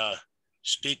really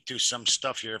speak to some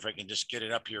stuff here. If I can just get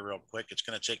it up here real quick. It's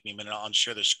going to take me a minute. I'll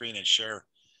unshare the screen and share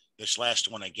this last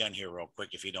one again here real quick,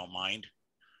 if you don't mind.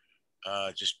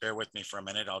 Just bear with me for a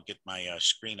minute. I'll get my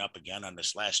screen up again on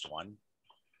this last one.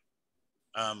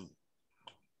 I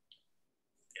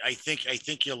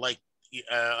think you'll like,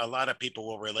 a lot of people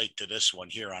will relate to this one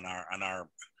here on our,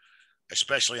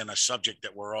 especially on a subject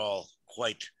that we're all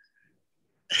quite.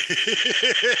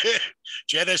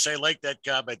 Janice, I like that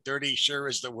comment. Dirty sure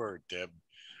is the word, Tim.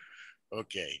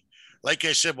 Okay. Like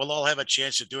I said, we'll all have a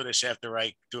chance to do this after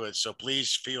I do it. So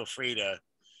please feel free to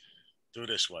do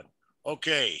this one.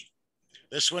 Okay.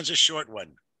 This one's a short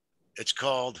one. It's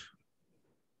called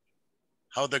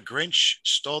How the Grinch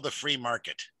Stole the Free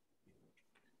Market.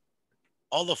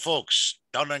 All the folks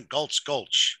down in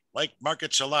Gulch like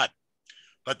markets a lot,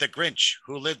 but the Grinch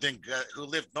who lived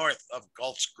north of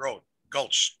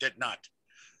Gulch did not.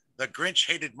 The Grinch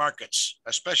hated markets,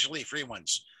 especially free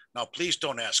ones. Now, please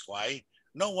don't ask why.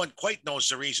 No one quite knows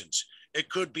the reasons. It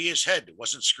could be his head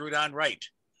wasn't screwed on right.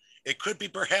 It could be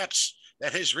perhaps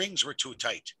that his rings were too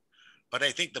tight. But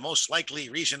I think the most likely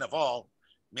reason of all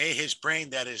may have been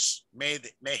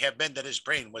that his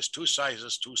brain was 2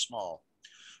 sizes too small.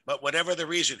 But whatever the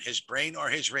reason, his brain or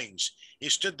his rings, he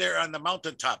stood there on the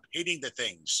mountaintop, hating the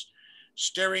things,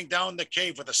 staring down the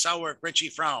cave with a sour,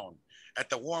 grinchy frown at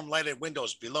the warm lighted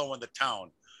windows below in the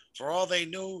town. For all they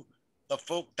knew, the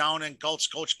folk down in Gulch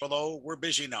below were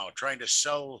busy now, trying to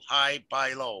sell high,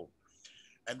 buy low.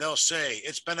 And they'll say,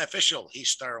 it's beneficial, he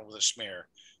snarled with a smear.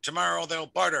 Tomorrow they'll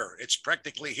barter, it's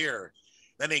practically here.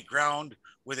 Then he ground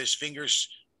with his fingers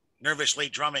nervously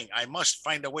drumming. I must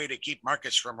find a way to keep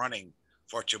markets from running.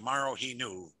 For tomorrow, he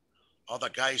knew, all the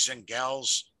guys and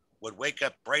gals would wake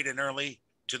up bright and early.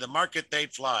 To the market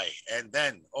they'd fly, and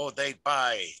then, oh, they'd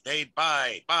buy.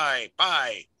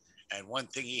 And one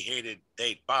thing he hated,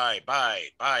 they'd buy.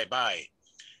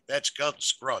 That's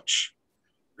Gulch Grouch.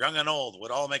 Young and old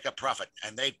would all make a profit,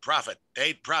 and they'd profit,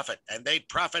 and they'd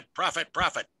profit.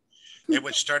 They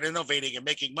would start innovating and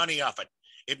making money off it.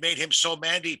 It made him so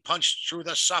mad he punched through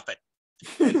the soffit.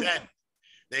 And then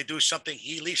they do something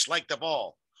he least liked of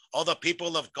all. All the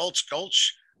people of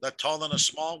Gulch The tall and the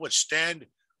small would stand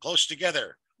close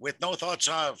together with no thoughts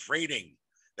of raiding.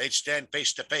 They'd stand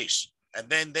face to face, and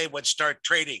then they would start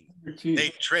trading.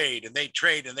 They'd trade and they'd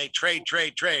trade and they'd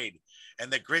trade.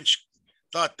 And the Grinch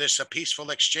thought this a peaceful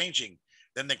exchanging.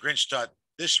 Then the Grinch thought,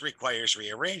 this requires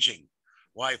rearranging.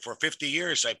 Why, for 50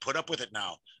 years I put up with it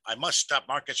now. I must stop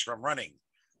markets from running.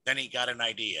 Then he got an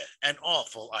idea, an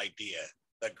awful idea.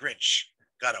 The Grinch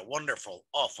got a wonderful,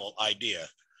 awful idea.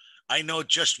 I know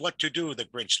just what to do, the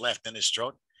Grinch laughed in his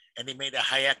throat, and he made a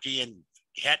Hayakian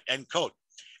hat and coat,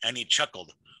 and he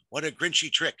chuckled. What a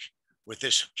Grinchy trick. With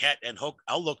this cat and hook,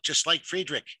 I'll look just like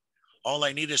Friedrich. All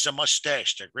I need is a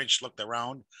mustache. The Grinch looked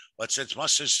around, but since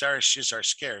mustaches are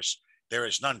scarce, there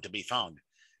is none to be found.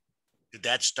 Did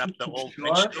that stop the old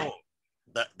Grinch? No.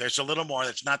 There's a little more.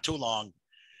 That's not too long.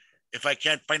 If I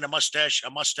can't find a mustache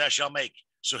I'll make.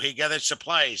 So he gathered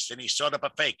supplies and he sewed up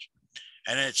a fake,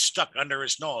 and it stuck under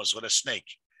his nose with a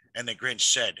snake. And the Grinch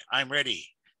said, I'm ready.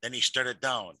 Then he started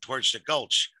down towards the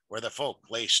gulch where the folk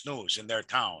lay snooze in their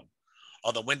town.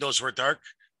 All the windows were dark.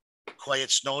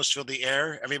 Quiet snows filled the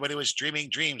air. Everybody was dreaming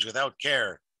dreams without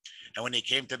care. And when he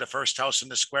came to the first house in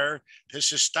the square,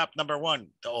 this is stop number one,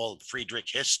 the old Friedrich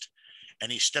hissed.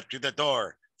 And he stepped through the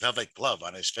door, velvet glove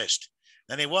on his fist.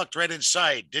 Then he walked right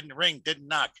inside, didn't ring, didn't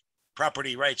knock.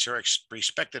 Property rights are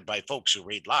respected by folks who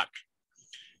read lock.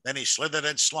 Then he slithered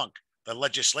and slunk, the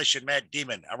legislation mad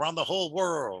demon, around the whole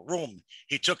room.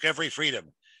 He took every freedom.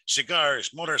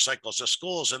 Cigars, motorcycles, the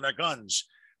schools and their guns.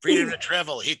 Freedom to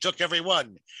travel, he took every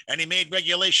one. And he made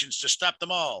regulations to stop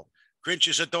them all.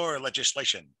 Grinches adore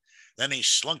legislation. Then he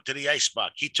slunk to the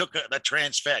icebox. He took the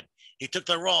trans fat. He took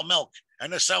the raw milk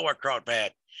and the sauerkraut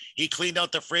bat. He cleaned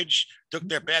out the fridge, took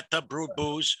their bathtub brewed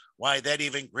booze. Why, that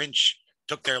even Grinch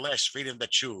took their last freedom to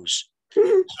choose.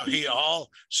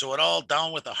 So it all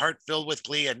down with a heart filled with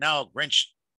glee. And now grinned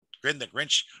the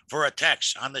Grinch for a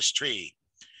tax on this tree.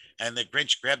 And the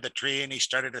Grinch grabbed the tree and he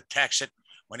started to tax it.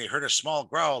 When he heard a small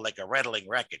growl like a rattling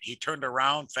racket, he turned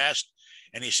around fast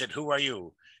and he said, who are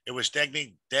you? It was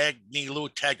Dagny Lou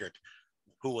Taggart,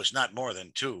 who was not more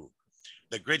than 2.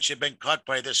 The Grinch had been caught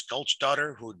by this gulch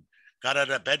daughter who got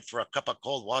out of bed for a cup of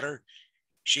cold water.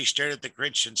 She stared at the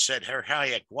Grinch and said, Herr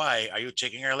Hayek, why are you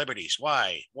taking our liberties?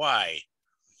 Why?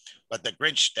 But the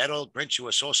Grinch, that old Grinch who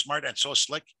was so smart and so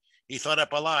slick, he thought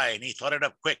up a lie and he thought it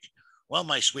up quick. Well,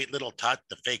 my sweet little tot,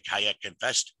 the fake Hayek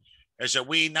confessed, there's a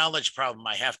wee knowledge problem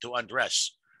I have to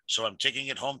undress. So I'm taking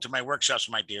it home to my workshops,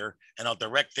 my dear, and I'll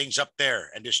direct things up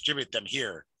there and distribute them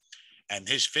here. And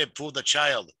his fib fooled the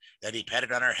child that he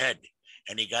patted on her head,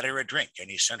 and he got her a drink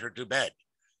and he sent her to bed.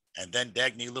 And then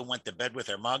Dagny Lou went to bed with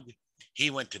her mug.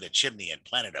 He went to the chimney and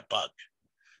planted a bug.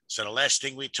 So the last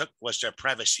thing we took was their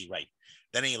privacy right.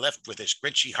 Then he left with his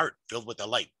Grinchy heart filled with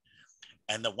delight.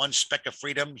 And the one speck of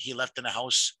freedom he left in the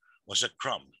house was a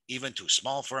crumb, even too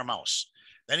small for a mouse.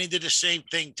 Then he did the same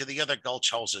thing to the other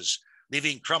gulch houses,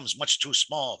 leaving crumbs much too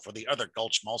small for the other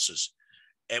gulch mouses.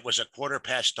 It was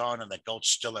 15:15 dawn and the gulch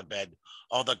still in bed,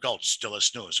 all the gulch still a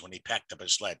snooze when he packed up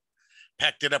his sled.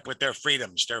 Packed it up with their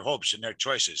freedoms, their hopes and their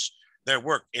choices, their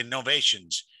work,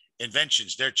 innovations,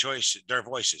 inventions, their choice, their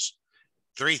voices.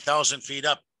 3,000 feet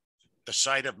up the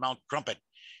side of Mount Crumpet,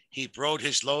 he rode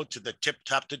his load to the tip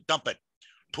top to dump it.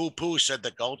 Pooh, pooh, said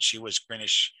the gulch, he was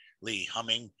grinnishly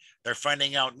humming. They're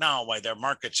finding out now why their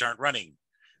markets aren't running.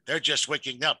 They're just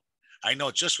waking up. I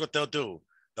know just what they'll do.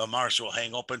 The Mars will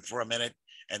hang open for a minute,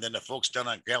 and then the folks down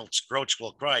on Grouch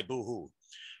will cry boo-hoo.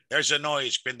 There's a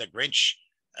noise, grinned the Grinch,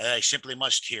 I simply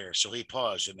must hear. So he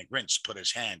paused, and the Grinch put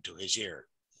his hand to his ear.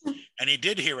 And he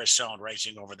did hear a sound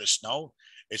rising over the snow.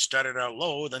 It started out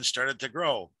low, then started to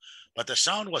grow. But the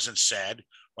sound wasn't sad.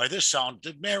 Why, this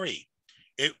sounded merry.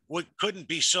 It couldn't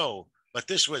be so, but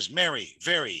this was merry,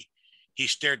 very. He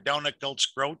stared down at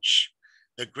Grouch.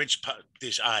 The Grinch popped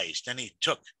his eyes. Then he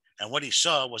took, and what he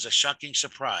saw was a shocking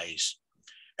surprise.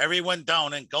 Everyone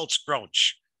down in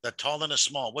Grouch, the tall and the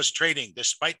small, was trading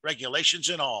despite regulations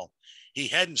and all. He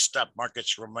hadn't stopped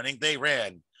markets from running. They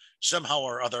ran somehow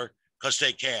or other, 'cause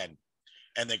they can.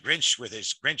 And the Grinch, with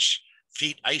his Grinch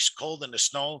feet ice cold in the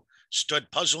snow,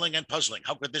 stood puzzling and puzzling.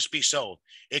 How could this be so?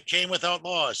 It came without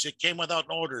laws. It came without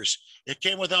orders. It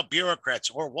came without bureaucrats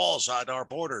or walls on our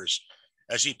borders.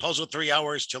 As he puzzled 3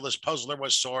 hours till his puzzler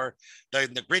was sore, the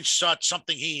Grinch sought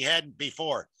something he hadn't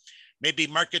before. Maybe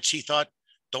markets, he thought,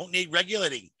 don't need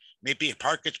regulating. Maybe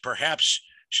markets perhaps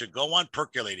should go on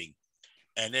percolating.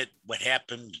 And what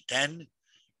happened then?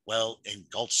 Well, in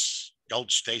Gulch,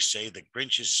 they say the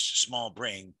Grinch's small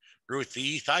brain grew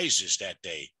 3 thighs that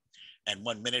day. And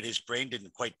 1 minute his brain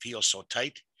didn't quite feel so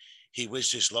tight. He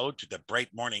whizzed his load to the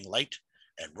bright morning light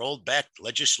and rolled back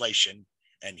legislation,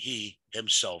 and he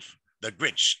himself the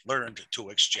Grinch learned to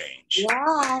exchange. Yeah,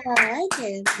 I like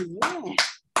it. Yeah.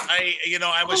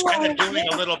 I was kind of doing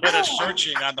a little bit of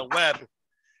searching on the web,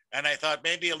 and I thought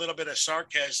maybe a little bit of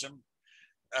sarcasm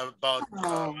about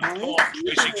poem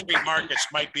choosing free markets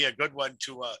might be a good one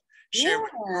to share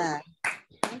with the group.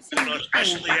 It'll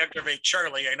especially aggravate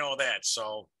Charlie, I know that.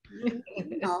 So, and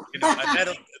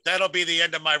that'll be the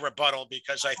end of my rebuttal,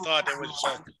 because I thought it was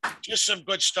just some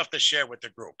good stuff to share with the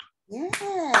group.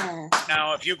 Yeah.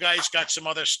 Now, if you guys got some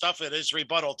other stuff, it is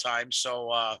rebuttal time.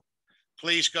 So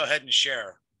please go ahead and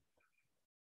share.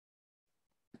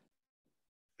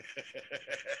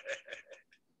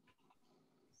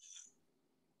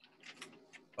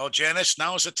 Well, Janice,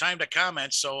 now is the time to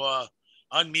comment. So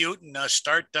unmute and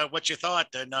start what you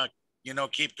thought, and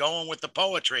keep going with the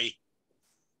poetry.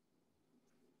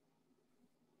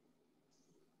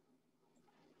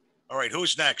 All right,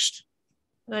 who's next?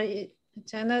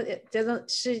 Jana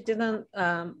she didn't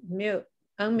unmute.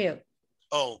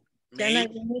 Oh, Jana,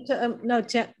 you need to no,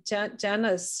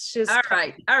 Jana, she's all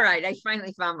right. I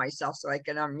finally found myself so I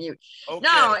can unmute. Okay.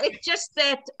 No, it's just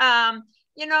that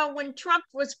when Trump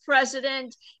was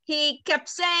president, he kept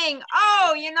saying,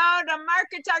 oh, the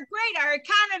markets are great, our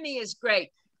economy is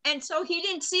great. And so he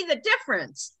didn't see the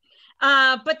difference.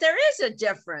 But there is a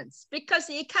difference, because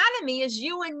the economy is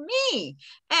you and me.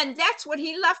 And that's what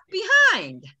he left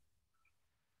behind.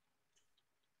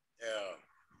 Yeah.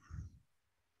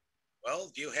 Well,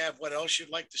 do you have what else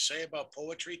you'd like to say about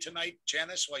poetry tonight,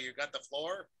 Janice, while you got the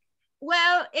floor?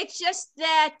 Well, it's just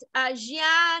that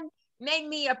Jian made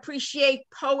me appreciate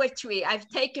poetry. I've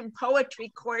taken poetry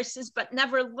courses, but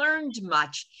never learned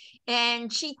much.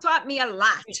 And she taught me a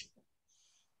lot.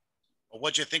 Well,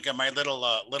 what'd you think of my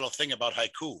little thing about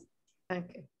haiku?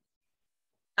 Thank you.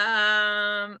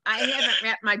 I haven't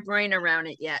wrapped my brain around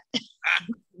it yet.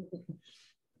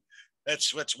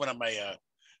 That's one of my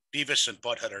Beavis and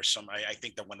Butthead, or I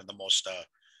think they're one of the most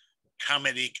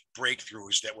comedic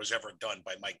breakthroughs that was ever done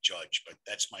by Mike Judge, but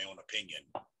that's my own opinion.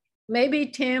 Maybe,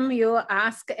 Tim, you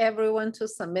ask everyone to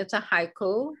submit a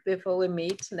haiku before we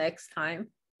meet next time.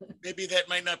 Maybe that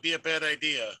might not be a bad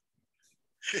idea.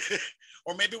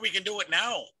 Or maybe we can do it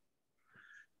now.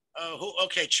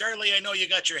 Okay, Charlie, I know you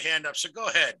got your hand up, so go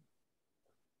ahead.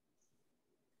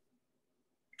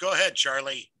 Go ahead,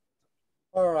 Charlie.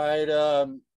 All right.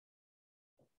 I'm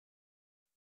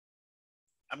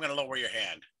going to lower your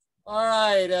hand. All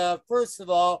right. First of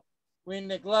all, we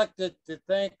neglected to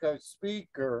thank our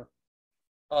speaker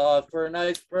for a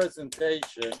nice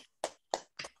presentation.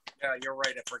 Yeah, you're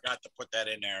right. I forgot to put that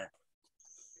in there.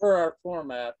 For our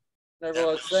format.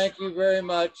 Nevertheless, thank you very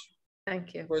much.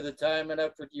 Thank you for the time and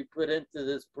effort you put into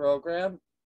this program,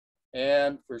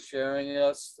 and for sharing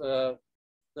us the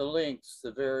links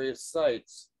to various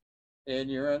sites and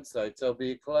your insights. I'll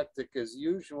be eclectic as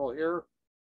usual here.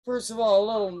 First of all, a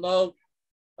little note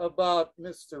about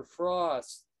Mr.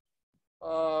 Frost.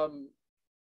 I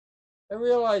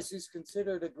realize he's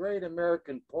considered a great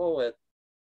American poet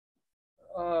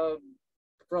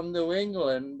from New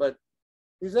England, but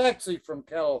he's actually from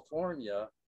California.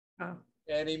 Oh.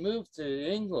 And he moved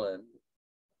to England.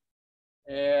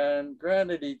 And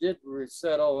granted, he did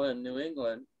resettle in New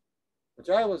England, which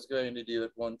I was going to do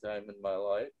at one time in my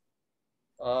life.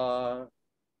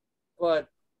 But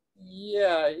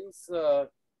yeah, he's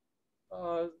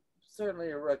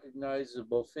certainly a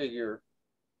recognizable figure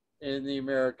in the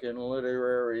American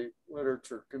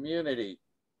literature community.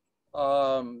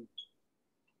 As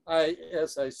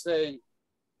I say,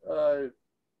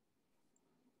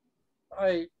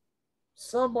 I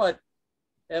somewhat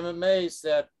am amazed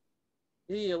that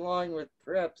he, along with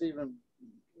perhaps even,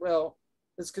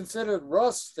 is considered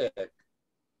rustic.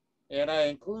 And I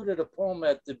included a poem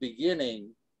at the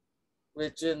beginning,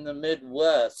 which in the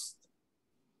Midwest,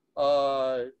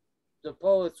 the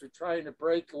poets were trying to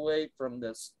break away from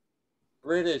this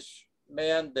British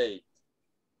mandate,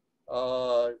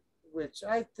 which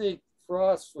I think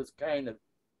Frost was kind of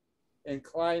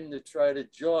inclined to try to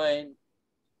join,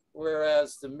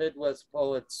 whereas the Midwest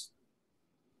poets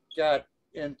got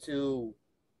into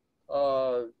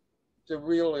the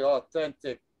really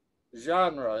authentic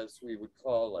genre, as we would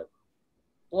call it.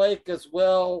 Blake as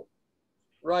well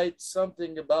writes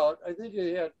something about, I think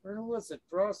he had, who was it,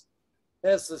 Frost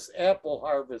has this apple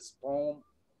harvest poem,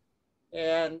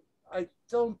 and I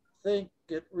don't think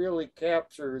it really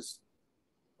captures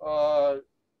the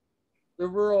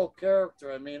rural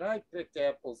character. I mean, I picked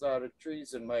apples out of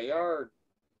trees in my yard,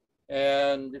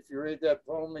 and if you read that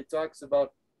poem, he talks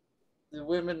about the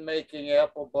women making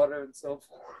apple butter and so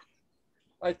forth.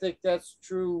 I think that's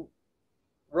true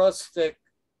rustic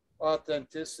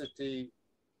authenticity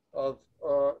of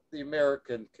the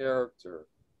American character.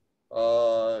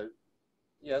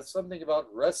 Yeah, something about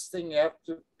resting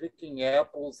after picking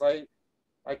apples. I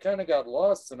kind of got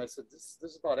lost and I said, this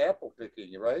is about apple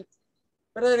picking, right?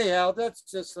 But anyhow, that's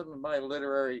just some of my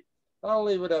literary, I'll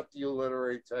leave it up to you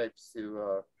literary types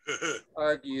to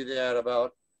argue that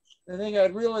about. The thing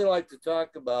I'd really like to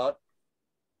talk about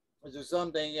is there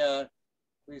something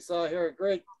we saw here, a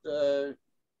great a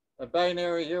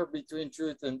binary here between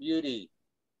truth and beauty.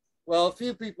 Well, a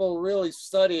few people really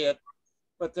study it,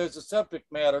 but there's a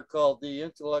subject matter called the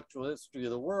intellectual history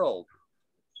of the world.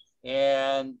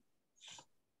 And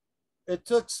it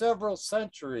took several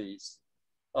centuries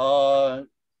to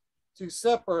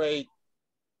separate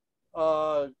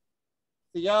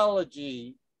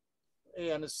theology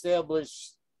and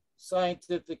establish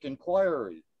scientific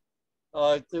inquiry.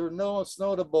 There are most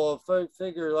notable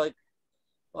figure like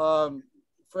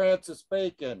Francis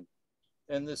Bacon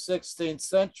in the 16th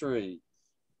century.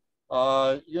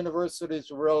 Universities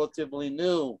were relatively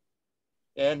new,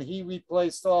 and he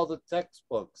replaced all the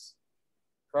textbooks.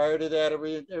 Prior to that,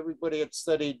 everybody had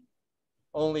studied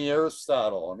only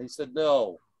Aristotle, and he said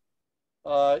no.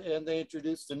 And they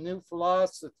introduced a new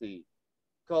philosophy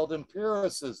called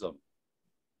empiricism.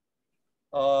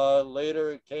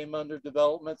 Later, it came under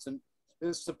developments in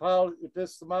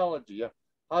epistemology,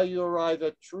 how you arrive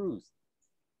at truth.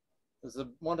 This is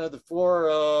one of the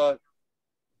four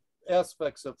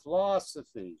aspects of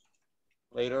philosophy.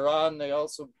 Later on, they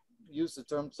also use the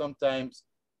term sometimes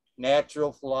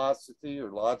natural philosophy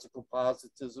or logical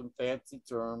positivism, fancy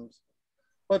terms.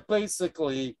 But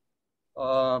basically,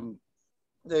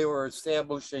 they were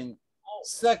establishing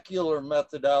secular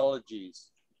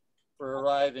methodologies for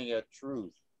arriving at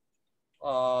truth.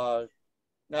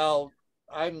 Now,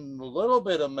 I'm a little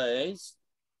bit amazed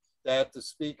that the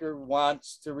speaker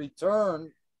wants to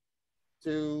return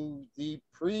to the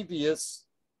previous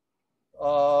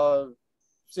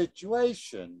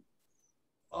situation.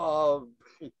 I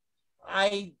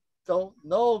don't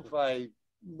know if I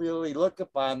really look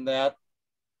upon that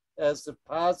as a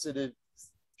positive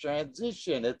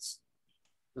transition. It's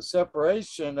the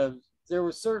separation of, there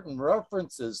were certain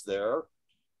references there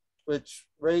which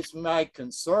raised my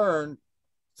concern,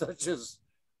 such as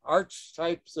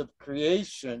archetypes of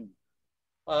creation.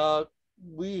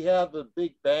 We have a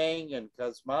Big Bang in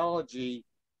cosmology,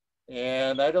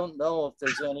 and I don't know if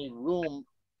there's any room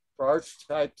for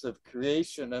archetypes of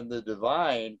creation and the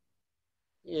divine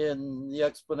in the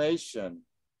explanation.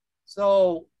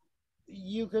 So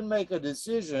you can make a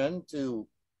decision to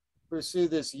pursue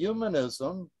this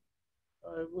humanism,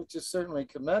 which is certainly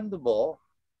commendable,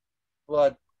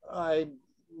 but I'm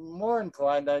more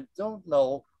inclined, I don't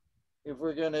know if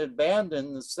we're going to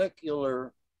abandon the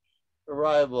secular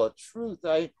arrival at truth.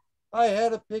 I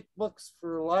had to pick books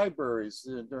for libraries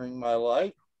during my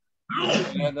life,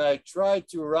 and I tried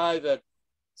to arrive at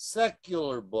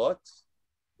secular books,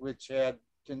 which had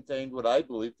contained what I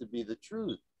believe to be the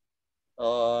truth.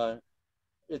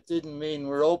 It didn't mean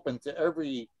we're open to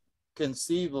every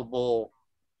conceivable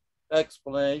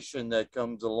explanation that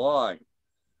comes along.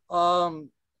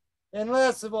 And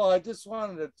last of all, I just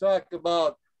wanted to talk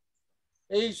about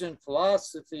Asian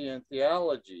philosophy and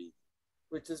theology,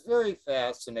 which is very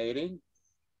fascinating.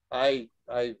 I've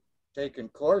taken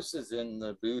courses in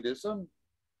the Buddhism,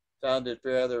 found it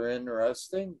rather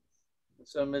interesting.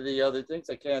 Some of the other things,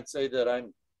 I can't say that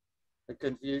I'm a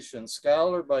Confucian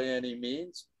scholar by any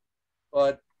means,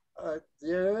 but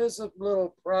there is a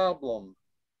little problem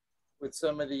with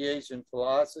some of the Asian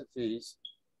philosophies,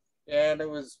 and it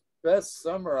was best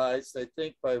summarized, I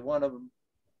think, by one of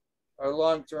our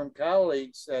long-term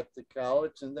colleagues at the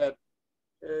college, and that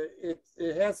it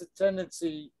has a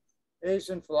tendency,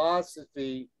 Asian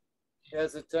philosophy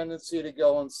has a tendency to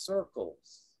go in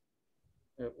circles,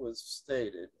 it was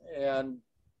stated. And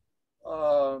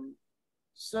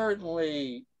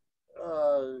certainly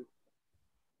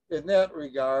in that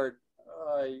regard,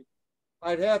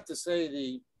 I'd have to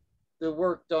say the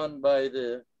work done by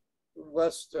the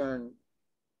Western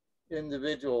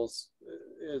individuals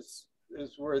is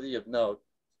worthy of note.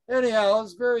 Anyhow,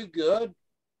 it's very good.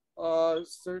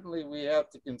 Certainly we have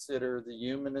to consider the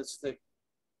humanistic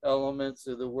elements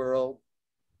of the world.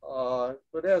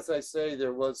 But as I say,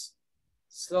 there was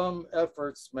some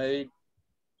efforts made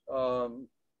to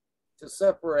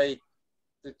separate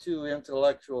the two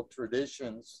intellectual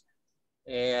traditions,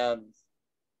 and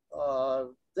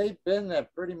they've been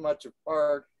pretty much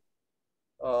apart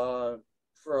for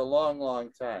a long,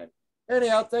 long time.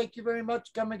 Anyhow, thank you very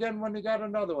much. Come again when you got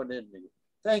another one in me.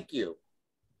 Thank you.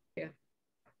 Yeah.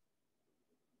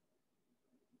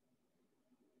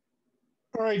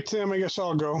 All right, Tim, I guess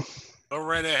I'll go. Go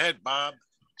right ahead, Bob.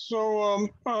 So,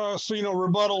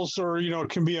 rebuttals are,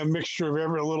 can be a mixture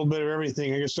of a little bit of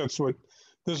everything. I guess that's what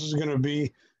this is going to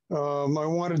be. I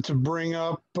wanted to bring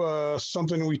up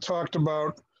something we talked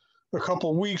about a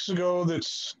couple weeks ago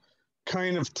that's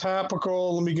kind of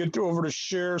topical. Let me get over to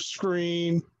share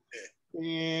screen.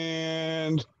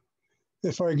 And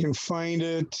if I can find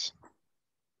it,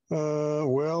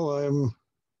 well,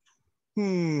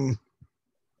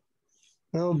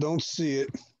 don't see it.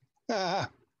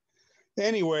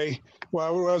 Anyway,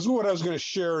 well, what I was going to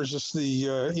share is just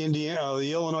the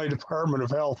the Illinois Department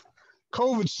of Health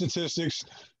COVID statistics.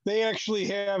 They actually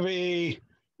have a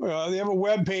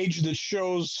web page that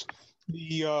shows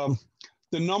the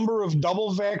number of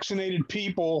double vaccinated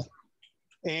people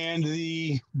and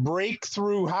the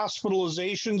breakthrough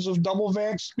hospitalizations of double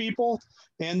vaxxed people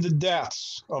and the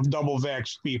deaths of double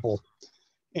vaxxed people.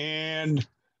 And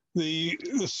the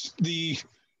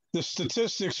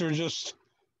statistics are just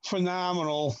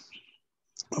phenomenal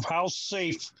of how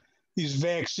safe these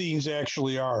vaccines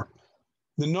actually are.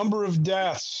 The number of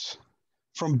deaths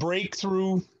from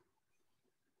breakthrough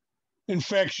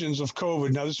infections of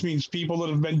COVID. Now, this means people that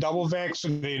have been double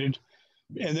vaccinated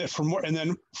and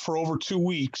then for over 2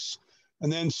 weeks, and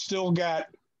then still got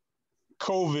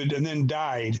COVID and then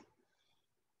died,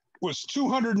 was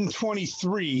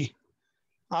 223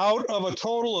 out of a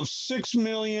total of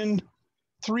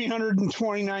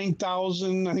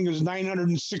 6,329,000. I think it was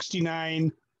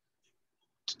 969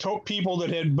 people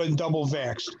that had been double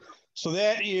vaxxed. So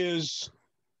that is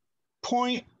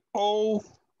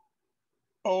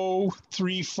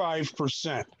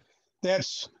 0.0035%.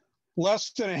 That's less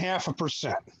than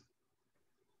 0.5%.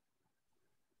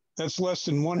 That's less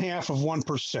than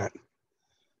 0.5%.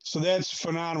 So that's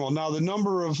phenomenal. Now, the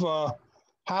number of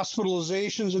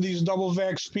hospitalizations of these double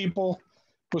vaxxed people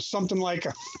was something like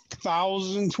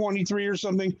 1,023 or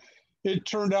something. It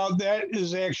turned out that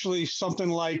is actually something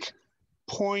like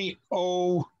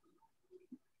 0.0.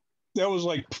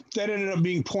 That ended up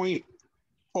being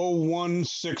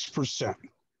 0.016%.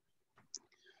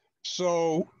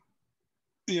 So,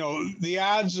 the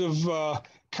odds of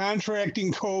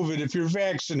contracting COVID if you're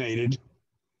vaccinated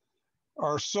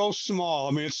are so small.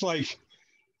 I mean, it was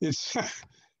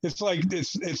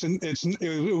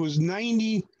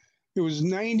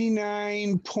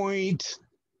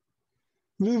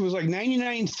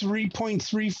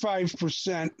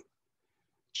 99.35%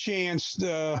 chance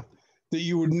that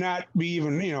you would not be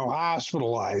even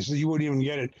hospitalized, that you wouldn't even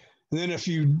get it. And then if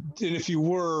you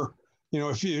were,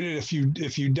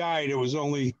 if you died, it was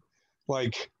only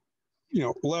less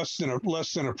than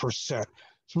 1%.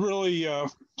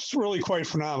 It's really quite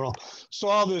phenomenal. So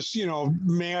all this,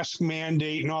 mask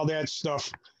mandate and all that stuff,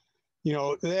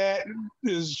 that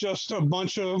is just a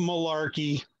bunch of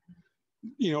malarkey.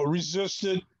 Resist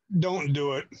it, don't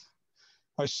do it.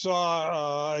 I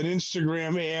saw an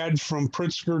Instagram ad from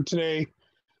Pritzker today,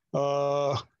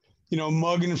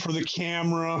 mugging for the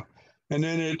camera. And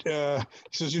then it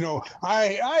says,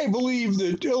 I believe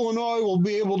that Illinois will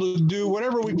be able to do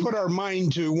whatever we put our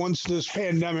mind to once this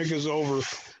pandemic is over.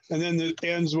 And then it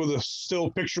ends with a still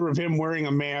picture of him wearing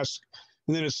a mask.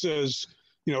 And then it says,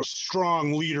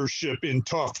 strong leadership in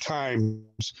tough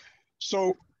times.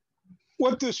 So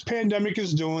what this pandemic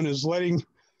is doing is letting,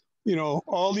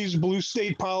 all these blue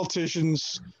state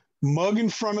politicians mug in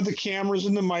front of the cameras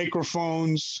and the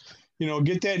microphones,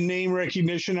 get that name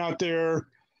recognition out there,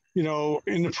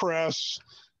 in the press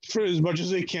for as much as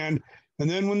they can. And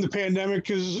then when the pandemic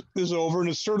is over, and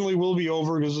it certainly will be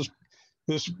over because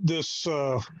this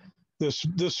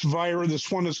virus, this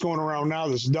one that's going around now,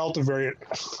 this Delta variant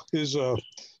is a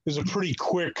pretty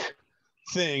quick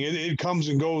thing. It comes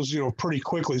and goes, pretty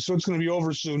quickly. So it's going to be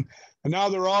over soon. And now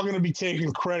they're all going to be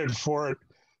taking credit for it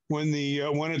when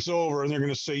it's over. And they're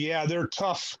going to say, yeah, they're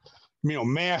tough,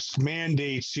 mask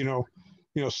mandates,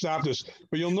 stop this.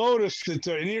 But you'll notice that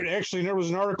actually there was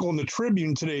an article in the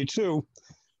Tribune today too.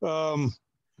 There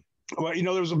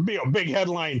was a big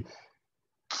headline: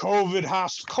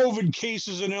 COVID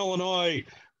cases in Illinois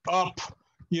up,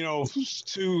 to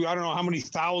I don't know how many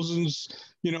thousands,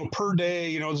 per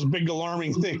day. It's a big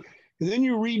alarming thing. And then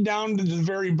you read down to the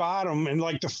very bottom, and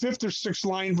like the 5th or 6th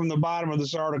line from the bottom of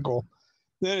this article,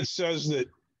 then it says that,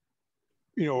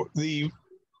 the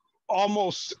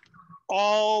almost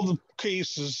all the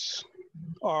cases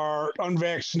are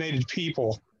unvaccinated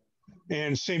people,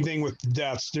 and same thing with the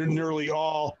deaths. They're nearly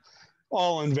all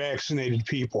unvaccinated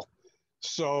people.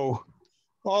 So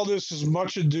all this is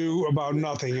much ado about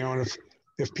nothing. And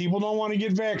if people don't want to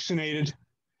get vaccinated,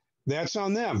 that's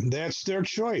on them. That's their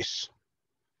choice.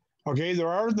 Okay, there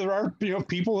are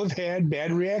people have had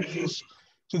bad reactions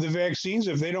to the vaccines.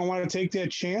 If they don't want to take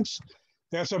that chance,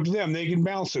 that's up to them. They can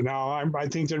balance it. Now, I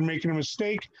think they're making a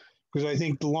mistake because I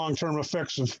think the long-term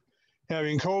effects of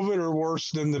having COVID are worse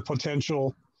than the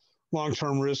potential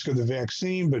long-term risk of the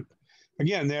vaccine. But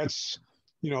again, that's,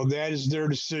 that is their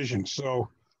decision. So,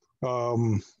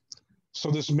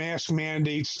 so this mask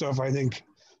mandate stuff, I think,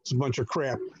 is a bunch of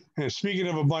crap. And speaking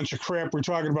of a bunch of crap, we're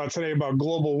talking about today about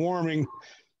global warming.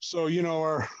 So,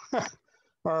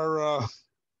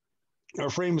 our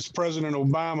famous President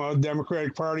Obama,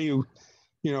 Democratic Party,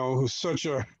 who's such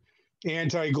a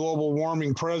anti-global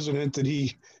warming president that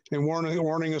and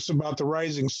warning us about the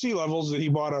rising sea levels, that he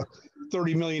bought a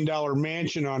 $30 million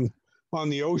mansion on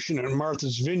the ocean at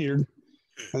Martha's Vineyard,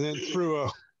 and then threw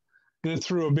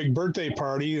a big birthday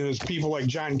party. And there's people like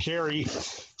John Kerry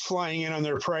flying in on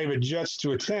their private jets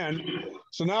to attend.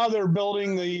 So now they're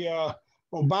building the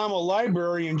Obama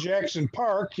Library in Jackson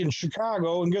Park in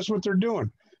Chicago, and guess what they're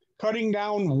doing? Cutting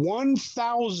down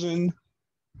 1,000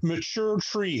 mature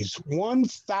trees,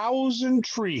 1,000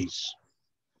 trees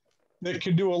that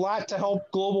could do a lot to help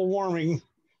global warming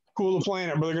cool the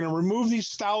planet. But they're going to remove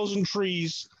these 1,000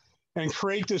 trees and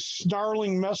create this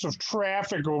snarling mess of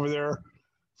traffic over there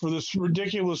for this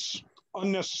ridiculous,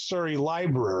 unnecessary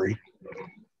library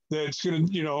that's going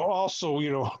to, also,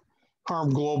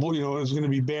 harm global, is going to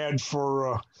be bad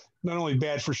for, not only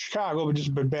bad for Chicago, but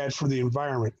just bad for the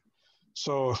environment.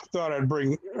 So thought I'd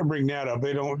bring that up.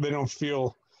 They don't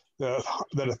feel that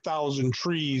 1,000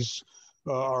 trees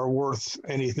are worth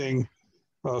anything,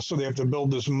 so they have to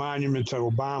build this monument to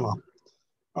Obama.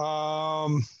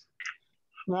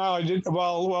 Now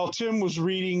while Tim was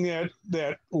reading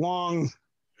that long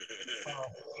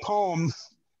poem,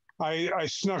 I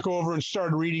snuck over and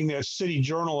started reading that City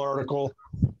Journal article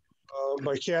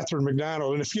by Catherine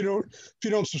McDonald. And if you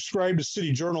don't subscribe to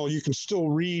City Journal, you can still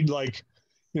read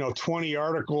 20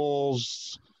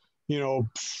 articles,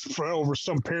 for over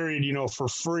some period, for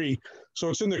free. So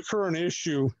it's in the current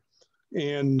issue,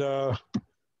 and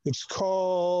it's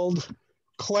called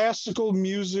Classical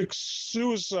Music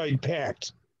Suicide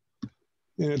Pact.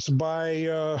 And it's by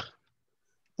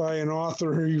an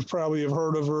author who you probably have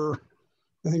heard of her.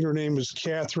 I think her name is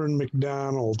Catherine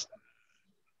McDonald.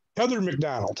 Heather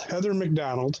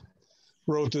McDonald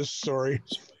wrote this story.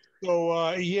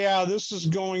 So, this is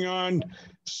going on.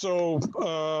 So,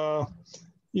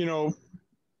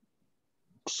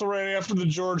 so right after the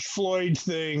George Floyd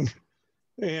thing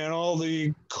and all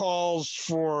the calls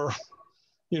for,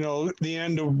 the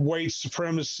end of white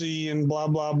supremacy and blah,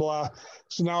 blah, blah.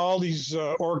 So now all these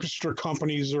orchestra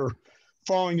companies are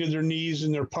falling to their knees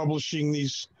and they're publishing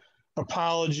these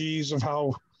apologies of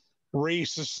how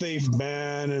racist they've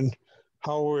been and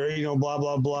how we're, blah,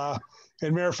 blah, blah.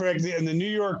 And matter of fact, the New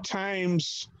York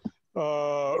Times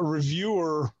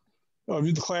reviewer,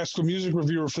 the classical music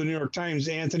reviewer for the New York Times,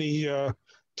 Anthony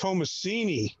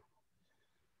Tomasini,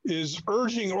 is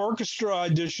urging orchestra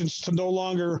auditions to no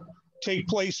longer take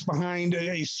place behind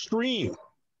a screen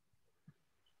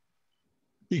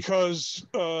because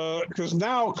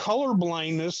now color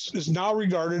blindness is now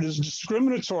regarded as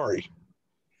discriminatory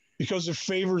because it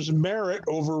favors merit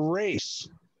over race.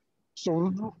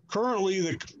 So currently,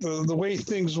 the way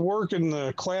things work in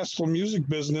the classical music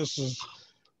business is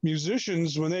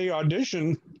musicians, when they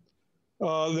audition,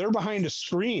 they're behind a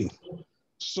screen.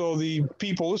 So the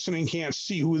people listening can't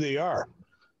see who they are.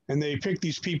 And they pick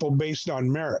these people based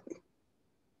on merit.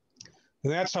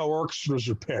 And that's how orchestras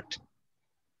are picked.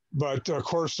 But of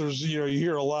course, there's, you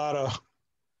hear a lot of,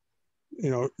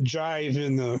 jive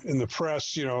in the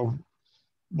press,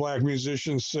 Black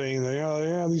musicians saying that, oh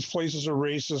yeah, these places are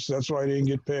racist, that's why I didn't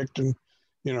get picked, and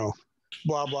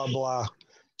blah blah blah.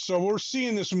 So we're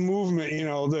seeing this movement,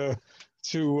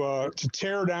 to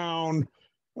tear down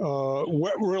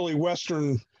really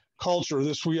Western culture.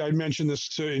 This week I mentioned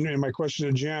this in my question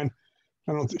to Jan.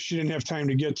 She didn't have time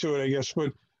to get to it, I guess,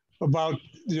 but about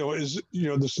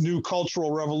this new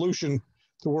cultural revolution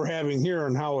that we're having here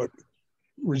and how it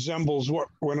resembles what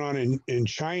went on in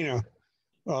China.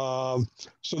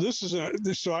 So this is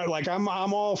I'm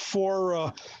all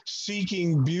for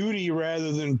seeking beauty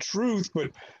rather than truth,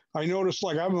 but I noticed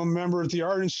I'm a member at the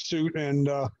Art Institute, and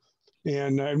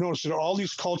I've noticed that all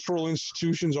these cultural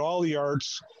institutions, all the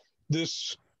arts,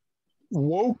 this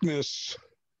wokeness,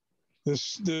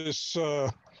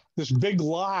 this big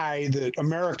lie that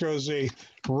America is a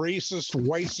racist,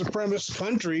 white supremacist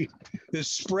country is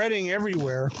spreading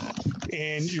everywhere,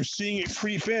 and you're seeing it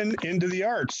creep into the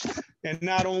arts. And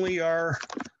not only are,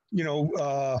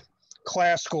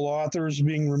 classical authors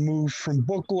being removed from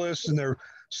book lists and their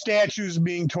statues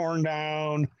being torn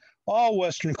down, all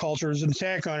Western culture is an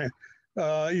attack on it.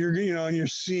 and you're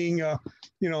seeing,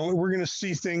 we're going to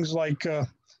see things like,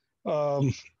 well,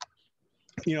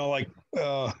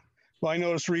 I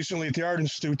noticed recently at the Art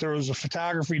Institute, there was a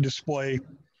photography display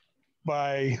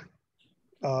by,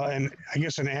 I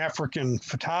guess an African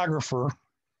photographer.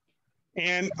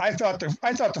 And I thought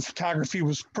the photography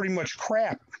was pretty much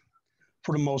crap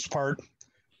for the most part.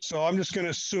 So I'm just going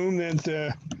to assume that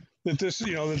that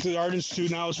the Art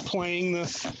Institute now is playing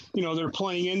they're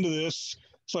playing into this.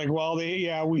 It's like, well, we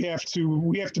have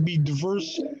to be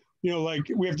diverse. We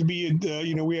have to be,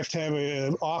 we have to have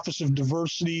an Office of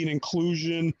Diversity and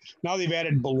Inclusion. Now they've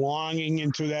added belonging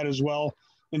into that as well,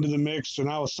 into the mix. So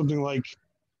now it's something like,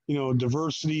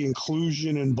 diversity,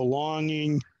 inclusion, and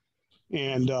belonging.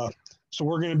 And so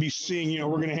we're going to be seeing,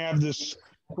 we're going to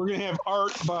have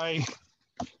art by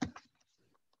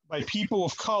people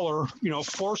of color,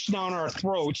 forced down our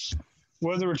throats,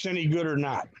 whether it's any good or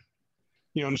not.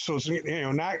 So it's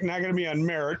not going to be on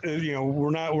merit.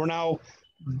 We're now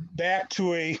back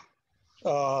to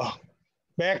a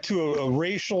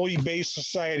racially based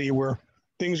society where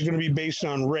things are going to be based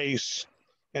on race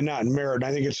and not merit.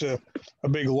 I think it's a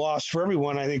big loss for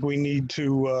everyone. I think we need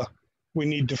to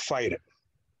fight it.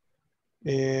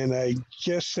 And I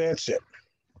guess that's it.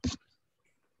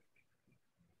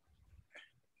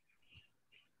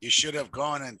 You should have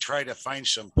gone and tried to find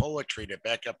some poetry to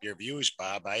back up your views,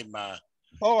 Bob. I did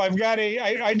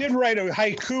write a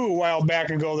haiku a while back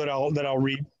ago that I'll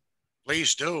read.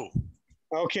 Please do.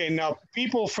 Okay, now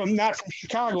people not from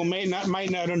Chicago might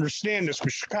not understand this,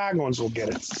 but Chicagoans will get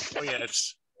it. Oh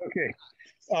yes. Okay.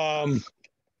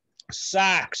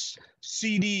 Socks,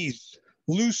 CDs,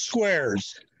 loose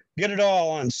squares, get it all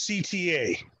on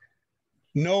CTA.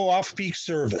 No off-peak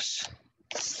service.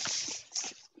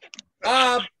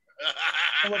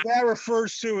 What that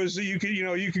refers to is that you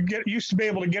used to be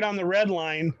able to get on the red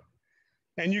line,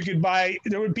 and you could buy.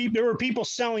 There were people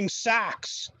selling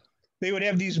socks. They would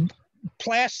have these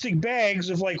plastic bags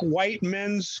of like white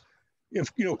men's,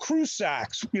 crew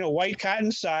socks, white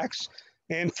cotton socks,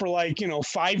 and for like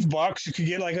 $5 you could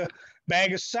get like a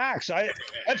bag of socks.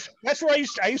 That's where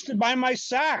I used to buy my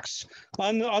socks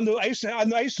I used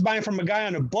to buy them from a guy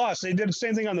on a bus. They did the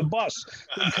same thing on the bus.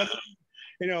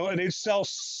 And they'd sell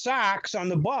socks on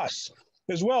the bus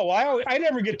as well. I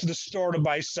never get to the store to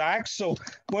buy socks. So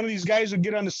one of these guys would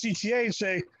get on the CTA and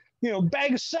say,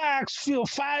 bag of socks,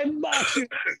 $5.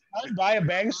 I'd buy a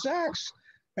bag of socks.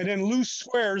 And then loose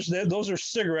squares, those are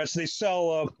cigarettes. They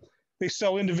sell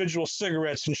individual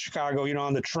cigarettes in Chicago,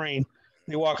 on the train.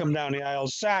 They walk them down the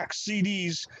aisles. Socks,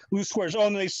 CDs, loose squares. Oh,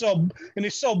 and they sell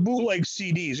bootleg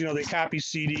CDs. They copy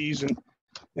CDs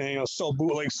and sell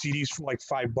bootleg CDs for like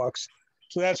 $5.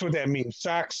 So that's what that means.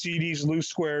 Socks, CDs, loose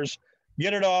squares,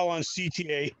 get it all on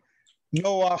CTA,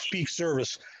 no off-peak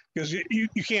service. Because you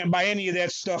can't buy any of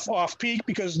that stuff off-peak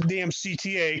because the damn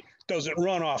CTA doesn't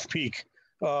run off-peak.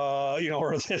 Or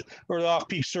the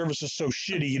off-peak service is so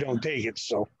shitty you don't take it.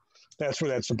 So that's what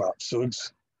that's about. So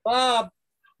it's Bob.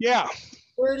 Yeah.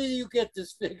 Where do you get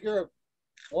this figure of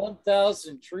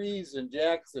 1,000 trees in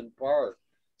Jackson Park?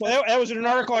 Well, that was in an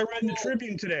article I read in the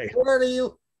Tribune today. Where do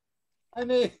you? I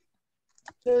mean,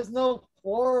 there's no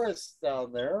forest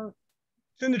down there.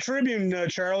 It's in the Tribune,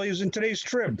 Charlie. It's in today's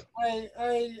Trib.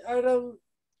 I don't.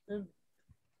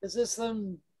 Is this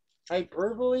some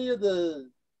hyperbole of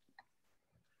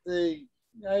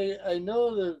I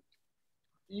know the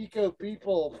eco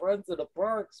people, friends of the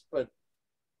parks, but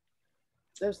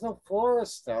there's no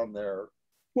forest down there.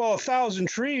 Well, 1,000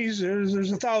 trees. There's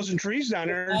 1,000 trees down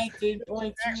there.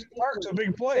 19.2 Park's a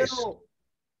big place.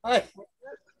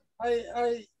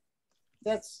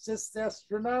 That's just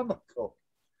astronomical.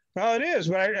 Well, it is,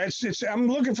 but I'm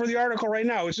looking for the article right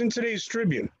now. It's in today's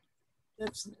Tribune.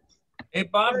 Hey,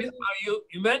 Bob,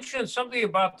 you mentioned something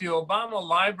about the Obama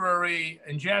Library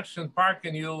in Jackson Park,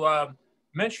 and you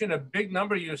mentioned a big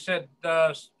number. You said there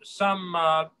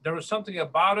was something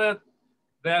about it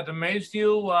that amazed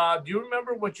you. Do you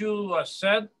remember what you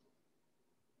said?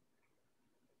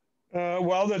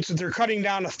 Well, they're cutting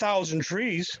down 1,000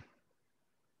 trees.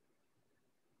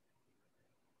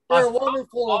 There are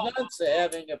wonderful events of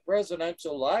having a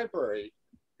presidential library.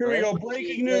 Here we go.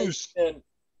 Breaking news. And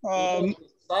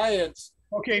science.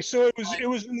 Okay, so it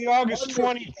was in the August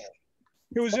 20.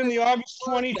 It was in the August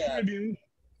 20 Tribune.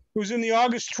 It was in the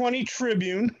August 20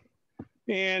 Tribune,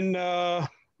 and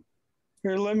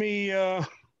here, let me. About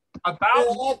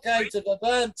all kinds of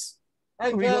events.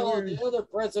 I follow the other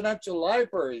presidential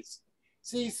libraries.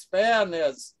 C-SPAN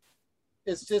is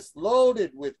just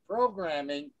loaded with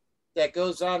programming that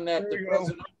goes on at the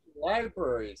presidential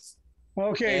libraries.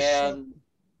 Okay. And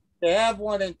to have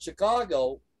one in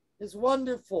Chicago is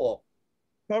wonderful.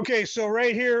 Okay, so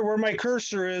right here where my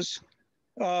cursor is,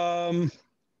 okay,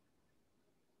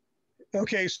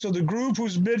 so the group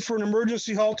whose bid for an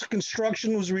emergency halt to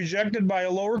construction was rejected by a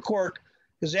lower court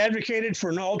has advocated for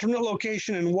an alternate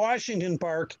location in Washington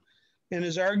Park and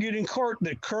has argued in court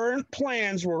that current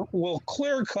plans will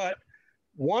clear cut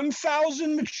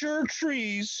 1,000 mature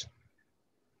trees,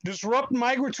 disrupt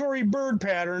migratory bird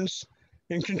patterns,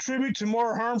 and contribute to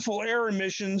more harmful air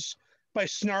emissions by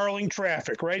snarling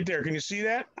traffic. Right there. Can you see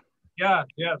that? Yeah,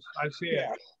 yes, I see it.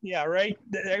 Yeah, right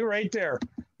there.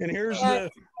 And here's you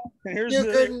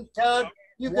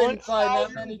couldn't find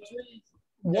that many trees.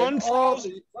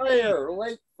 1,000 fire,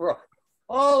 lakefront,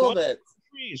 all of it.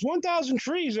 Trees, 1,000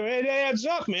 trees. It adds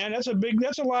up, man. That's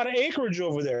a lot of acreage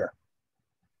over there.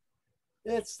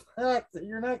 It's not.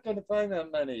 You're not going to find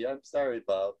that many. I'm sorry,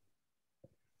 Bob.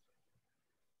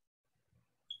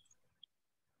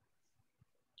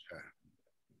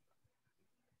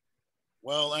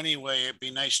 Well, anyway, it'd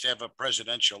be nice to have a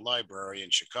presidential library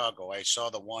in Chicago. I saw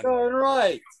the one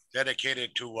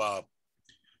dedicated to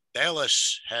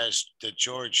Dallas has the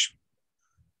George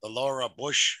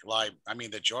Bush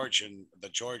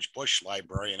Bush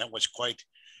Library, and it was quite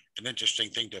an interesting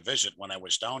thing to visit when I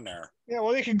was down there. Yeah,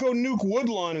 well, they could go nuke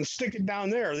Woodlawn and stick it down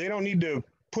there. They don't need to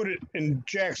put it in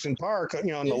Jackson Park, on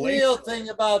the lake. The real thing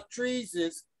about trees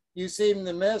is you seem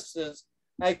to miss is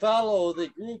I follow the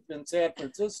group in San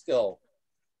Francisco,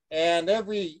 and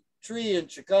every tree in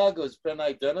Chicago has been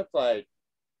identified.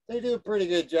 They do a pretty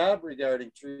good job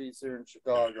regarding trees here in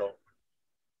Chicago.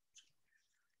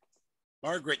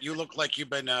 Margaret, you look like you've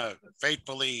been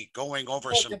faithfully going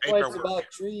over some paperwork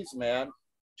about trees, man.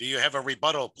 Do you have a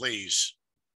rebuttal, please?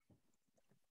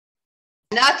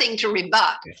 Nothing to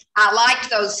rebut. I liked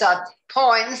those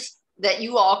poems that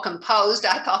you all composed.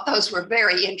 I thought those were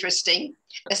very interesting,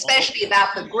 especially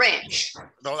about the Grinch.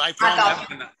 No, I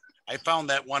found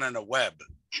that one on the web.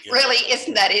 Really,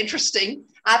 isn't that interesting?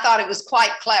 I thought it was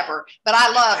quite clever, but I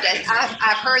loved it.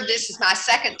 I've heard this is my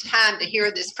second time to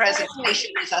hear this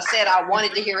presentation. As I said, I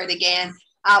wanted to hear it again.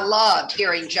 I loved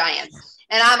hearing Jian,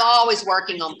 and I'm always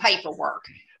working on paperwork.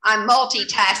 I'm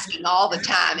multitasking all the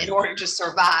time in order to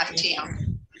survive,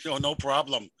 Tim. No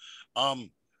problem. Do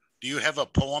you have a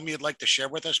poem you'd like to share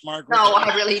with us, Margaret? No,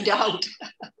 I really don't.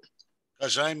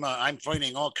 Because I'm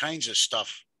finding all kinds of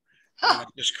stuff.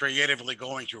 Just creatively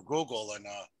going through Google and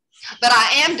but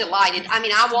I am delighted. I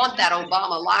mean, I want that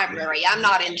Obama library. I'm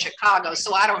not in Chicago,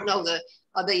 so I don't know the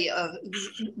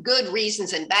good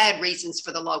reasons and bad reasons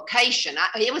for the location.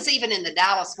 It was even in the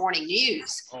Dallas Morning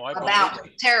News about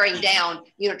tearing down,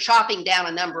 chopping down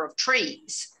a number of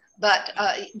trees. But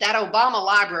that Obama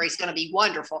library is going to be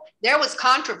wonderful. There was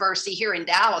controversy here in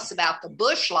Dallas about the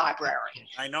Bush Library.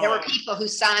 I know. There were people who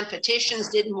signed petitions,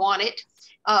 didn't want it.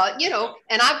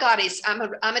 And I've got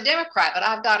I'm a Democrat, but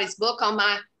I've got his book on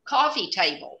my coffee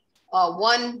table.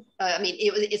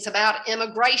 It's about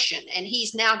immigration, and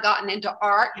he's now gotten into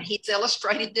art, and he's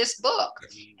illustrated this book,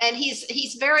 and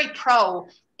he's very pro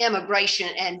immigration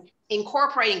and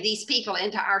incorporating these people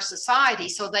into our society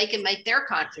so they can make their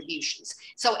contributions.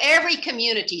 So every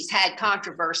community's had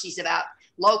controversies about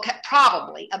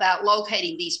probably about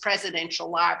locating these presidential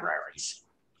libraries.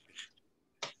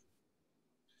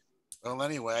 Well,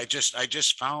 anyway, I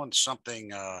just found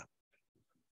something.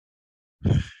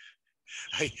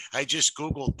 I just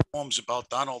Googled poems about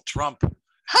Donald Trump.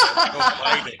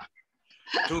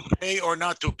 To pay or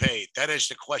not to pay? That is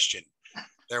the question.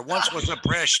 There once was a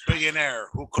brash billionaire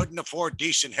who couldn't afford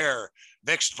decent hair.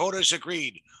 Vexed voters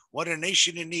agreed. What a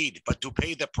nation in need, but to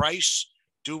pay the price,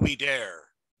 do we dare?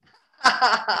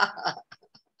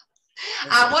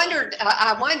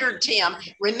 I wondered, Tim,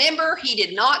 remember he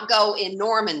did not go in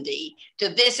Normandy to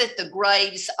visit the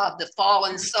graves of the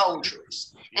fallen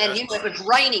soldiers. And it was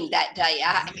raining that day.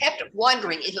 I kept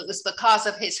wondering if it was because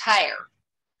of his hair.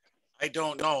 I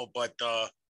don't know, but the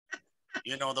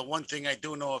one thing I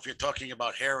do know, if you're talking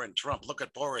about hair and Trump, look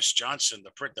at Boris Johnson,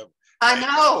 I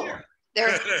know.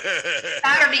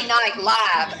 Saturday Night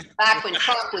Live, back when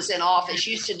Trump was in office,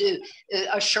 used to do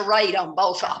a charade on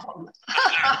both of them.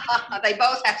 They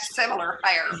both have similar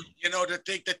hair.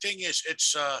 The thing is,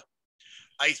 it's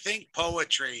I think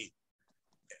poetry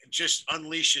just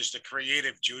unleashes the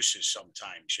creative juices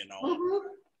sometimes. Mm-hmm.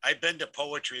 I've been to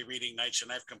poetry reading nights,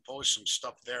 and I've composed some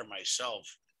stuff there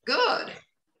myself. Good.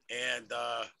 And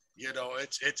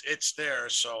it's there.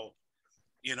 So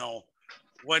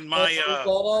when my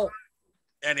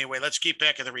anyway, let's keep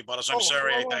back at the rebuttals. I'm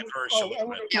sorry I diverged a little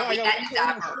bit.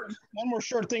 One more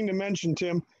short thing to mention,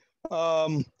 Tim.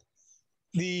 I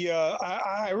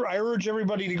urge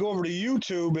everybody to go over to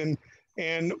YouTube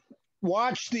and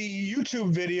watch the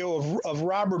YouTube video of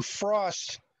Robert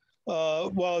Frost.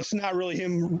 Well, it's not really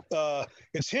him.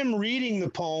 It's him reading the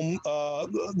poem,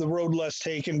 "The Road Less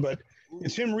Taken," but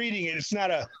it's him reading it. It's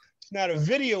not a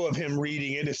video of him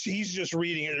reading it. He's just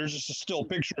reading it. There's just a still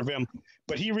picture of him,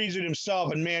 but he reads it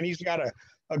himself. And man, he's got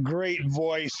a great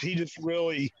voice. He just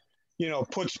really,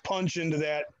 puts punch into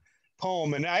that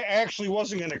poem. And I actually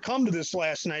wasn't going to come to this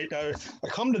last night.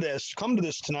 Come to this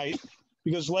tonight,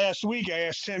 because last week I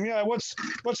asked him,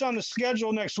 what's on the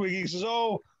schedule next week? He says,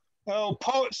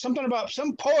 something about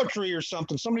some poetry or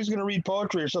something. Somebody's going to read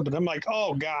poetry or something. I'm like,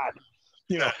 oh God,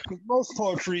 most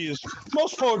poetry is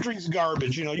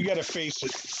garbage. You got to face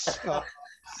it.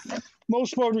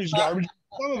 Most poetry is garbage.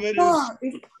 Some of it is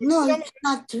it's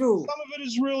not true. Some of it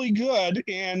is really good.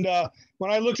 And when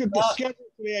I looked at the schedule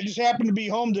today, I just happened to be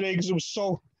home today because it was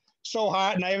so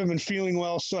hot, and I haven't been feeling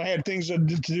well, so I had things to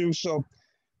do. So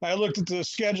I looked at the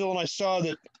schedule and I saw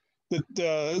that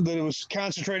it was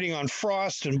concentrating on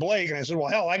Frost and Blake, and I said, well,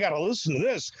 hell, I got to listen to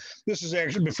this. This is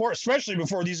actually especially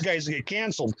before these guys get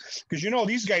canceled, because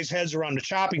these guys' heads are on the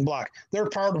chopping block. They're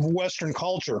part of Western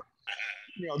culture.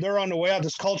 They're on the way out.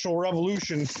 This cultural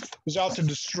revolution is out to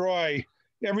destroy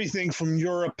everything from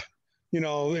Europe,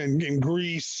 and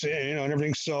Greece, and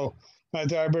everything. So I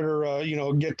thought I better,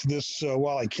 get to this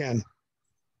while I can.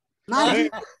 Go to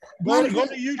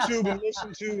YouTube and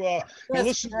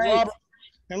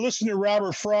listen to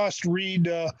Robert Frost read,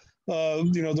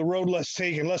 The Road Less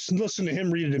Taken. Listen to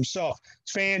him read it himself.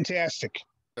 It's fantastic.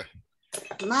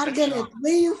 Margaret,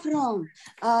 where you from?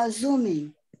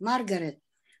 Zooming. Margaret,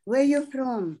 where you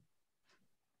from?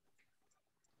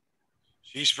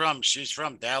 She's from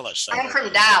Dallas. I'm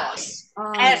from Dallas,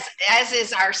 as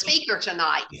is our speaker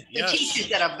tonight, who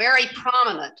teaches at a very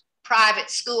prominent private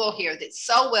school here that's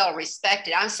so well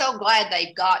respected. I'm so glad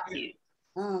they've got you.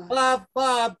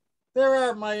 Bob, there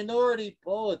are minority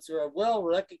poets who are well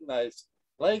recognized.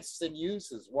 Langston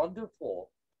Hughes is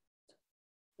wonderful.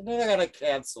 And they're not going to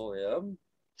cancel him.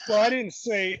 Well, I didn't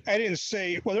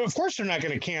say, well, of course they're not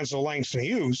going to cancel Langston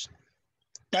Hughes.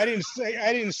 I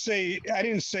didn't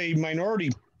say minority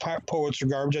poets are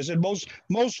garbage. I said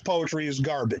most poetry is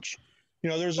garbage.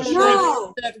 There's a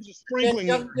sprinkling.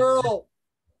 That young girl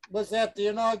was at the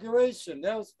inauguration.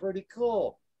 That was pretty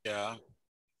cool. Yeah.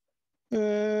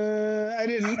 I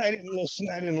didn't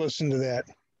listen to that.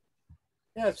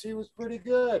 Yeah, she was pretty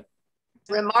good.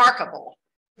 Remarkable.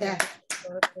 Yeah.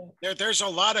 There's a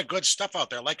lot of good stuff out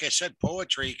there. Like I said,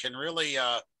 poetry can really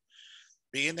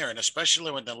be in there, and especially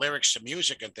when the lyrics to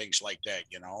music and things like that,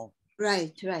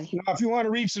 Right. Now, if you want to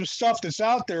read some stuff that's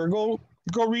out there, go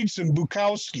read some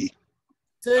Bukowski.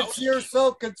 Since you're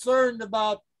so concerned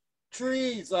about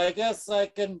trees, I guess I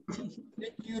can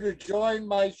get you to join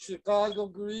my Chicago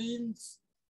Greens.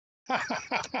 Can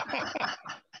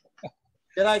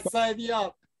I sign you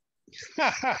up?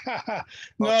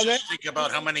 Just think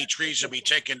about how many trees will be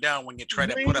taken down when you try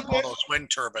to put up all those wind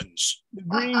turbines. The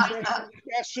Greens,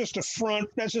 that's just a front.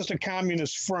 That's just a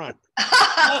communist front.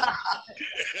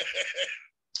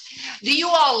 Do you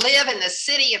all live in the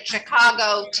city of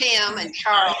Chicago, Tim and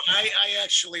Charles? I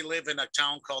actually live in a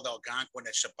town called Algonquin.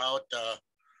 It's about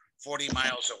 40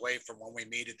 miles away from when we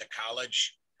meet at the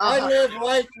college. I live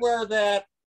right where that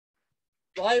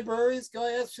library's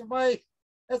going. That's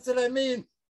what I mean.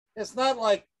 It's not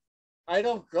like I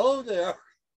don't go there.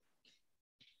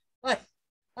 I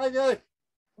go,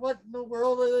 what in the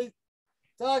world are they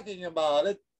talking about?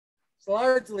 It's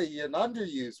largely an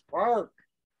underused park.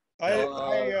 I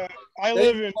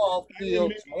live in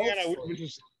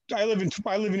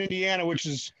Indiana, which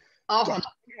is I'm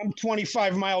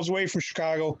 25 miles away from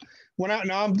Chicago.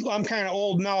 I'm kind of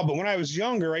old now, but when I was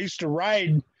younger, I used to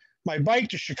ride my bike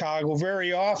to Chicago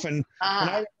very often, and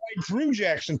I would ride through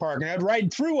Jackson Park, and I'd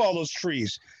ride through all those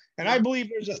trees. And I believe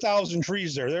there's 1,000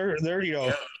 trees there. There's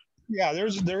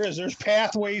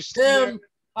pathways. Tim,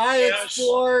 I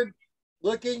explored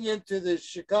looking into the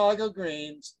Chicago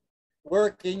Greens,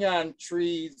 working on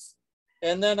trees,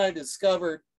 and then I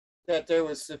discovered that there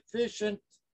was sufficient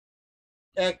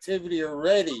activity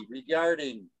already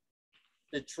regarding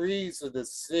the trees of the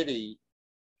city,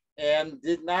 and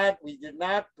we did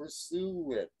not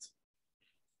pursue it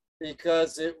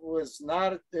because it was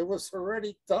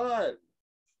already done.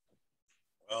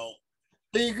 Well,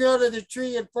 so you go to the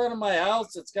tree in front of my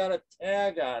house, it's got a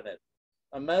tag on it,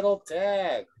 a metal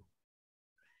tag.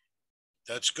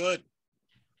 That's good.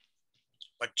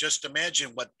 But just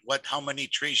imagine how many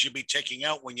trees you'd be taking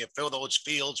out when you fill those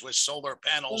fields with solar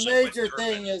panels. The major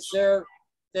thing is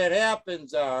that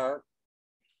happens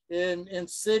in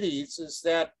cities is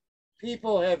that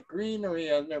people have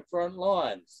greenery on their front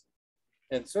lawns.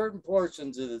 In certain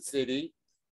portions of the city,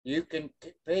 you can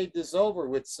pave this over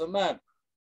with cement.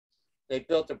 They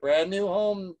built a brand new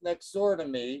home next door to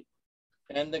me,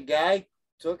 and the guy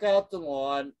took out the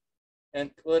lawn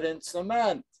and put in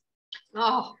cement.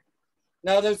 Oh.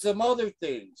 Now there's some other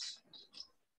things.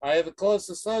 I have a close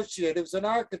associate who's an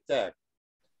architect.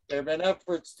 There have been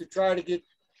efforts to try to get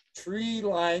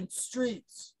tree-lined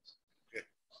streets.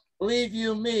 Believe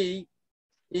you me,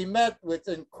 he met with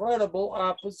incredible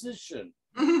opposition.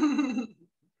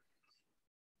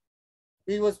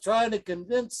 He was trying to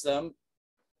convince them,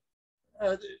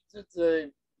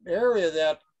 the area,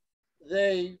 that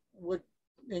they would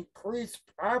increase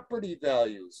property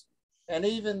values. And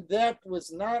even that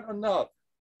was not enough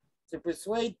to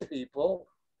persuade people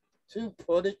to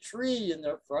put a tree in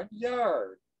their front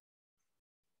yard.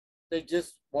 They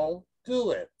just won't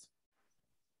do it.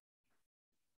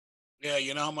 Yeah,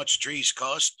 you know how much trees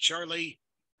cost, Charlie?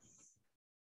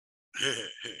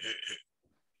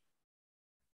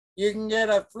 You can get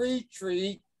a free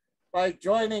tree by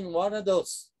joining one of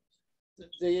those,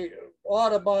 the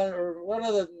Audubon, or one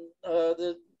of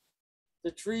the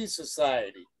tree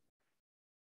society.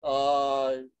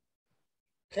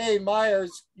 Kay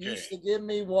Myers used to give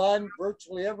me one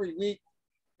virtually every week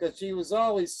because she was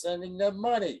always sending them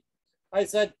money. I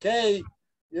said, Kay,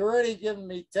 you're already giving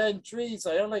me 10 trees.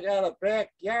 I only got a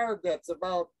backyard that's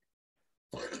about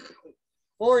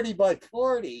 40 by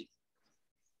 40.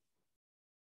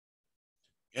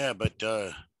 Yeah, but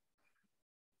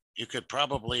you could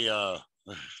probably,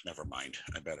 never mind.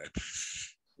 I bet I.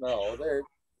 No, there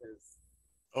is.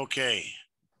 Okay.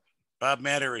 Bob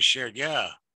Matter is shared. Yeah.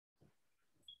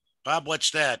 Bob,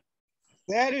 what's that?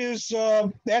 That is,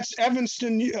 that's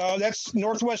Evanston, that's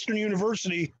Northwestern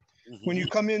University. When you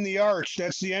come in the arch,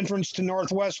 that's the entrance to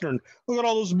Northwestern. Look at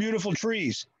all those beautiful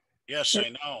trees. Yes,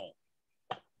 I know.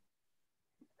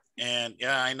 And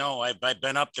yeah, I know. I've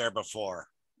been up there before.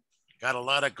 Got a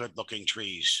lot of good looking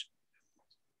trees.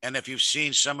 And if you've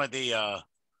seen some of the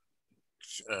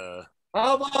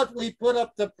how about we put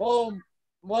up the poem,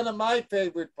 one of my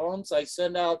favorite poems I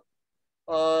send out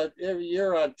every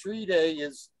year on Tree Day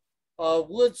is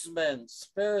Woodsman,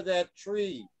 Spare That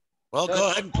Tree. Well, go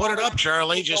ahead and put it up,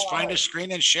 Charlie. Just find a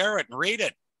screen and share it and read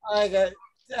it.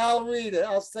 I'll read it.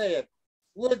 I'll say it.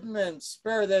 Woodman,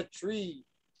 spare that tree.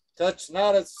 Touch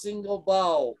not a single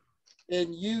bough.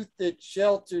 In youth it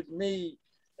sheltered me,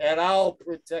 and I'll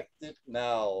protect it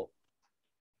now.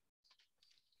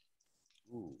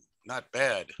 Ooh, not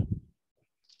bad.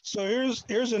 So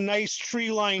here's a nice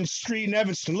tree-lined street in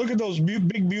Evanston. Look at those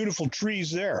big, beautiful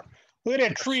trees there. Look at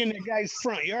that tree in the guy's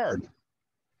front yard.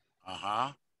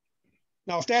 Uh-huh.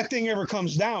 Now, if that thing ever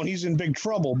comes down, he's in big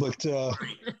trouble, but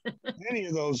any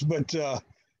of those, but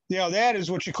yeah, that is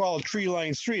what you call a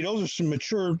tree-lined street. Those are some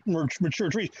mature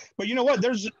trees. But you know what?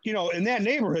 There's, you know, in that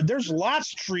neighborhood, there's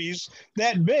lots of trees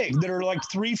that big that are like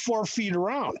 3-4 feet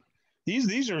around.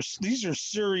 These are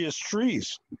serious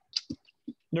trees.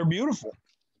 They're beautiful.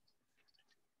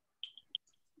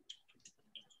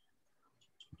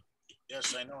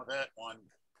 Yes, I know that one.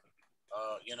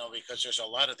 You know, because there's a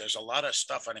lot of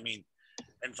stuff. And I mean,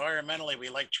 environmentally, we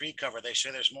like tree cover. They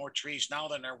say there's more trees now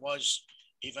than there was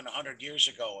even 100 years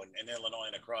ago in Illinois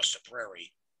and across the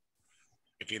prairie,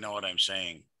 if you know what I'm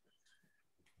saying.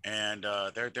 And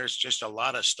there's just a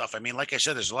lot of stuff. I mean, like I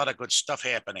said, there's a lot of good stuff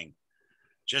happening.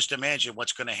 Just imagine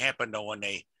what's going to happen though when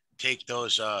they take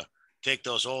those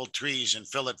old trees and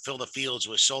fill the fields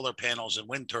with solar panels and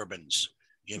wind turbines.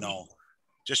 You know,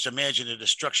 just imagine the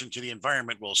destruction to the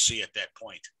environment we'll see at that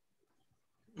point.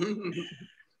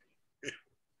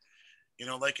 You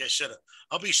know, like I said,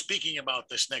 I'll be speaking about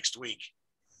this next week.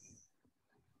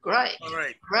 Great. All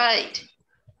right. Great.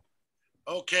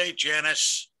 Okay,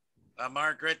 Janice,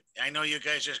 Margaret, I know you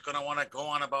guys are going to want to go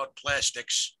on about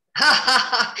plastics.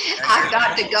 I've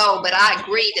got to go, but I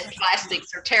agree that plastics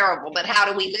are terrible, but how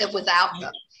do we live without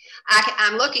them?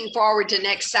 I'm looking forward to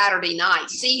next Saturday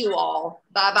night. See you all.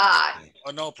 Bye-bye.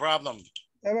 Oh, no problem.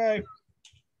 Bye-bye.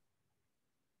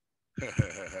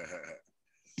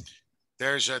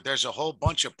 There's a whole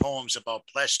bunch of poems about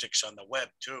plastics on the web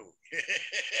too.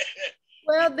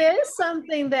 Well, there's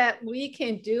something that we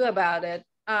can do about it.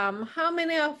 How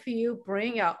many of you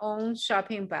bring your own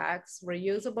shopping bags,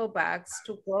 reusable bags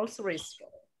to grocery store?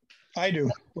 I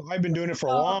do. Well, I've been doing it for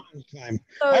a long time.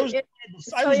 So I was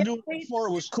doing it before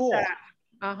it was cool.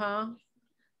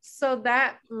 So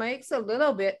that makes a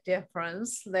little bit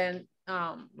difference than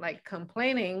like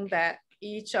complaining that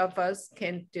each of us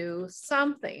can do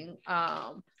something.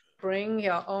 Bring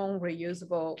your own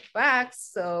reusable bags.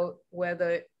 So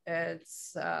whether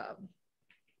it's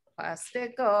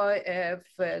plastic or if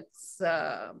it's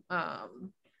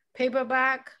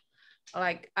paperback.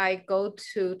 Like I go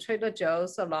to Trader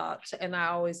Joe's a lot and I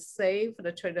always save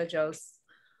the Trader Joe's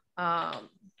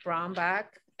brown bag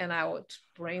and I would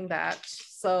bring that.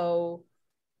 So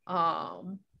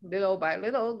little by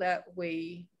little that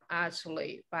we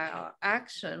actually by our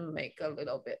action make a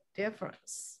little bit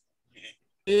difference.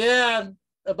 Yeah,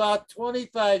 about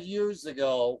 25 years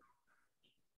ago,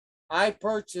 I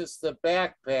purchased a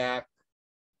backpack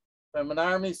from an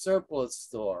Army surplus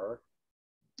store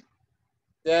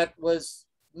that was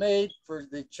made for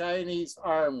the Chinese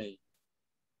Army.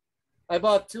 I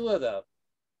bought 2 of them,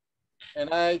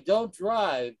 and I don't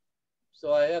drive,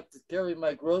 so I have to carry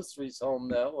my groceries home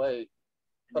that way.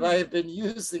 But I have been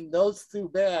using those 2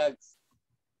 bags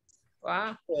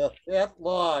that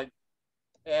long,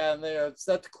 and they're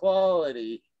such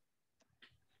quality.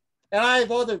 And I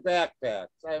have other backpacks.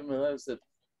 I was a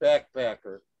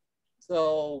backpacker.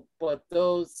 So, but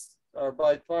those are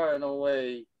by far and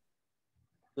away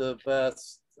the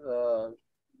best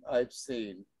I've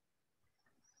seen.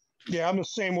 Yeah, I'm the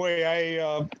same way.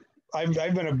 I've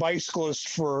been a bicyclist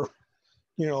for,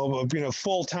 been a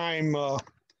full-time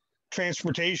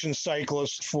transportation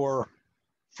cyclist for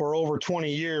over 20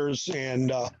 years,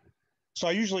 and so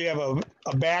I usually have a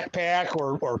backpack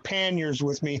or panniers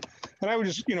with me, and I would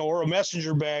just, or a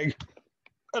messenger bag,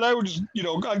 and I would just,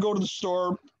 I'd go to the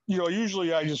store,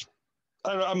 usually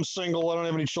I'm single, I don't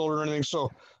have any children or anything,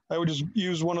 so I would just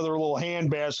use one of their little hand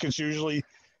baskets usually,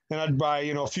 and I'd buy,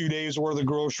 a few days worth of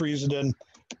groceries. And then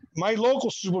my local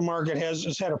supermarket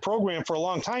has had a program for a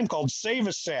long time called Save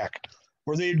a Sack,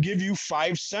 where they'd give you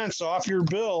 5 cents off your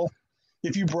bill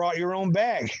if you brought your own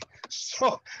bag.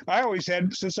 So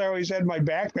since I always had my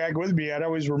backpack with me, I'd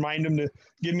always remind them to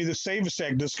give me the Save a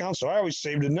Sack discount. So I always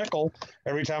saved a nickel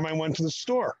every time I went to the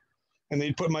store, and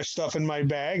they'd put my stuff in my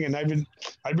bag. And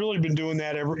I've really been doing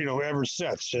that ever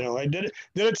since. I did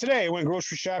it today. I went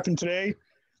grocery shopping today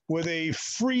with a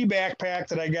free backpack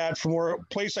that I got from a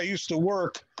place I used to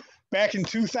work back in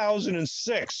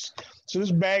 2006. So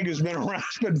this bag has been around,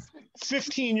 it's been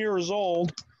 15 years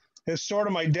old. It's sort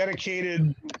of my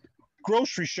dedicated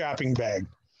grocery shopping bag.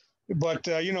 But,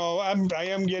 I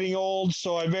am getting old,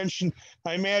 so I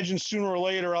imagine sooner or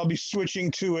later I'll be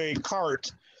switching to a cart.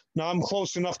 Now I'm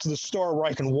close enough to the store where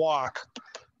I can walk,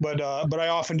 but I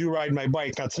often do ride my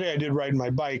bike. Now today I did ride my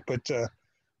bike, but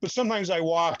sometimes I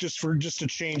walk just to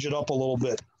change it up a little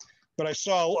bit. But I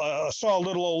saw a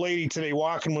little old lady today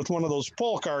walking with one of those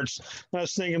pull carts, and I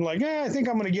was thinking like, I think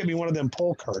I'm going to get me one of them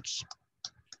pull carts.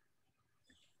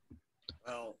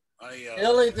 Well, the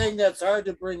only thing that's hard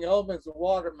to bring home is a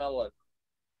watermelon.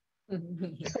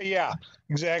 Yeah,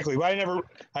 exactly. But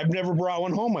I've never brought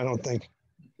one home, I don't think.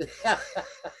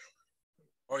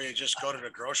 Or you just go to the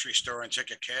grocery store and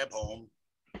take a cab home,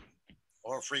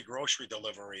 or free grocery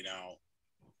delivery now.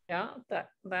 Yeah,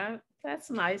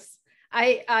 that's nice.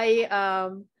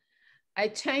 I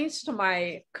changed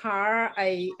my car.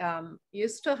 I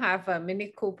used to have a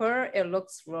Mini Cooper. It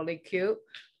looks really cute,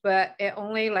 but it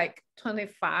only like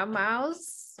 25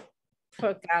 miles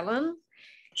per gallon.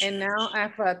 And now I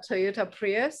have a Toyota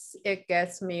Prius. It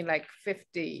gets me like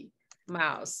 50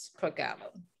 miles per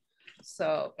gallon.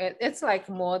 So it's like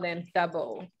more than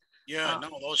double. Yeah, no,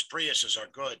 those Priuses are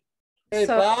good. Hey,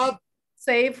 so Bob?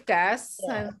 Save gas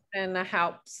and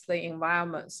helps the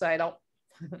environment. So I don't,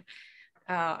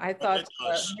 I thought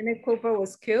Mini Cooper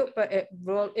was cute, but it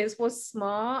was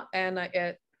small and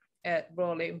it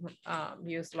really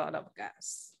used a lot of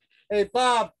gas. Hey,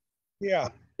 Bob. Yeah.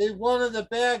 One of the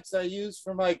bags I use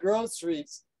for my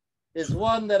groceries is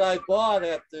one that I bought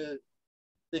at the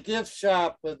gift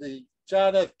shop of the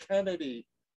John F. Kennedy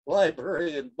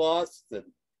Library in Boston.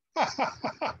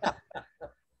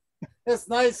 It's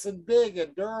nice and big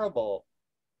and durable.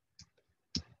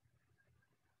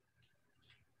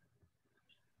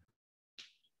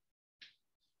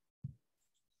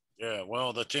 Yeah,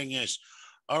 well, the thing is,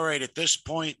 all right, at this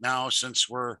point now, since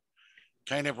we're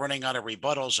kind of running out of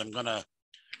rebuttals, I'm going to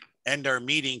end our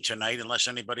meeting tonight unless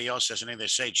anybody else has anything to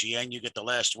say. Jian, you get the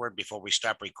last word before we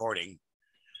stop recording.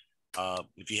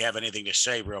 If you have anything to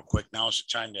say real quick, now's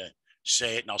the time to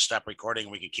say it, and I'll stop recording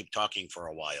and we can keep talking for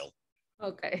a while.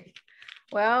 Okay.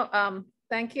 Well,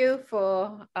 thank you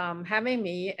for having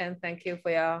me, and thank you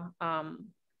for your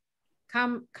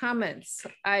comments.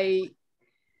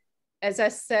 As I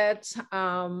said,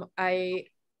 I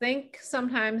think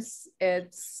sometimes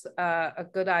it's a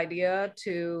good idea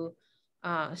to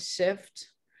shift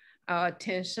our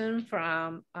attention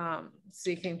from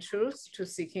seeking truth to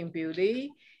seeking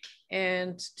beauty,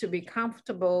 and to be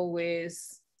comfortable with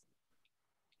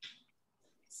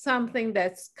something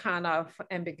that's kind of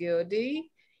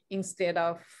ambiguity instead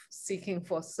of seeking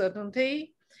for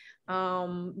certainty.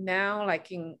 Now,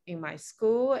 like in my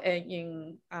school and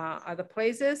in other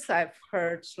places, I've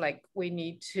heard like we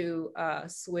need to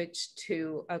switch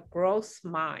to a growth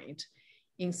mind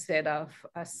instead of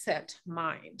a set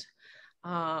mind.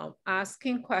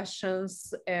 Asking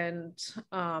questions and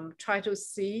try to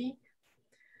see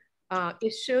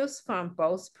issues from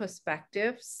both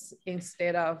perspectives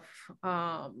instead of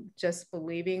just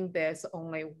believing there's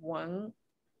only one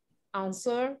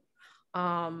answer.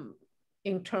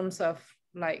 In terms of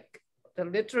like the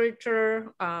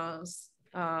literature,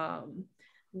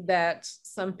 that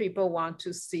some people want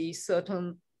to see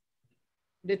certain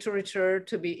literature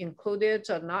to be included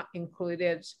or not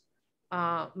included.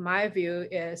 My view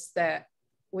is that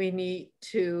we need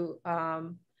to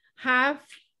have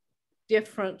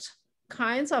different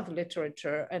kinds of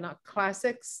literature, and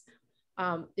classics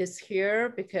is here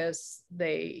because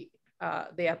they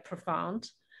are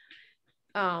profound.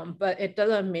 But it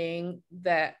doesn't mean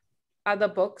that other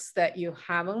books that you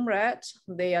haven't read,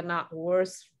 they are not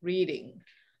worth reading.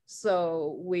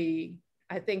 So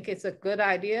I think it's a good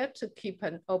idea to keep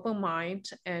an open mind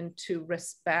and to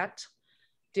respect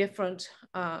different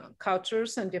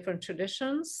cultures and different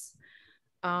traditions.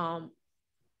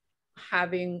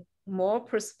 Having more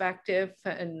perspective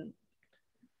and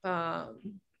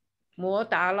more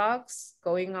dialogues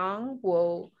going on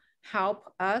will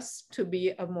help us to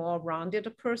be a more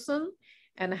rounded person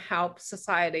and help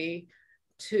society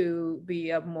to be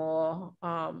a more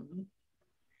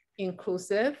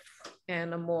inclusive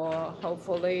and a more,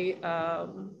 hopefully,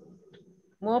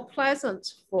 more pleasant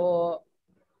for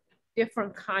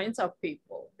different kinds of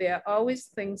people. There are always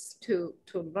things to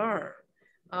learn,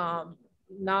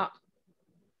 not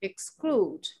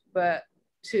exclude, but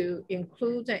to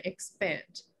include and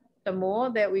expand. The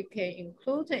more that we can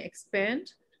include and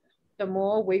expand, the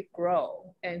more we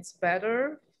grow, and it's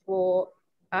better for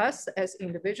us as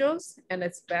individuals, and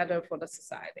it's better for the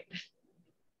society.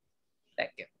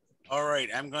 Thank you. All right,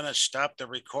 I'm going to stop the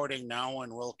recording now,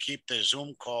 and we'll keep the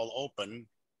Zoom call open.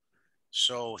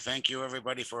 So thank you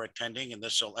everybody for attending, and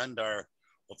this will end our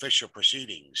official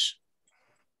proceedings.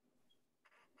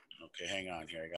 Okay, hang on here.